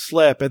slurry will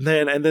slip, and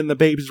then the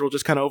babies will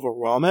just kind of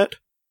overwhelm it.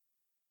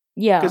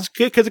 Yeah,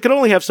 because it can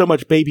only have so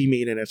much baby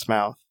meat in its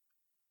mouth.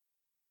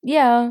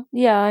 Yeah.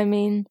 I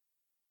mean,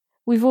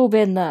 we've all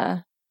been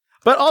there.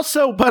 But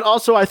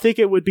also, I think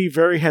it would be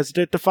very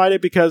hesitant to fight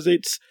it because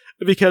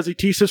he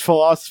teaches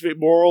philosophy,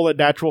 moral and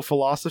natural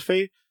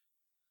philosophy.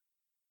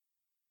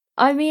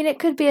 I mean, it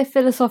could be a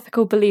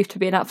philosophical belief to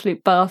be an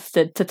absolute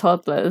bastard to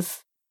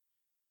toddlers.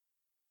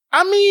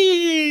 I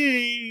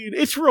mean,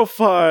 it's real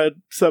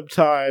fun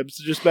sometimes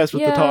to just mess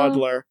with the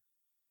toddler.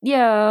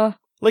 Yeah.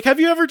 Like, have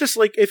you ever just,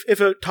 like, if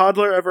a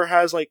toddler ever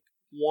has, like,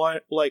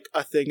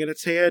 a thing in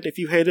its hand, if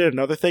you hit it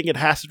another thing, it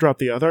has to drop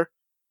the other?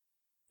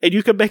 And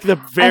you can make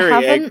them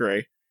very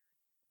angry.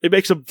 It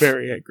makes them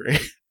very angry.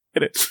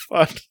 And it's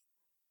fun.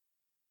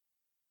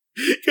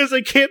 Because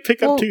they can't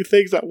pick up two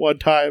things at one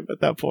time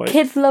at that point.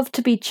 Kids love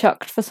to be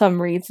chucked for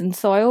some reason,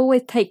 so I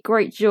always take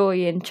great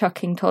joy in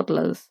chucking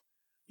toddlers.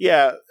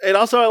 Yeah, and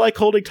also I like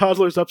holding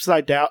toddlers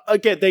upside down.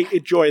 Again, they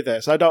enjoy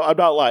this. I'm not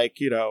like,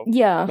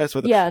 mess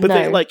with them. Yeah, but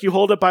they, like, you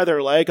hold it by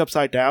their leg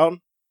upside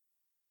down,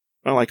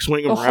 and, like,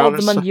 swing them or around. Hold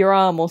them under your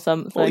arm or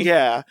something. Well,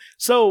 yeah.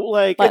 So,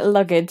 like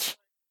luggage.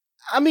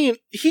 I mean,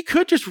 he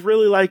could just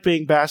really like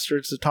being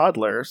bastards to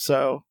toddlers,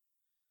 so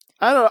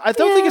I don't know. I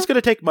don't think it's going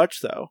to take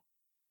much, though.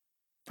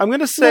 I'm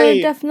going to say...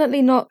 No,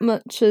 definitely not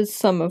much as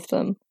some of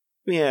them.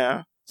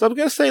 Yeah. So I'm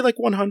going to say, like,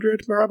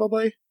 100,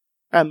 probably.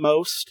 At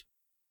most.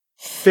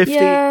 50,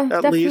 yeah,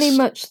 at definitely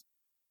least.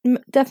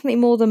 Definitely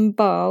more than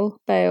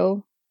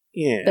Bale.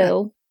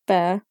 Yeah.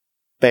 Bear.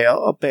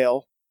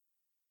 Bale.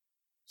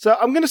 So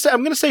I'm going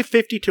to say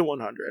 50 to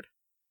 100.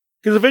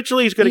 Because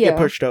eventually he's going to get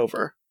pushed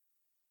over.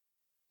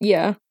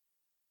 Yeah.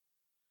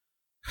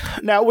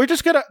 Now we're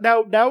just gonna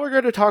now we're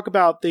gonna talk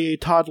about the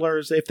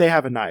toddlers if they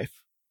have a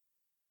knife.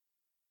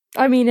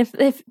 I mean,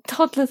 if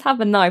toddlers have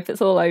a knife,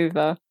 it's all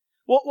over.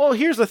 Well,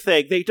 here's the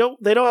thing: they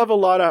don't have a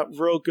lot of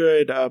real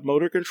good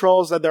motor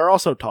controls, and they're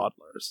also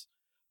toddlers.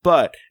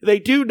 But they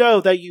do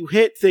know that you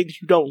hit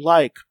things you don't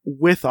like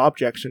with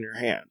objects in your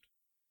hand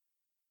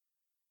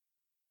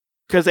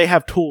because they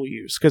have tool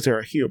use because they're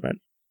a human.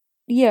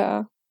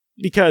 Yeah.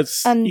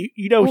 Because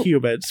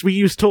humans, we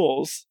use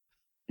tools.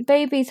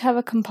 Babies have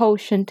a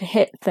compulsion to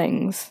hit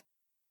things.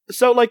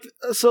 So I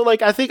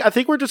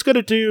think we're just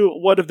gonna do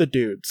one of the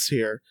dudes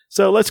here.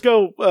 So let's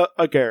go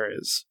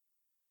Agarez.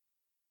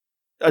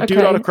 Dude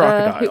on a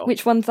crocodile.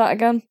 Which one's that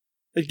again?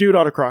 A dude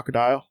on a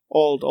crocodile.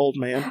 Old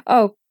man.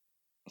 Oh,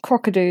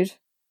 Crocodude.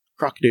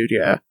 Crocodude,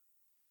 yeah.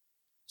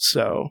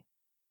 So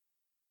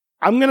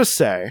I'm gonna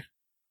say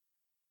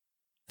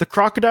the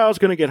crocodile's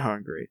gonna get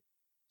hungry.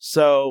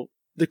 So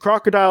the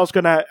crocodile's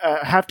gonna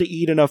have to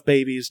eat enough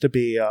babies to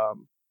be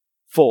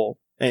full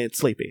and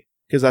sleepy,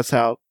 because that's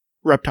how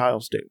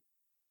reptiles do.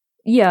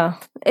 Yeah,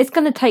 it's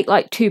going to take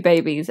like 2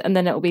 babies and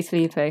then it'll be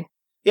sleepy.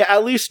 Yeah,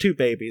 at least 2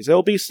 babies.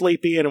 It'll be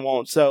sleepy and it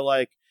won't. So,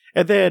 like,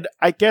 and then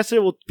I guess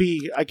it will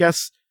be. I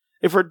guess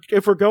if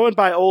we're going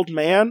by old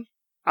man,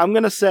 I'm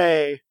gonna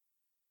say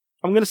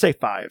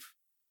 5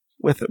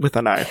 with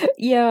a knife.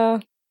 Yeah,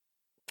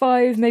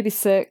 5, maybe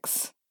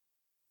 6.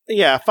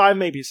 Yeah, 5,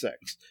 maybe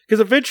 6.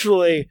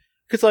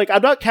 Because like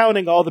I'm not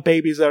counting all the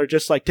babies that are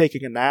just like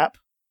taking a nap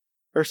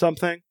or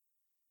something.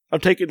 I'm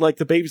taking, like,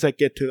 the babies that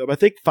get to them. I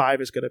think 5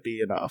 is going to be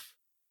enough.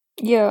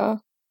 Yeah.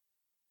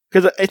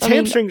 Because its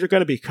hamstrings are going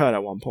to be cut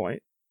at one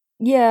point.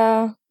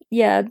 Yeah.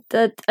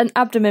 An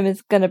abdomen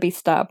is going to be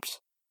stabbed.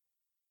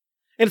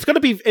 And it's going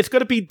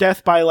to be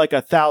death by, like,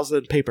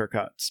 1,000 paper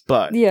cuts,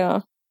 but...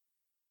 Yeah.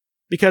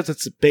 Because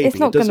it's a baby,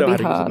 it doesn't know how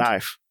to use a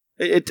knife.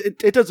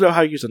 It doesn't know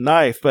how to use a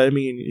knife, but, I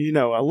mean,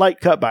 a light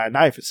cut by a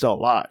knife is still a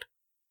lot.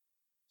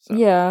 So.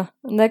 Yeah,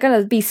 and they're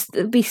going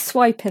to be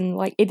swiping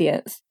like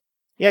idiots.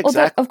 Yeah,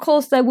 exactly. Although, of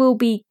course, there will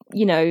be,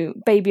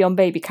 baby on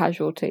baby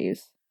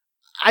casualties.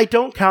 I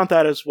don't count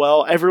that as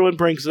well. Everyone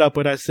brings it up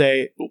when I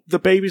say the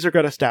babies are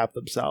going to stab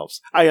themselves.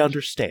 I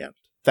understand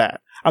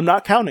that. I'm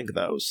not counting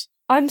those.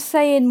 I'm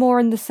saying more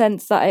in the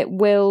sense that it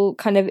will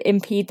kind of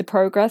impede the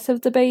progress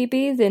of the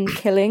babies in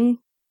killing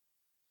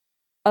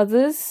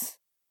others.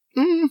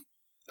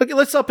 Okay,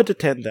 let's up it to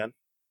 10 then.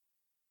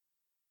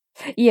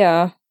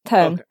 Yeah,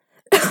 10.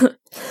 Okay.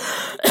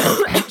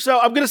 So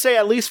I'm going to say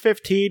at least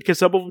 15, because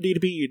some of them need to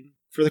be eaten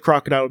for the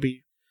crocodile to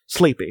be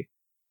sleepy.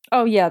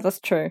 Oh yeah, that's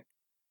true.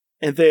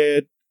 And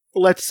then,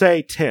 let's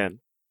say 10.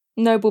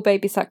 Noble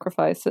baby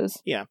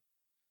sacrifices. Yeah.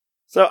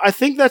 So I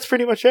think that's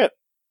pretty much it.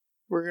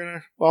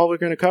 We're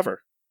going to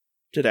cover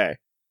today.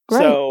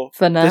 Great. So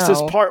For now. this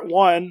is part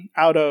 1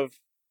 out of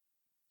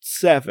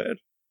 7.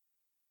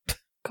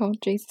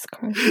 God, Jesus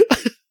Christ.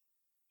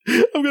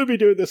 I'm gonna be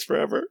doing this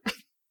forever.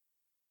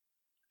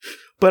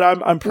 But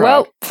I'm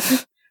proud.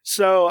 Well,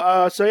 So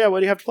yeah, what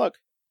do you have to plug?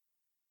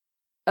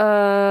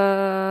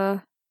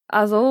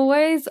 as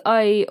always,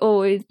 I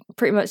always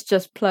pretty much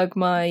just plug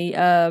my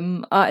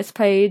artist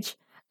page,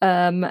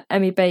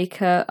 Emmy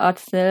Baker,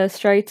 artist and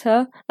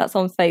illustrator. That's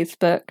on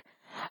Facebook.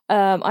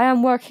 I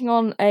am working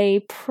on a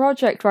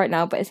project right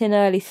now, but it's in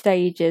early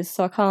stages,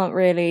 so I can't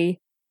really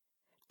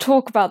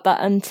talk about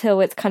that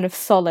until it's kind of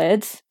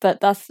solid. But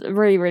that's a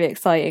really, really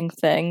exciting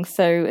thing.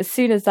 So as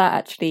soon as that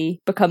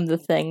actually becomes a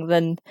thing,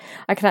 then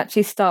I can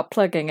actually start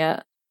plugging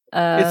it.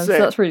 So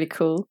that's really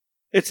cool.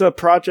 It's a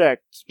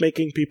project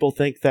making people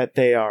think that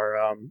they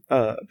are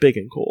big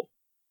and cool.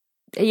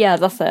 Yeah,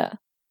 that's it.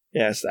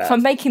 Yes, that. So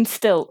I'm making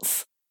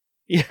stilts.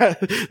 Yeah,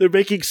 they're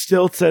making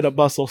stilts and a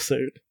muscle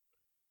suit.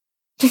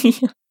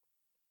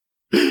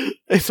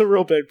 It's a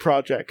real big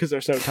project because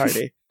they're so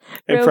tiny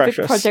and Real precious.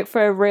 big project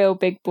for a real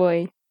big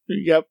boy.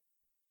 Yep,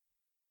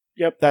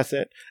 that's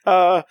it.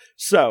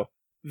 So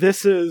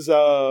this is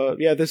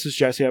this is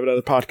Jesse. I have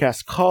another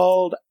podcast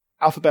called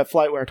Alphabet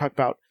Flight where I talk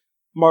about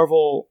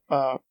Marvel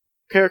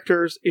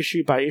characters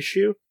issue by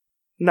issue.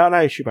 Not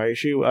issue by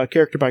issue,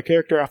 character by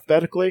character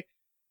alphabetically.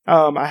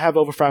 I have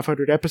over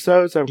 500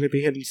 episodes. I'm going to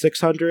be hitting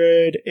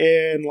 600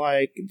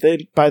 by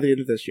the end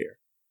of this year.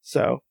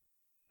 So,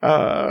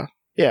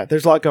 yeah,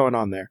 there's a lot going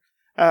on there.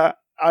 I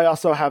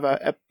also have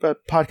a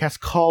podcast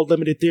called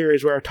Limited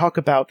Theories where I talk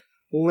about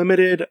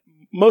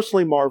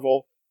mostly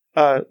Marvel,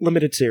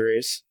 limited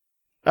series,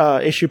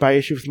 issue by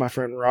issue with my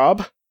friend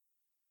Rob.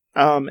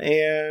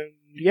 And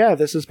yeah,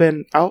 this has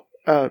been not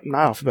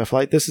Alphabet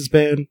Flight. This has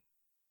been,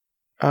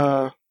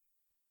 come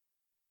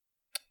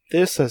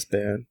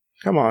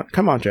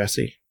on,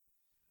 Jesse.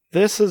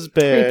 This has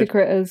been Creepy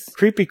Critters.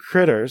 Creepy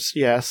Critters,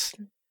 yes.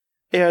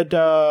 And,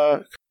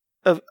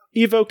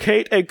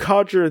 evocate and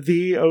conjure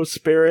thee, O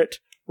spirit,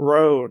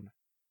 Roan.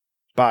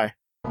 Bye.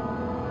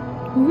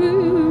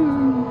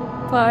 Woo!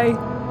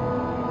 Bye.